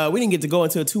 yeah. We didn't get to go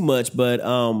into it too much, but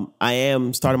I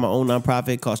am starting my own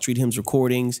nonprofit called Street Hymns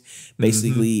Recordings,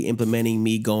 basically implementing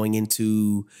me going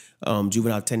into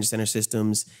juvenile detention center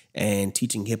systems and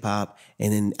teaching hip hop.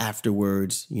 And then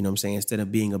afterwards, you know what I'm saying, instead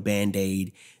of being a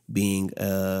Band-Aid, being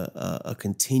a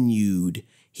continued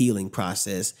healing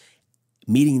process,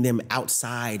 meeting them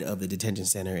outside of the detention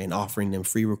center and offering them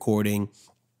free recording,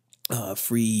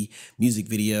 free music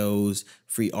videos,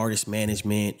 free artist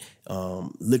management,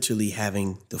 literally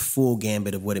having the full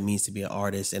gambit of what it means to be an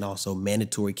artist, and also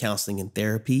mandatory counseling and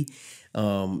therapy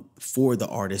for the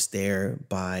artist there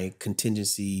by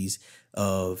contingencies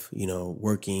of, you know,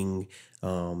 working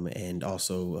and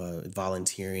also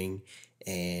volunteering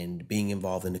and being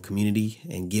involved in the community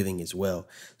and giving as well.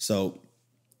 So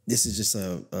this is just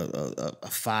a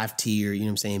 5-tier, you know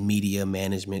what I'm saying, media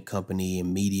management company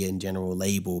and media in general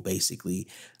label, basically,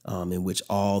 in which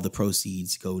all the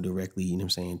proceeds go directly, you know what I'm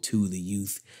saying, to the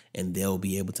youth, and they'll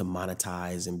be able to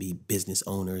monetize and be business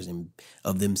owners and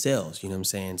of themselves, you know what I'm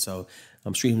saying? So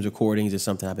Street Hymns Recordings is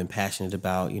something I've been passionate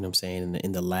about, you know what I'm saying,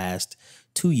 in the last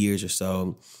 2 years or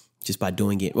so, just by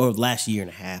doing it, or last year and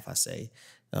a half, I say.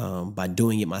 By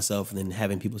doing it myself and then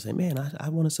having people say, man, I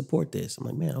want to support this. I'm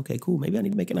like, man, okay, cool. Maybe I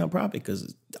need to make a nonprofit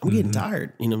because I'm getting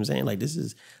tired. You know what I'm saying? Like, this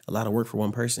is a lot of work for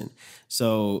one person.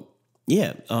 So,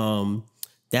 yeah,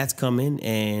 that's coming,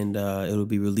 and it'll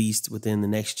be released within the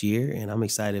next year, and I'm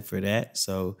excited for that.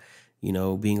 So, you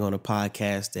know, being on a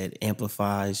podcast that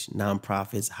amplifies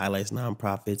nonprofits, highlights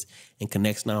nonprofits, and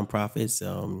connects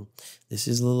nonprofits. This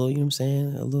is a little, you know what I'm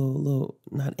saying? A little,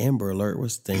 not Amber Alert,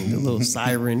 what's the thing? A little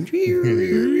siren.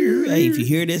 Hey, if you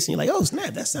hear this and you're like, oh,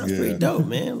 snap, that sounds pretty dope,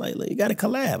 man. Like you got to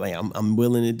collab. Like, I'm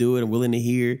willing to do it. I'm willing to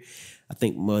hear. I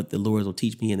think what the Lord will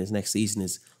teach me in this next season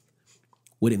is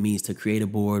what it means to create a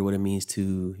board, what it means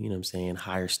to, you know what I'm saying,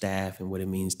 hire staff, and what it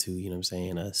means to, you know what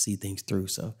I'm saying, see things through.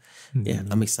 So, yeah,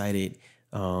 I'm excited.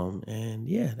 And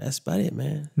yeah, that's about it,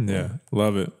 man. Yeah,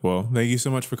 love it. Well, thank you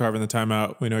so much for carving the time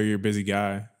out. We know you're a busy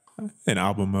guy in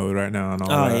album mode right now and all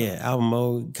that. Oh, yeah, album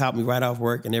mode. Caught me right off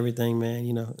work and everything, man,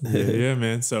 you know. yeah,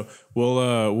 man. So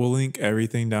we'll link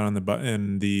everything down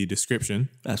in the description.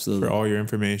 Absolutely. For all your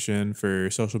information,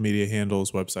 for social media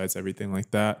handles, websites, everything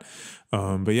like that.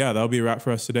 But yeah, that'll be a wrap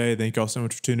for us today. Thank you all so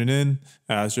much for tuning in.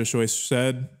 As Josue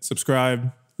said,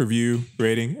 subscribe, review,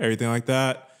 rating, everything like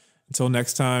that. Until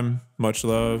next time, much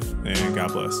love and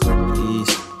God bless.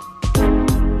 Peace.